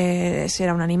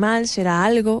 será un animal, será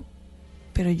algo.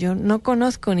 Pero yo no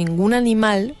conozco ningún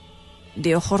animal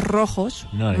de ojos rojos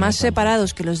más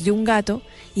separados que los de un gato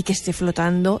y que esté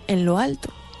flotando en lo alto.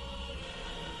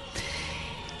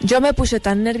 Yo me puse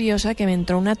tan nerviosa que me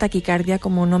entró una taquicardia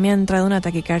como no me ha entrado una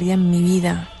taquicardia en mi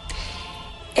vida.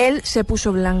 Él se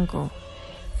puso blanco.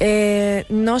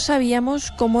 No sabíamos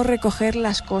cómo recoger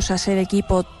las cosas, el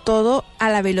equipo, todo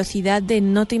a la velocidad de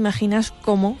no te imaginas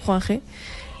cómo, Juan G.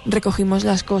 Recogimos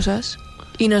las cosas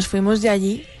y nos fuimos de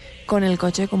allí con el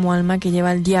coche como alma que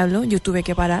lleva el diablo. Yo tuve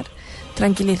que parar,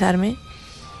 tranquilizarme.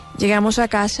 Llegamos a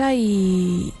casa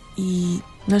y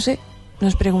no sé,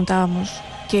 nos preguntábamos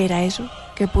qué era eso,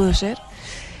 qué pudo ser.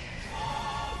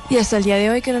 Y hasta el día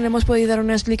de hoy que no le hemos podido dar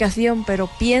una explicación, pero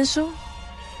pienso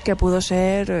que pudo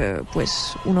ser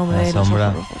pues un hombre de los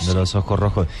ojos rojos. De los ojos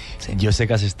rojos. Sí. Yo sé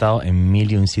que has estado en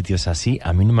 1001 sitios así.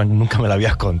 A mí nunca me lo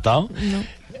habías contado.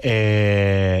 No.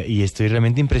 Y estoy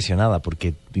realmente impresionado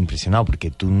porque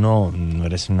tú no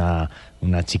eres una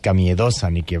chica miedosa,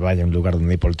 ni que vaya a un lugar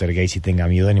donde hay poltergeist y tenga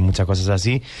miedo, ni muchas cosas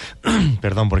así.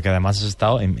 Perdón, porque además has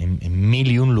estado en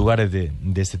 1001 lugares de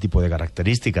este tipo de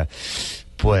características.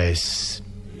 Pues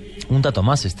un dato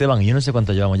más, Esteban, y yo no sé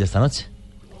cuánto llevamos ya esta noche.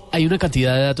 Hay una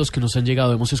cantidad de datos que nos han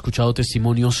llegado. Hemos escuchado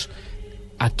testimonios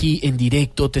aquí en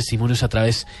directo, testimonios a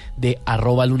través de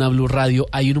 @Luna Blu Radio.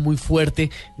 Hay uno muy fuerte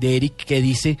de Eric que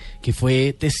dice que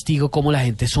fue testigo cómo la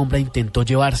gente sombra intentó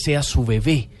llevarse a su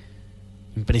bebé.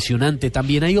 Impresionante.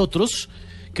 También hay otros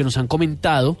que nos han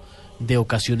comentado de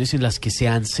ocasiones en las que se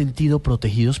han sentido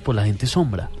protegidos por la gente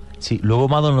sombra. Sí, luego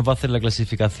Mado nos va a hacer la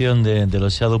clasificación de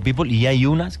los Shadow People y hay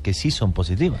unas que sí son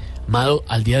positivas. Mado,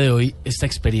 al día de hoy, esta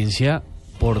experiencia,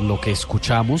 por lo que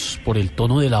escuchamos, por el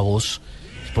tono de la voz,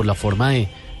 por la forma de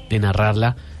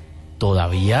narrarla,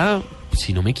 todavía,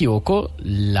 si no me equivoco,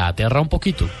 la aterra un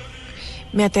poquito.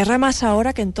 Me aterra más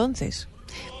ahora que entonces.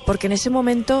 porque en ese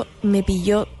momento me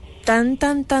pilló tan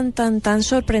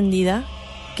sorprendida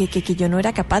que yo no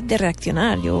era capaz de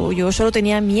reaccionar. Yo solo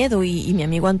tenía miedo y mi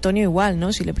amigo Antonio igual,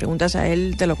 ¿no? Si le preguntas a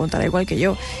él te lo contará igual que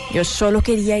yo. Yo solo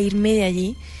quería irme de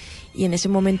allí y en ese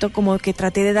momento como que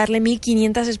traté de darle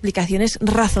 1500 explicaciones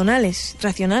racionales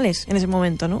en ese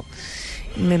momento, ¿no?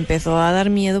 Me empezó a dar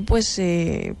miedo pues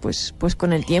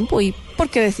con el tiempo, y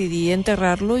porque decidí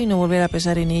enterrarlo y no volver a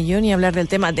pensar en ello ni hablar del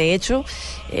tema. De hecho,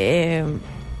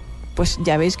 pues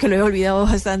ya veis que lo he olvidado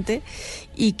bastante,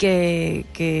 y que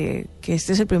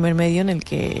este es el primer medio en el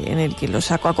que lo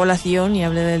saco a colación y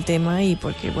hable del tema, y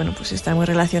porque bueno, pues está muy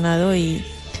relacionado. Y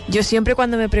yo siempre,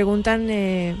 cuando me preguntan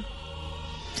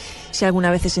si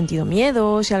alguna vez he sentido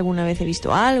miedo, si alguna vez he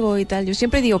visto algo y tal, yo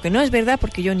siempre digo que no es verdad,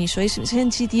 porque yo ni soy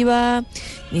sensitiva,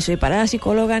 ni soy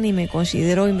parapsicóloga, ni me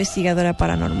considero investigadora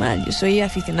paranormal. Yo soy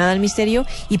aficionada al misterio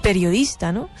y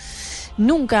periodista, ¿no?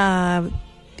 Nunca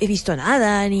he visto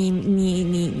nada,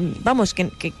 ni vamos,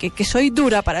 que soy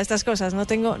dura para estas cosas, no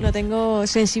tengo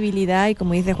sensibilidad, y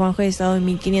como dice Juanjo, he estado en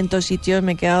 1500 sitios,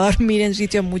 me he quedado a dormir en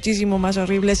sitios muchísimo más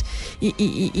horribles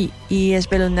y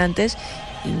espeluznantes,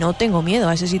 y no tengo miedo.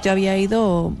 A ese sitio había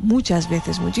ido muchas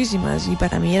veces, muchísimas, y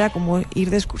para mí era como ir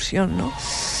de excursión, ¿no?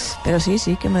 Pero sí,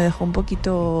 que me dejó un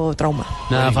poquito trauma.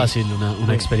 Nada fácil,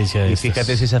 una experiencia de Y estas.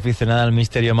 fíjate si es aficionada al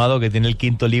misterio, Amado, que tiene el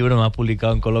 5º libro más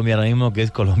publicado en Colombia ahora mismo, que es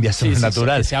Colombia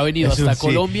Sobrenatural. Sí, se ha venido hasta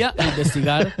Colombia a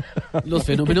investigar los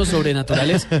fenómenos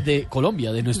sobrenaturales de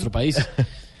Colombia, de nuestro país.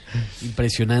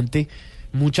 Impresionante.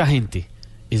 Mucha gente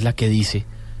es la que dice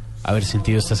haber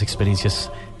sentido estas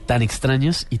experiencias tan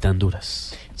extrañas y tan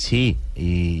duras. Sí,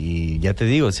 y ya te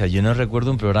digo, o sea, yo no recuerdo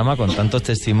un programa con tantos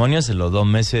testimonios en los 2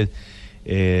 meses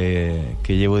que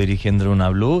llevo dirigiendo Luna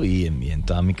Blu, y en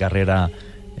toda mi carrera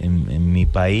en mi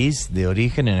país de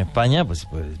origen, en España, pues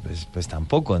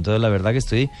tampoco. Entonces la verdad que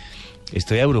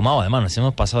estoy abrumado. Además, nos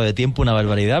hemos pasado de tiempo una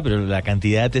barbaridad, pero la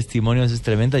cantidad de testimonios es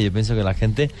tremenda. Yo pienso que la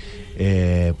gente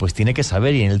pues tiene que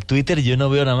saber, y en el Twitter yo no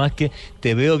veo nada más que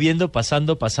te veo viendo,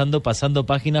 pasando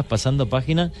páginas,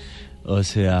 o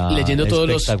sea, leyendo todos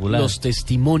espectacular. los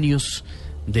testimonios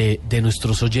de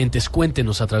nuestros oyentes.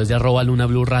 Cuéntenos a través de @Luna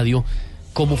Blu Radio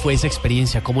cómo fue esa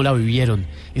experiencia, cómo la vivieron,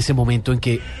 ese momento en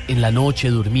que en la noche,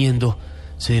 durmiendo,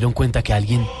 se dieron cuenta que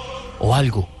alguien o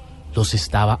algo los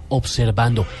estaba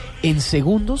observando. En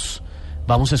segundos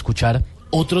vamos a escuchar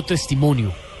otro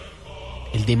testimonio,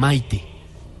 el de Maite,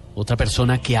 otra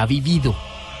persona que ha vivido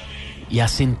y ha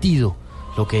sentido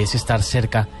lo que es estar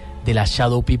cerca de la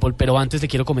Shadow People. Pero antes le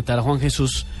quiero comentar a Juan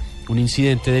Jesús un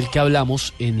incidente del que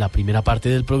hablamos en la primera parte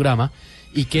del programa,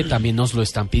 y que también nos lo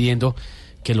están pidiendo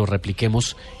que lo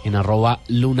repliquemos en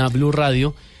 @Luna Blu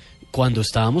Radio. Cuando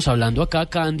estábamos hablando acá,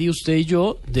 Candy, usted y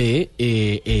yo, de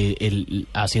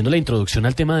haciendo la introducción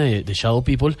al tema de Shadow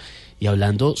People, y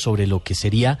hablando sobre lo que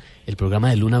sería el programa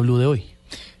de Luna Blu de hoy.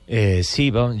 Sí,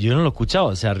 vamos, yo no lo he escuchado.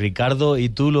 O sea, Ricardo y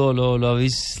tú lo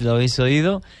habéis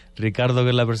oído. Ricardo, que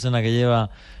es la persona que lleva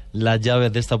las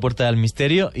llaves de esta puerta del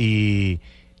misterio,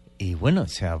 y bueno, o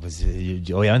sea, pues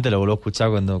yo obviamente lo vuelvo a escuchar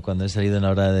cuando he salido en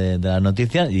la hora de la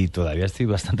noticia, y todavía estoy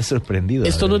bastante sorprendido.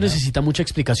 Esto no necesita mucha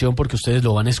explicación porque ustedes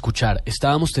lo van a escuchar.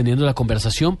 Estábamos teniendo la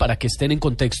conversación, para que estén en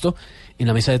contexto, en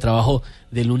la mesa de trabajo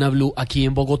de Luna Blu aquí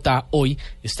en Bogotá. Hoy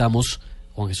estamos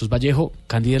Juan Jesús Vallejo,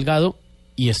 Candy Delgado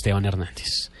y Esteban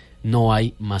Hernández. No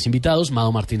hay más invitados.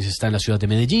 Mado Martínez está en la ciudad de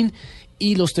Medellín,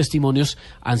 y los testimonios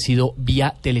han sido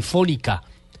vía telefónica.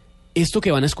 Esto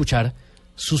que van a escuchar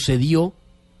sucedió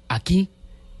aquí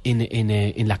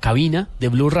en la cabina de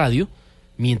Blu Radio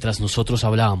mientras nosotros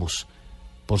hablábamos.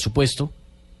 Por supuesto,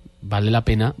 vale la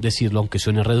pena decirlo, aunque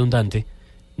suene redundante,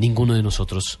 ninguno de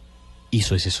nosotros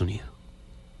hizo ese sonido.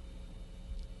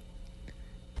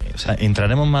 O sea,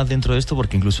 entraremos más dentro de esto,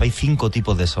 porque incluso hay 5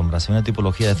 tipos de sombras, hay una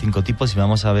tipología de 5 tipos, y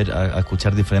vamos a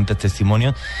escuchar diferentes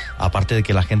testimonios, aparte de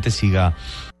que la gente siga.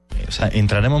 O sea,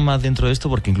 entraremos más dentro de esto,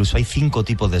 porque incluso hay 5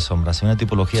 tipos de sombras, hay una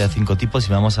tipología de 5 tipos,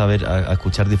 y vamos a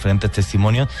escuchar diferentes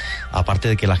testimonios, aparte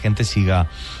de que la gente siga.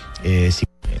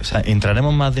 O sea,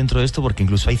 entraremos más dentro de esto, porque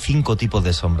incluso hay 5 tipos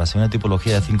de sombras, hay una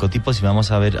tipología de 5 tipos, y vamos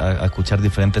a escuchar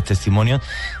diferentes testimonios,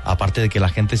 aparte de que la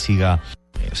gente siga.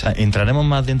 O sea, entraremos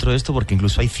más dentro de esto, porque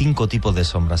incluso hay 5 tipos de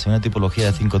sombras, hay una tipología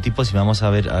de 5 tipos, y vamos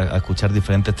a escuchar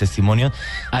diferentes testimonios.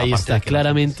 Ahí está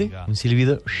claramente un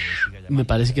silbido. Me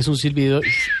parece que es un silbido.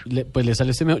 Pues le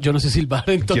sale este mejor. Yo no sé silbar,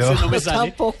 entonces no me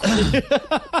sale. Tampoco.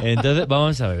 Entonces,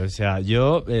 vamos a ver, o sea,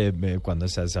 yo, cuando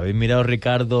se habéis mirado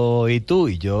Ricardo y tú,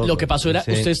 y yo. Lo que pasó era,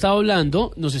 usted estaba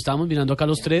hablando, nos estábamos mirando acá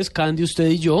los tres, Candy, usted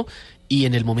y yo, y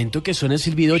en el momento que suena el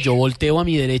silbido, yo volteo a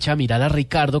mi derecha a mirar a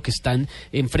Ricardo, que están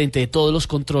enfrente de todos los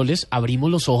controles, abrimos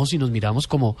los ojos y nos miramos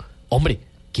como, hombre,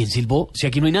 ¿Quién silbó? Si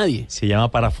aquí no hay nadie. Se llama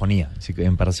parafonía.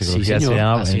 En parapsicología Sí, señor, se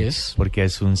llama, así es. porque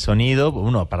es un sonido,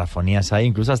 parafonías hay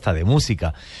incluso hasta de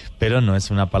música, pero no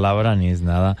es una palabra ni es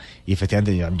nada. Y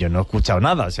efectivamente yo no he escuchado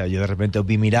nada. O sea, yo de repente os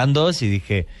vi mirándoos y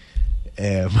dije,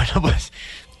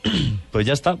 pues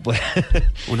ya está. Pues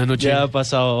una noche. Ya ha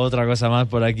pasado otra cosa más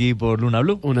por aquí, por Luna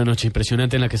Blu. Una noche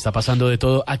impresionante en la que está pasando de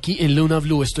todo aquí en Luna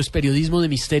Blu. Esto es periodismo de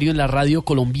misterio en la radio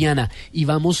colombiana. Y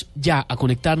vamos ya a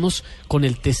conectarnos con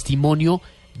el testimonio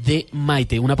de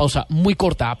Maite. Una pausa muy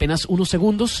corta, apenas unos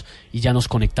segundos, y ya nos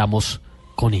conectamos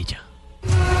con ella.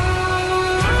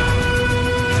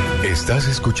 Estás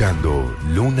escuchando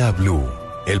Luna Blu,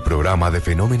 el programa de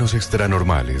fenómenos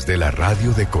extranormales de la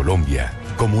radio de Colombia.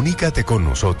 Comunícate con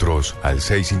nosotros al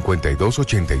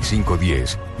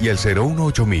 652-8510 y al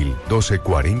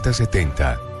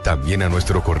 018-124070. También a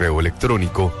nuestro correo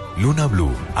electrónico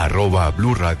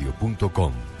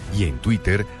lunablu@bluradio.com y en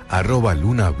Twitter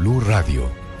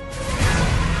 @LunaBluRadio.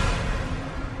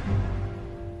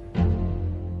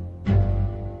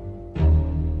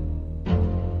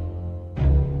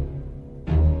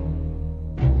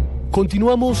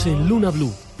 Continuamos en Luna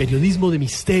Blu, periodismo de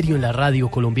misterio en la radio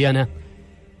colombiana,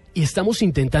 y estamos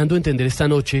intentando entender esta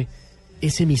noche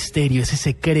ese misterio, ese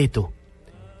secreto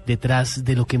detrás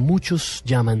de lo que muchos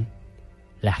llaman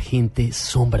la gente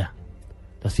sombra,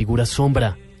 las figuras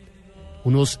sombra,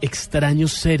 unos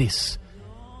extraños seres,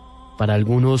 para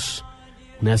algunos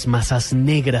unas masas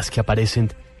negras que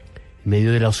aparecen en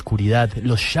medio de la oscuridad,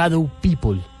 los shadow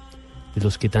people, de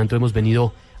los que tanto hemos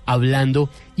venido hablando,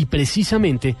 y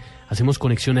precisamente hacemos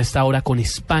conexión a esta hora con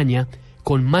España,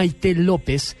 con Maite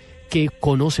López, que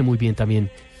conoce muy bien también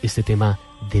este tema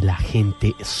de la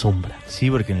gente sombra.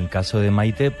 Sí, porque en el caso de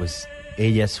Maite, pues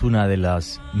ella es una de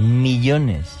las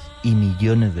millones y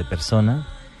millones de personas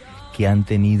que han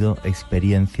tenido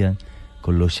experiencia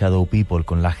con los shadow people,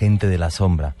 con la gente de la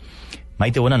sombra.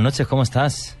 Maite, buenas noches, ¿cómo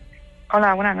estás?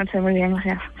 Hola, buenas noches, muy bien,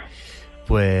 gracias.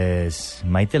 Pues,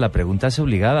 Maite, la pregunta es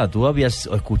obligada. ¿Tú habías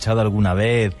escuchado alguna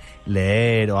vez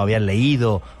leer o habías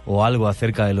leído o algo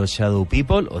acerca de los shadow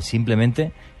people, o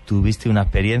simplemente tuviste una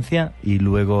experiencia y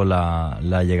luego la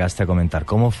llegaste a comentar?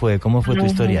 ¿Cómo fue tu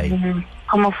historia ahí?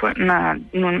 ¿Cómo fue? Nada,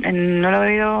 no lo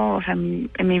he oído, o sea, en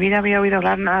mi vida había oído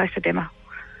hablar nada de este tema.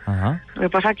 Ajá. Lo que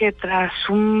pasa es que tras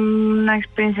una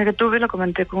experiencia que tuve, lo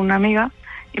comenté con una amiga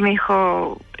y me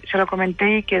dijo, se lo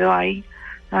comenté y quedó ahí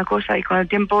una cosa, y con el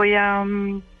tiempo ella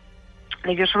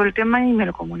leyó sobre el tema y me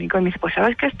lo comunicó y me dice, pues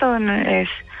sabes que esto hay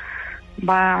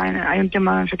un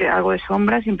tema, no sé qué, algo de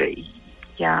sombras, siempre, y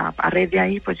ya a raíz de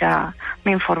ahí pues ya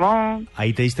me informó.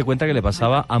 Ahí te diste cuenta que le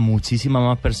pasaba a muchísimas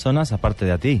más personas aparte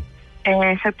de a ti.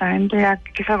 Exactamente,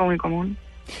 que es algo muy común.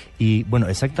 Y bueno,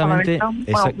 exactamente...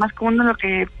 más común de lo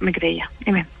que me creía.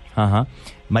 Dime. Ajá.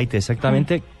 Maite,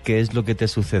 exactamente qué es lo que te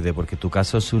sucede, porque tu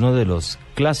caso es uno de los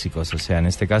clásicos, o sea, en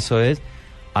este caso es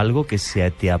algo que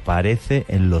se te aparece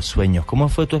en los sueños. ¿Cómo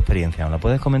fue tu experiencia? ¿Me la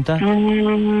puedes comentar?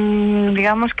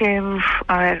 Digamos que,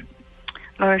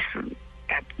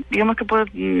 digamos que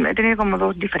he tenido como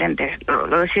dos diferentes.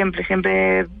 Lo de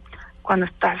siempre cuando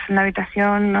estás en la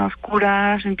habitación a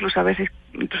oscuras, incluso a veces,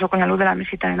 incluso con la luz de la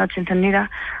mesita de noche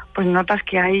encendida, pues notas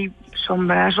que hay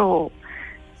sombras o,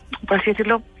 por así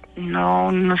decirlo,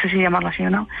 no sé si llamarlo así o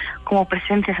no, como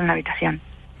presencias en la habitación.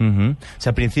 O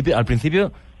sea, al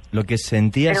principio lo que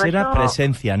sentías era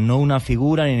presencia, no una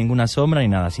figura, ni ninguna sombra, ni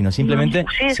nada, sino simplemente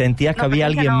sentías que había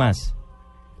alguien más.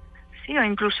 Sí, o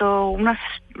incluso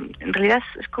en realidad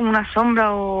es como una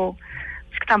sombra, o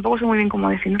es que tampoco sé muy bien cómo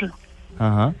definirlo.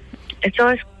 Ajá. Eso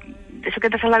que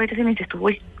te sale a la habitación y dices tú,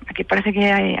 uy, aquí parece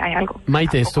que hay algo.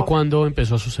 Maite, ¿esto cuándo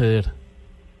empezó a suceder?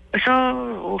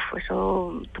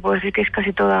 Eso te puedo decir que es casi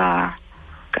en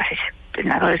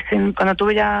la adolescencia, cuando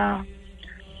tuve ya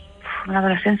en la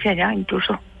adolescencia ya,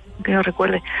 incluso, que no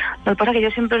recuerde. Lo que pasa es que yo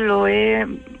siempre lo he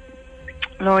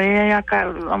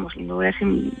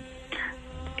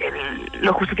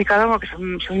justificado porque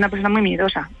soy una persona muy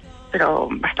miedosa, pero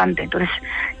bastante. Entonces,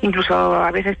 incluso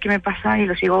a veces que me pasa y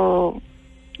lo sigo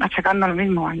achacando a lo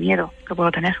mismo, al miedo que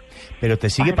puedo tener. ¿Pero te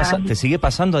sigue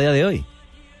pasando a día de hoy?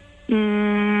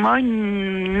 Hoy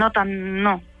no,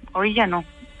 hoy ya no.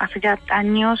 Hace ya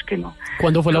años que no.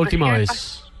 ¿Cuándo fue la última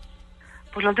vez?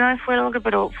 Pues la última vez fue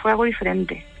algo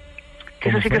diferente. Que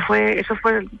eso sí que fue, eso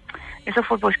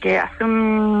fue pues que hace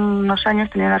unos años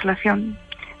tenía una relación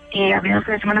y a final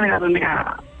de semana me iba a dormir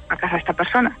a casa de esta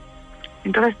persona.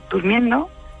 Entonces, durmiendo,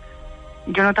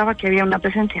 yo notaba que había una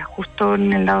presencia justo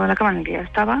en el lado de la cama en el que ella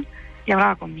estaba y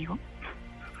hablaba conmigo.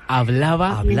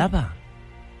 ¿Hablaba?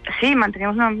 Sí,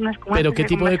 manteníamos unas ¿Pero qué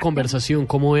tipo de conversación?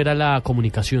 ¿Cómo era la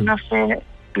comunicación? No sé,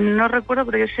 no recuerdo,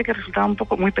 pero yo sé que resultaba un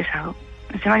poco muy pesado.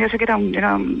 Encima yo sé que era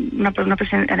una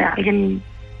persona, era alguien,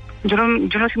 yo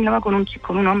lo asimilaba con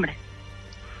un hombre.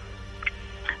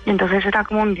 Y entonces era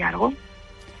como un diálogo,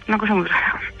 una cosa muy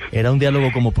rara. ¿Era un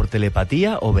diálogo como por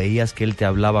telepatía o veías que él te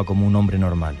hablaba como un hombre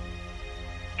normal?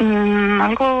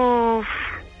 Algo,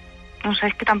 no sé,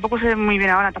 es que tampoco sé muy bien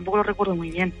ahora, tampoco lo recuerdo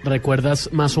muy bien. ¿Recuerdas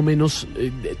más o menos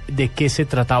de qué se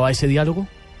trataba ese diálogo?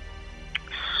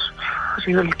 Pues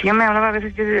el tío me hablaba a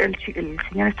veces, el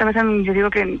señor esta vez, yo digo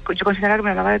que yo consideraba que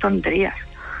me hablaba de tonterías.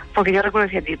 Porque yo recuerdo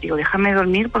decía, tío, déjame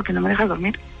dormir porque no me dejas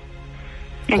dormir.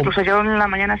 Incluso yo en la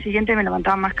mañana siguiente me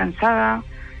levantaba más cansada.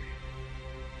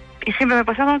 Y siempre me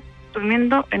pasaba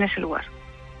durmiendo en ese lugar.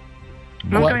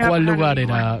 ¿Cuál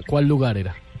lugar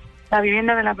era? La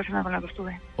vivienda de la persona con la que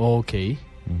estuve. Ok.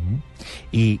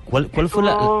 ¿Y cuál fue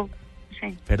la...?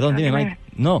 Sí. Perdón, dime, Mike.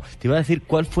 No, te iba a decir,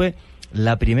 ¿cuál fue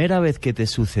la primera vez que te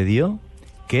sucedió?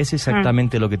 ¿Qué es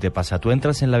exactamente lo que te pasa? Tú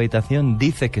entras en la habitación,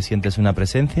 dices que sientes una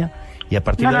presencia y a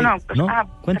partir de ahí...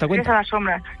 Cuenta. A las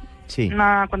sombras. Sí.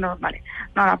 No,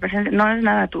 la presencia no es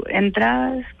nada. Tú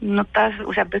entras, notas,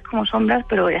 o sea, ves como sombras,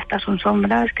 pero ya está, son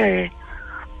sombras que...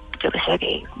 Yo que sé,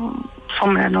 que...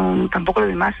 Sombras, no, tampoco lo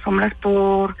vi más. Sombras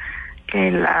porque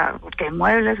hay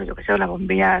muebles, o yo que sé, o las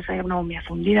bombillas, hay una bombilla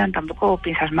fundida, tampoco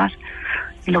piensas más.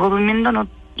 Y luego durmiendo, no,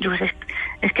 yo que sé,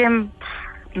 es que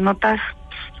notas...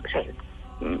 O sea,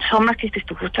 sombras que dices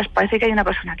tú, ostras, parece que hay una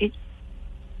persona aquí.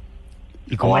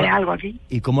 ¿Y cómo hay algo aquí?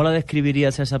 ¿Y cómo la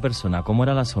describirías a esa persona? ¿Cómo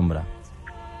era la sombra?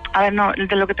 A ver, no,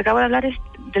 de lo que te acabo de hablar es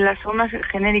de las sombras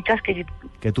genéricas que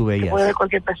tú veías. Que puede ver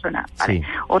cualquier persona. ¿Vale? Sí.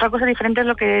 Otra cosa diferente es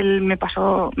lo que me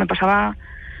pasaba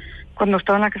cuando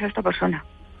estaba en la casa de esta persona.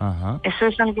 Ajá. Eso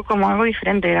es algo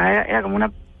diferente. Era como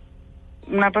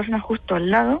una persona justo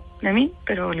al lado de mí,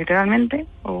 pero literalmente,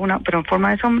 pero en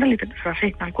forma de sombra,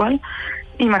 así, tal cual,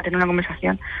 y mantener una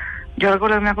conversación. Yo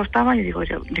recuerdo que me acostaba y digo,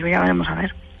 ya veremos a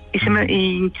ver.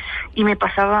 Y me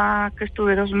pasaba que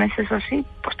estuve 2 meses o así,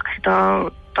 pues casi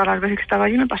todas las veces que estaba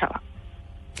allí me pasaba.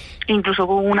 Incluso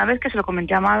hubo una vez que se lo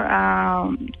comenté a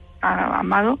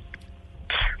Amado.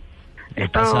 Le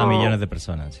pasa a millones de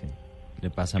personas, sí. Le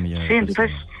pasa a millones de personas.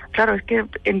 Sí, entonces, claro, es que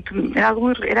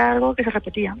era algo que se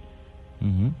repetía.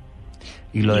 Uh-huh.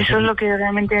 Y eso es lo que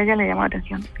realmente a ella le llamó la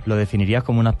atención. ¿Lo definirías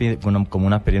como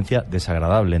una experiencia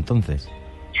desagradable, entonces?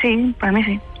 Sí, para mí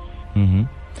sí. Uh-huh.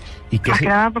 ¿Y más que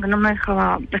nada porque no me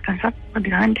dejaba descansar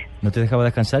prácticamente. No te dejaba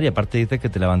descansar y aparte dices que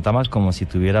te levantabas como si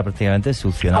tuviera prácticamente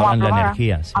succionada en la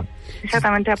energía. Sí.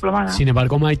 Exactamente, aplomada. Sin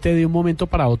embargo, Maite, de un momento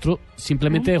para otro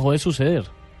simplemente dejó de suceder.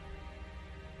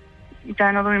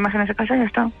 Ya no dormí más en esa casa y ya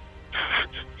está.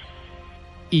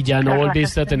 ¿Y ya no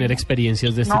volviste a tener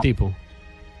experiencias de este tipo?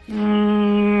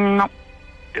 No.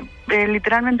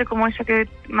 Literalmente como esa que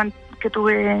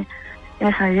tuve en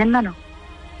esa vivienda, no.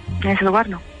 En ese lugar,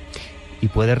 no. ¿Y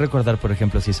puedes recordar, por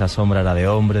ejemplo, si esa sombra era de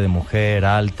hombre, de mujer,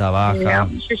 alta, baja?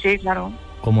 Sí, claro.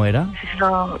 ¿Cómo era? Sí,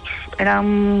 era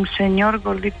un señor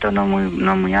gordito, no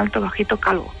muy alto, bajito,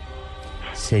 calvo.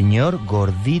 Señor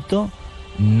gordito,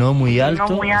 no muy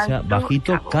alto, o sea,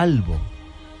 bajito, calvo.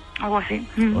 Algo así.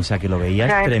 O sea, que lo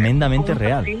veías tremendamente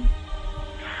real.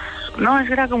 No,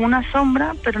 era como una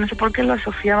sombra, pero no sé por qué lo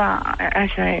asociaba a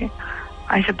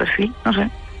ese perfil, no sé.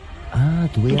 Ah,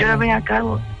 tú veías... Yo lo veía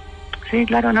calvo. Sí,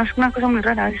 claro, no es una cosa muy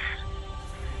rara,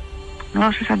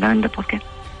 no sé exactamente por qué.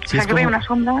 Sí, yo veía una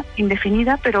sombra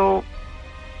indefinida, pero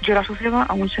yo la asociaba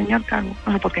a un señor calvo,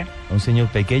 no sé por qué. Un señor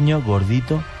pequeño,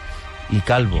 gordito y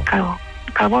calvo.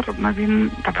 Calvo, más bien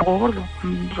tampoco gordo,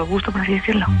 robusto, por así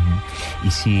decirlo.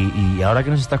 Uh-huh. Y ahora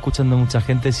que nos está escuchando mucha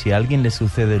gente, si a alguien le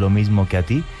sucede lo mismo que a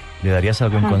ti, ¿le darías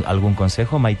algún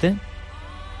consejo, Maite?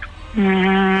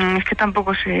 Es que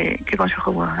tampoco sé qué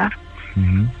consejo puedo dar.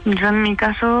 Uh-huh. Yo en mi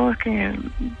caso es que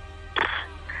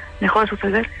dejó de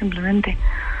suceder simplemente.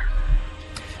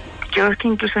 Yo es que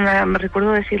incluso me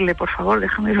recuerdo decirle, por favor,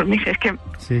 déjame dormir. Es que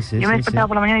yo me despertaba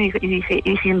por la mañana y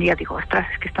dije un día, digo, ostras,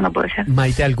 es que esto no puede ser.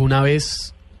 Maite, ¿alguna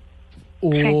vez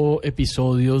hubo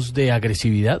episodios de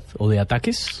agresividad o de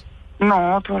ataques?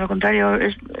 No, todo lo contrario.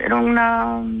 Era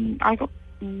algo.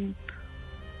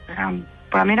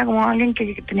 Para mí era como alguien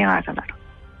que tenía ganas de hablar.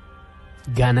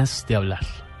 Ganas de hablar.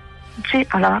 Sí,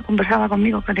 conversaba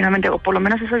conmigo prácticamente, o por lo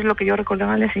menos eso es lo que yo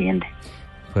recordaba al día siguiente.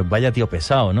 Pues vaya tío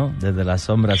pesado, ¿no? Desde las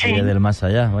sombras y del más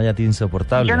allá, vaya tío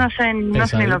insoportable. Yo no sé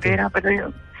ni lo que era,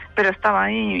 pero estaba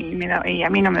ahí y a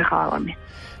mí no me dejaba dormir.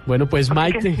 Bueno, pues porque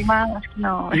Maite... Encima,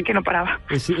 es que no paraba.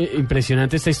 Es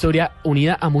impresionante esta historia,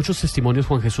 unida a muchos testimonios,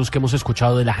 Juan Jesús, que hemos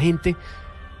escuchado de la gente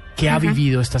que ha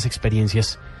vivido estas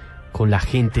experiencias la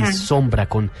gente sombra,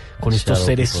 con estos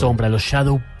seres sombra, los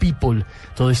shadow people,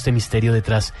 todo este misterio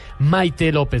detrás.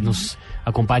 Maite López nos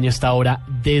acompaña hasta ahora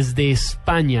desde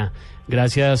España.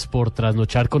 Gracias por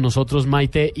trasnochar con nosotros,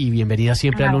 Maite, y bienvenida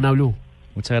siempre a Luna Blu.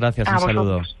 Muchas gracias, un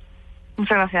saludo.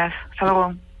 Muchas gracias, hasta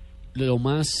luego. Lo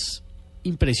más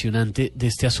impresionante de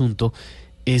este asunto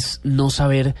es no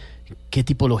saber qué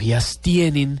tipologías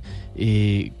tienen,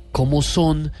 cómo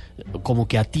son, como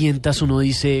que a tientas uno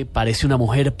dice parece una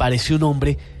mujer, parece un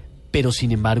hombre, pero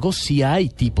sin embargo sí hay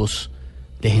tipos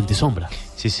de gente sombra.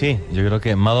 Sí, yo creo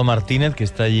que Mado Martínez, que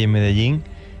está allí en Medellín,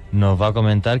 nos va a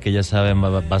comentar, que ya saben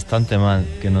bastante más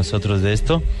que nosotros de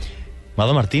esto.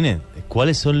 Mado Martínez,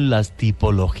 ¿cuáles son las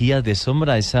tipologías de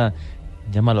sombra? Esa,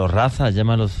 llámalo raza,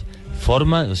 llámalo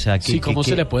forma, o sea... ¿Cómo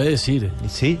se le puede decir?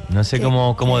 Sí, no sé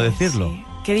cómo decirlo. Sí.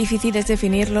 Qué difícil es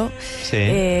definirlo. Sí.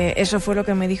 Eso fue lo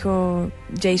que me dijo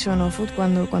Jason Offut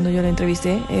cuando yo le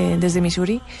entrevisté desde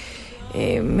Missouri.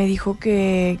 Me dijo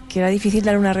que era difícil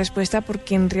dar una respuesta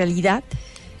porque en realidad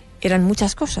eran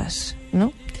muchas cosas,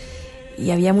 ¿no? Y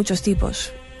había muchos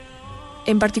tipos.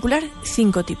 En particular,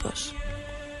 5 tipos.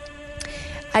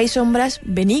 Hay sombras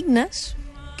benignas,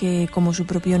 que como su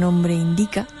propio nombre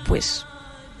indica, pues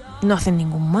no hacen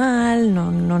ningún mal,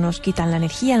 no nos quitan la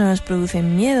energía, no nos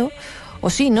producen miedo. O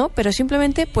sí, ¿no? Pero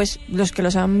simplemente, pues, los que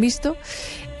los han visto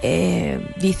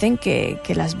dicen que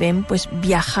las ven, pues,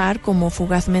 viajar como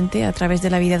fugazmente a través de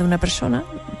la vida de una persona.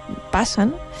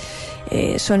 Pasan.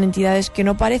 Son entidades que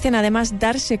no parecen, además,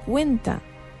 darse cuenta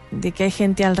de que hay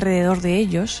gente alrededor de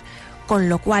ellos, con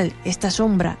lo cual esta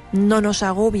sombra no nos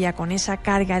agobia con esa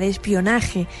carga de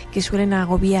espionaje que suelen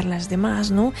agobiar las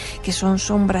demás, ¿no? Que son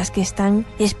sombras que están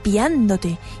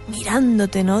espiándote,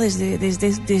 mirándote, ¿no?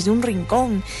 Desde un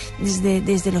rincón,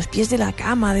 desde los pies de la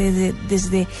cama,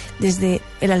 desde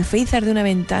el alféizar de una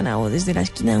ventana o desde la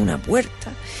esquina de una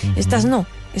puerta. Uh-huh.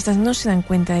 Estas no se dan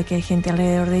cuenta de que hay gente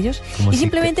alrededor de ellos y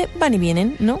simplemente van y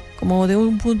vienen, ¿no? Como de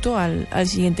un punto al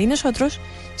siguiente. Y nosotros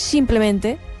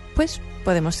simplemente, pues,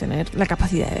 podemos tener la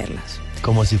capacidad de verlas.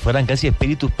 Como si fueran casi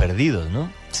espíritus perdidos, ¿no?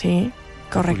 Sí,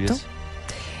 correcto.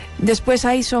 Después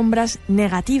hay sombras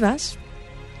negativas,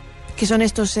 que son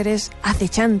estos seres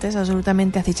acechantes,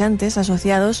 absolutamente acechantes,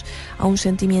 asociados a un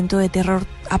sentimiento de terror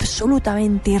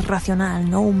absolutamente irracional,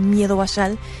 ¿no? Un miedo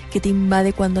basal que te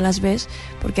invade cuando las ves,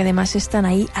 porque además están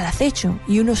ahí al acecho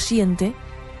y uno siente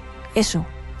eso,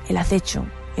 el acecho,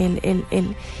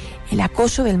 el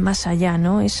acoso del más allá,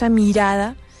 ¿no? Esa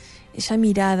mirada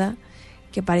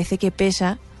que parece que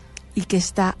pesa y que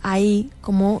está ahí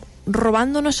como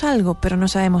robándonos algo, pero no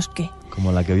sabemos qué.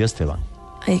 Como la que vio Esteban.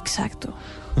 Exacto.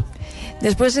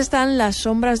 Después están las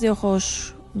sombras de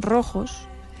ojos rojos,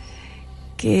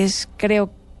 que es,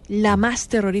 creo, la más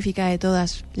terrorífica de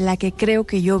todas, la que creo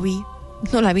que yo vi.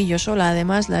 No la vi yo sola,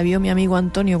 además la vio mi amigo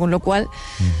Antonio, con lo cual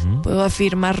puedo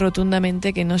afirmar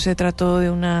rotundamente que no se trató de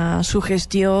una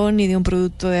sugestión, ni de un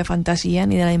producto de fantasía,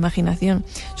 ni de la imaginación.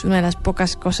 Es una de las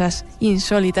pocas cosas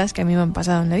insólitas que a mí me han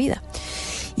pasado en la vida.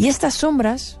 Y estas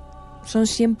sombras son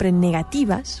siempre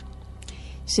negativas,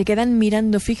 se quedan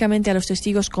mirando fijamente a los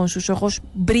testigos con sus ojos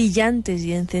brillantes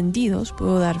y encendidos,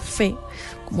 puedo dar fe,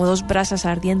 como 2 brasas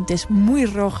ardientes muy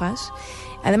rojas.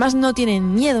 Además no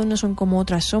tienen miedo, no son como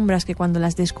otras sombras que cuando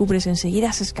las descubres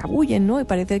enseguida se escabullen, ¿no? Y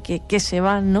parece que se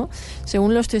van, ¿no?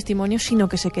 Según los testimonios, sino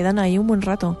que se quedan ahí un buen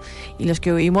rato. Y los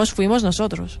que oímos fuimos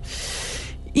nosotros.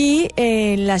 Y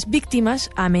las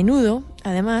víctimas, a menudo,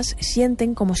 además,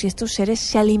 sienten como si estos seres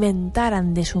se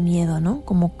alimentaran de su miedo, ¿no?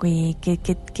 Como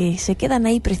que se quedan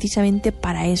ahí precisamente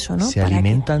para eso, ¿no? Se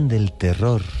alimentan del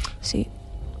terror. Sí.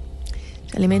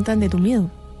 Se alimentan de tu miedo.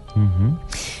 Uh-huh.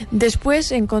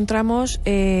 Después encontramos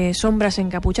sombras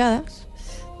encapuchadas.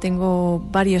 Tengo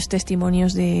varios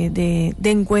testimonios de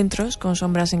encuentros con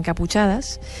sombras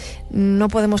encapuchadas. No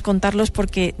podemos contarlos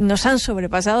porque nos han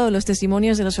sobrepasado los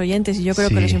testimonios de los oyentes y yo creo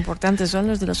que los importantes son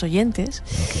los de los oyentes.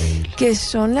 Increíble. Que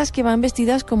son las que van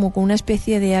vestidas como con una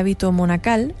especie de hábito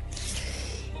monacal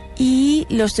y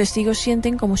los testigos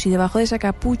sienten como si debajo de esa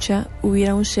capucha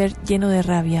hubiera un ser lleno de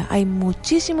rabia. Hay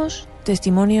muchísimos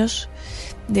testimonios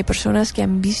de personas que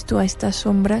han visto a estas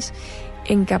sombras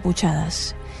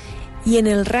encapuchadas. Y en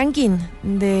el ranking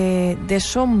de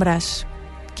sombras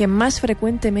que más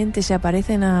frecuentemente se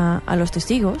aparecen a los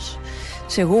testigos,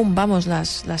 según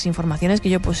las informaciones que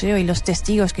yo poseo y los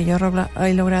testigos que yo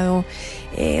he logrado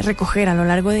recoger a lo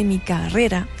largo de mi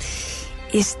carrera,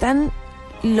 están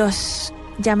los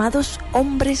llamados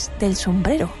hombres del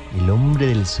sombrero. El hombre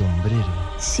del sombrero.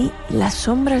 Sí, las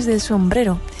sombras del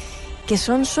sombrero, que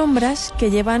son sombras que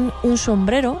llevan un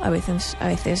sombrero, a veces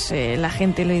la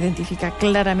gente lo identifica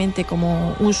claramente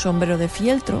como un sombrero de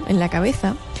fieltro en la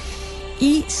cabeza,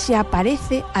 y se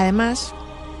aparece además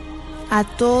a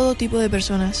todo tipo de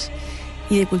personas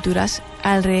y de culturas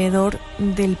alrededor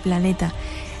del planeta.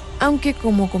 Aunque,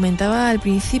 como comentaba al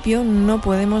principio, no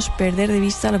podemos perder de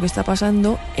vista lo que está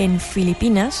pasando en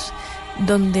Filipinas,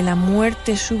 donde la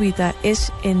muerte súbita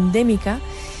es endémica.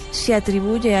 Se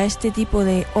atribuye a este tipo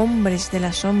de hombres de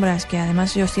las sombras, que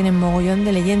además ellos tienen mogollón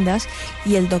de leyendas,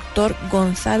 y el doctor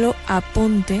Gonzalo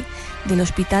Aponte del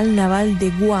Hospital Naval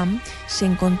de Guam se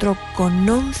encontró con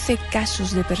 11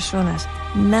 casos de personas,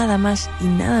 nada más y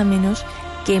nada menos,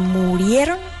 que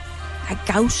murieron a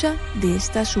causa de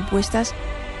estas supuestas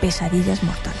pesadillas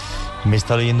mortales. Me he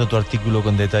estado leyendo tu artículo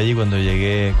con detalle y cuando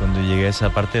llegué a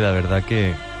esa parte, la verdad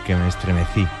que me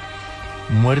estremecí.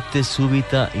 Muerte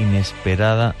súbita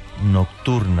inesperada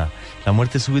nocturna. La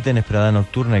muerte súbita inesperada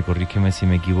nocturna, y corrígeme si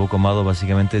me equivoco, Amado,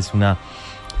 básicamente es una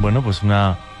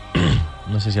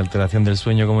no sé si alteración del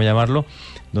sueño, cómo llamarlo,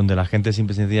 donde la gente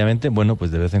simple y sencillamente,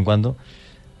 pues de vez en cuando,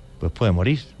 pues puede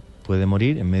morir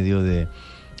en medio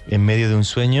de un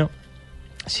sueño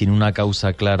sin una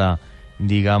causa clara,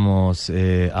 digamos,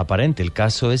 aparente. El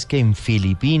caso es que en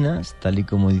Filipinas, tal y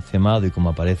como dice Amado y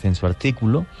como aparece en su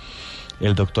artículo,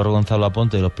 el doctor Gonzalo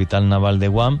Aponte del Hospital Naval de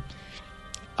Guam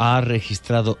ha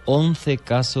registrado 11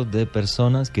 casos de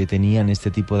personas que tenían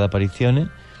este tipo de apariciones,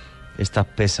 estas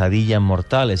pesadillas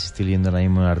mortales, estoy leyendo ahora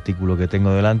mismo el artículo que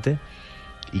tengo delante,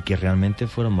 y que realmente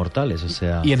fueron mortales, o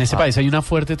sea... Y en ese país hay una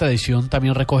fuerte tradición,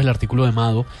 también recoge el artículo de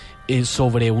Mado,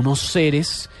 sobre unos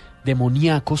seres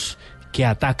demoníacos que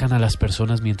atacan a las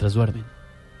personas mientras duermen.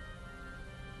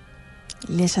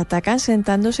 Les atacan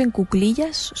sentándose en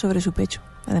cuclillas sobre su pecho,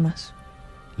 además.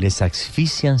 Les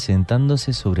asfixian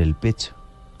sentándose sobre el pecho.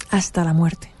 Hasta la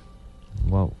muerte.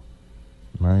 Wow,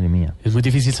 madre mía. Es muy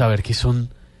difícil saber qué son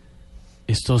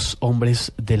estos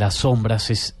hombres de las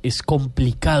sombras. Es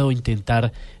complicado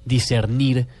intentar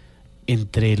discernir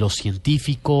entre lo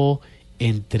científico,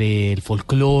 entre el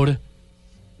folclore,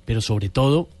 pero sobre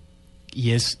todo,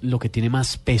 y es lo que tiene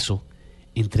más peso,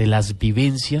 entre las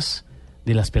vivencias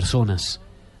de las personas.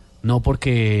 No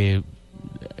porque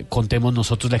contemos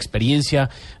nosotros la experiencia,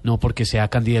 no porque sea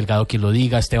Candy Delgado quien lo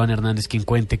diga, Esteban Hernández quien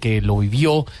cuente que lo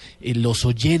vivió, los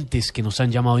oyentes que nos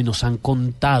han llamado y nos han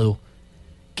contado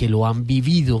que lo han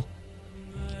vivido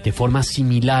de forma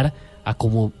similar a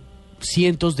como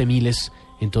cientos de miles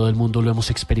en todo el mundo lo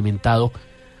hemos experimentado,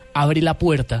 abre la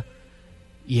puerta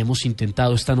y hemos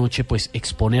intentado esta noche pues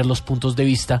exponer los puntos de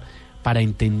vista para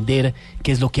entender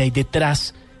qué es lo que hay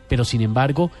detrás, pero sin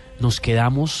embargo nos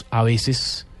quedamos a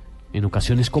veces, en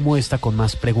ocasiones como esta, con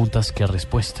más preguntas que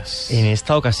respuestas. En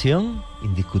esta ocasión,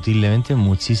 indiscutiblemente,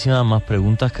 muchísimas más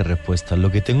preguntas que respuestas. Lo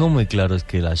que tengo muy claro es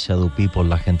que la Shadow People,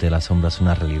 la gente de la sombra, es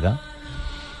una realidad,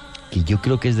 que yo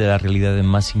creo que es de las realidades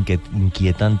más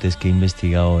inquietantes que he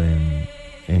investigado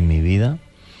en mi vida,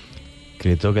 que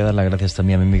le tengo que dar las gracias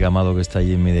también a mi amiga Amado, que está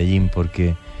allí en Medellín,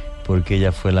 porque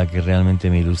ella fue la que realmente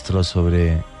me ilustró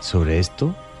sobre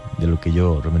esto, de lo que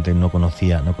yo realmente no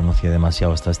conocía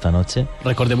demasiado hasta esta noche.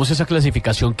 Recordemos esa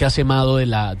clasificación que hace Mado de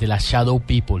la Shadow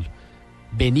People: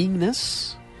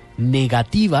 benignas,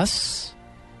 negativas,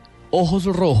 ojos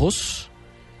rojos,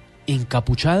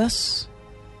 encapuchadas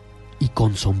y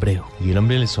con sombrero. Y el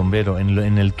hombre del sombrero,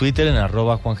 en el Twitter, en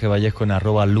 @JuanGVallesco,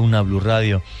 en @Luna Blu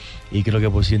Radio, y creo que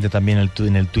posiblemente también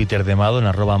en el Twitter de Mado, en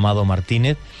 @Mado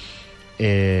Martínez,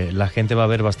 la gente va a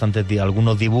ver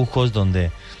algunos dibujos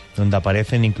donde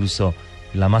aparecen incluso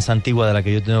la más antigua de la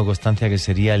que yo tengo constancia, que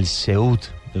sería el Seut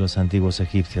de los antiguos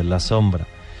egipcios, la sombra.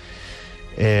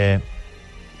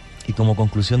 Y como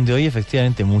conclusión de hoy,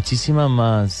 efectivamente,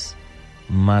 muchísimas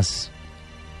más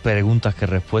preguntas que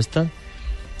respuestas,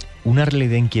 una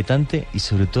realidad inquietante, y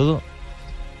sobre todo,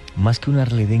 más que una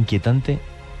realidad inquietante,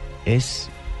 es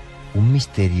un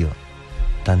misterio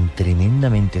tan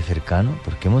tremendamente cercano,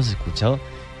 porque hemos escuchado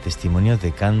testimonios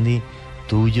de Candy,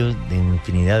 tuyos, de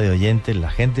infinidad de oyentes, la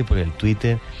gente por el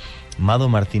Twitter, Mado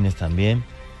Martínez también,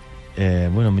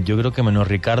 yo creo que menos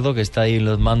Ricardo, que está ahí en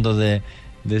los mandos de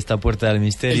esta puerta del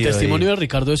misterio. El testimonio de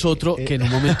Ricardo es otro, que en un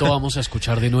momento vamos a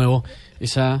escuchar de nuevo,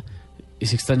 ese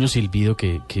extraño silbido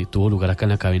que tuvo lugar acá en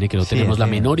la cabina y que no tenemos la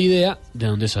menor idea de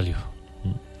dónde salió.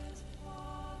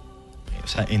 O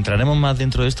sea, entraremos más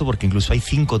dentro de esto porque incluso hay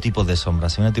 5 tipos de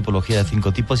sombras, hay una tipología de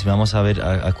 5 tipos, y vamos a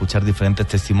escuchar diferentes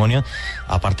testimonios,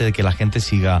 aparte de que la gente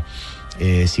siga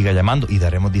llamando, y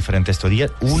daremos diferentes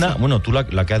teorías. Una, tú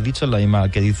la que has dicho es la misma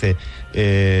que dice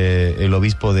el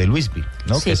obispo de Louisville,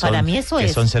 ¿no? Sí, para mí eso es.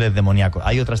 Que son seres demoníacos.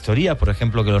 Hay otras teorías, por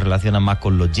ejemplo, que lo relacionan más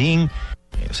con los jinn.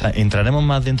 O sea, entraremos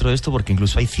más dentro de esto porque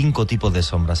incluso hay 5 tipos de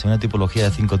sombras, hay una tipología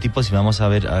de 5 tipos, y vamos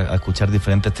a escuchar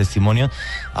diferentes testimonios,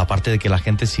 aparte de que la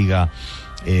gente siga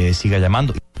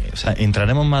llamando. O sea,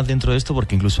 entraremos más dentro de esto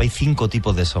porque incluso hay 5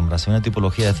 tipos de sombras, hay una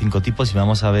tipología de 5 tipos y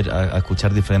vamos a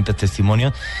escuchar diferentes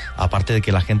testimonios, aparte de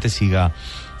que la gente siga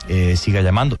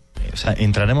llamando. O sea,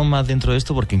 entraremos más dentro de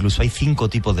esto porque incluso hay 5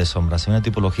 tipos de sombras, hay una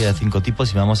tipología de 5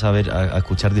 tipos y vamos a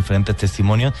escuchar diferentes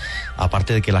testimonios,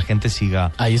 aparte de que la gente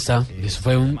siga... Ahí está, eso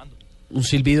fue un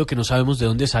silbido que no sabemos de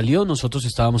dónde salió. Nosotros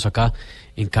estábamos acá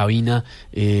en cabina,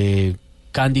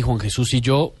 Candy, Juan Jesús y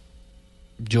yo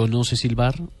no sé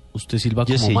silbar. Usted silba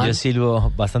como mal. Yo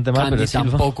silbo bastante mal, Candy pero silbo.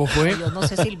 tampoco fue. Yo no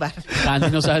sé silbar. Candy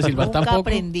no sabe silbar Nunca tampoco.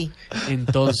 aprendí.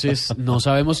 Entonces, no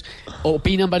sabemos.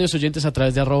 Opinan varios oyentes a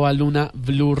través de @Luna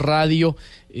Blu Radio.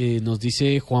 Nos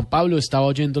dice Juan Pablo, estaba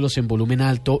oyéndolos en volumen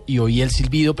alto y oí el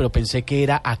silbido, pero pensé que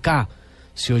era acá.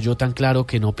 Se oyó tan claro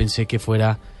que no pensé que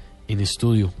fuera en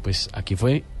estudio. Pues aquí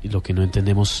fue, y lo que no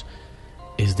entendemos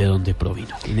es de dónde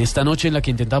provino. En esta noche en la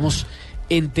que intentamos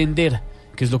entender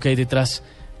qué es lo que hay detrás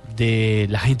de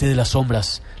la gente de las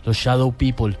sombras, los shadow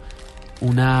people,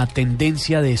 una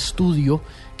tendencia de estudio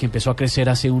que empezó a crecer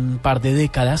hace un par de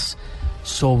décadas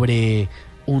sobre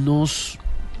unas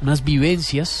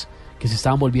vivencias que se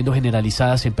estaban volviendo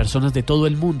generalizadas en personas de todo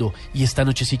el mundo, y esta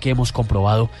noche sí que hemos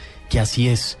comprobado que así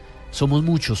es. Somos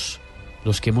muchos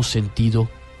los que hemos sentido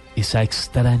esa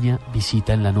extraña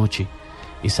visita en la noche,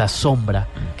 esa sombra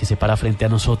que se para frente a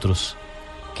nosotros,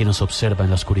 que nos observa en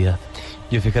la oscuridad.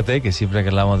 Yo fíjate que siempre que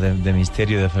hablamos de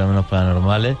misterio, de fenómenos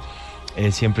paranormales,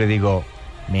 siempre digo,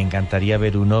 me encantaría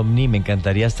ver un ovni, me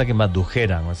encantaría hasta que me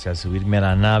abdujeran, o sea, subirme a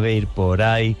la nave, ir por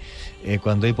ahí.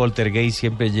 Cuando hay poltergeist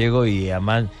siempre llego y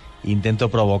además intento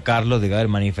provocarlo, digo, a ver,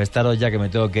 manifestaros ya que me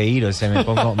tengo que ir, o sea, me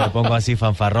pongo así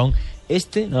fanfarrón.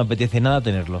 No me apetece nada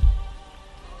tenerlo.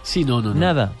 Sí, no.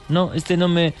 Nada, no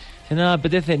me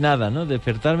apetece nada, ¿no?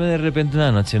 Despertarme de repente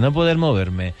una noche, no poder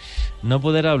moverme, no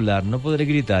poder hablar, no poder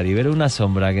gritar y ver una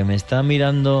sombra que me está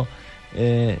mirando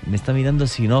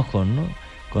sin ojos, ¿no?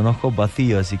 Con ojos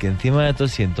vacíos, y que encima de todo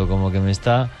siento como que me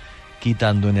está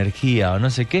quitando energía o no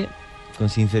sé qué. Con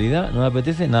sinceridad, no me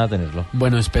apetece nada tenerlo.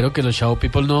 Bueno, espero que los Shadow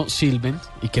People no silben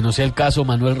y que no sea el caso.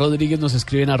 Manuel Rodríguez nos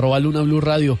escribe en @Luna Blu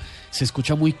Radio. Se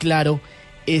escucha muy claro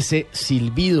ese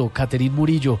silbido. Caterín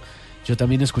Murillo, yo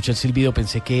también escuché el silbido,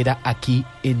 pensé que era aquí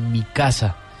en mi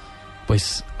casa.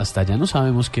 Pues hasta allá no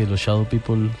sabemos que los Shadow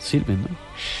People silben, ¿no?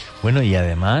 Bueno, y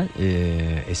además,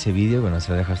 ese vídeo que nos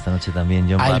ha dejado esta noche también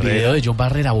John Barrera. El video de John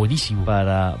Barrera, buenísimo.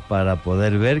 Para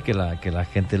poder ver, que la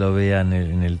gente lo vea en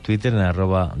el Twitter, en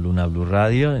 @Luna Blu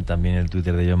Radio, también en el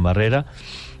Twitter de John Barrera,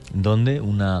 donde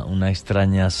una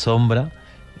extraña sombra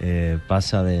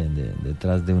pasa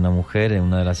detrás de una mujer en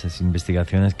una de las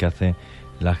investigaciones que hace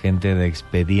la gente de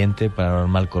Expediente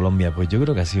Paranormal Colombia. Pues yo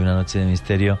creo que ha sido una noche de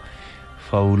misterio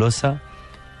fabulosa,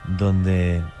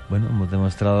 donde, bueno, hemos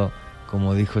demostrado,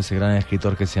 como dijo ese gran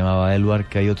escritor que se llamaba Elward,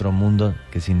 que hay otros mundos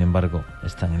que sin embargo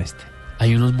están en este.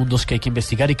 Hay unos mundos que hay que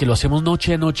investigar y que lo hacemos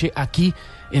noche a noche aquí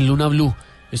en Luna Blu.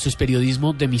 Esto es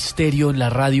periodismo de misterio en la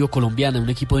radio colombiana, un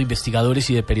equipo de investigadores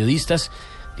y de periodistas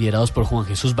liderados por Juan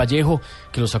Jesús Vallejo,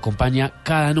 que los acompaña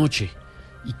cada noche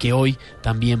y que hoy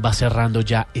también va cerrando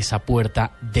ya esa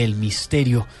puerta del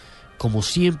misterio, como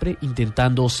siempre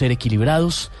intentando ser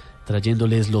equilibrados,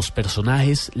 trayéndoles los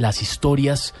personajes, las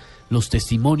historias, los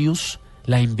testimonios,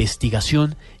 la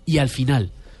investigación, y al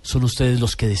final son ustedes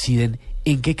los que deciden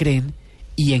en qué creen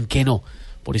y en qué no.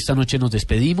 Por esta noche nos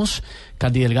despedimos.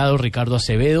 Candy Delgado, Ricardo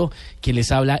Acevedo, quien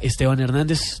les habla, Esteban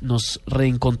Hernández. Nos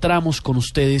reencontramos con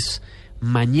ustedes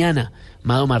mañana.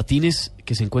 Mado Martínez,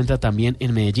 que se encuentra también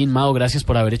en Medellín. Mado, gracias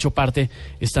por haber hecho parte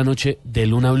esta noche de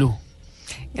Luna Blu.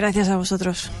 Gracias a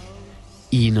vosotros.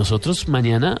 Y nosotros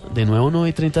mañana, de nuevo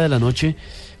 9:30 de la noche,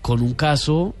 con un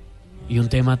caso y un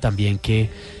tema también que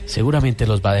seguramente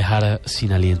los va a dejar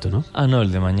sin aliento, ¿no? No,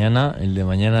 el de mañana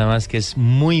además, que es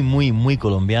muy, muy, muy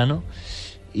colombiano,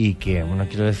 y que no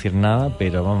quiero decir nada,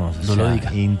 pero vamos, no lo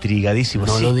diga. Intrigadísimo.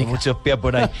 No lo diga. Muchos pies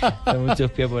por ahí.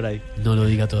 No lo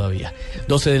diga todavía.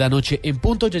 12 de la noche en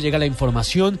punto, ya llega la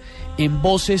información en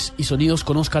Voces y Sonidos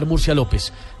con Oscar Murcia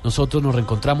López. Nosotros nos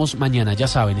reencontramos mañana, ya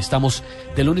saben, estamos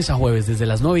de lunes a jueves desde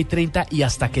las 9:30 y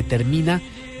hasta que termina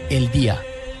el día.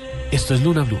 Esto es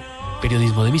Luna Blu,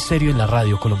 periodismo de misterio en la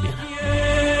radio colombiana.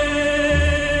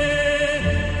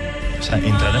 O sea,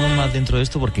 entraremos más dentro de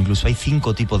esto porque incluso hay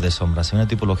 5 tipos de sombras, hay una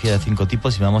tipología de 5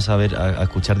 tipos y vamos a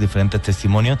escuchar diferentes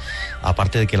testimonios,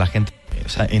 aparte de que la gente... O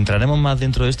sea, entraremos más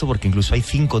dentro de esto porque incluso hay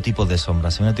 5 tipos de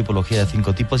sombras, hay una tipología de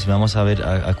 5 tipos y vamos a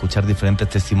escuchar diferentes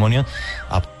testimonios.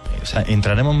 O sea,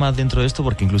 entraremos más dentro de esto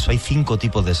porque incluso hay 5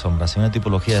 tipos de sombras, hay una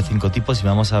tipología de 5 tipos y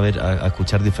vamos a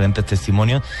escuchar diferentes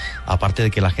testimonios, aparte de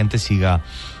que la gente siga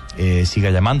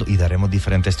llamando, y daremos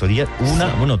diferentes teorías. Una,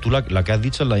 bueno, tú la que has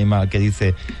dicho es la misma que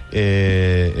dice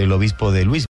el obispo de Luis.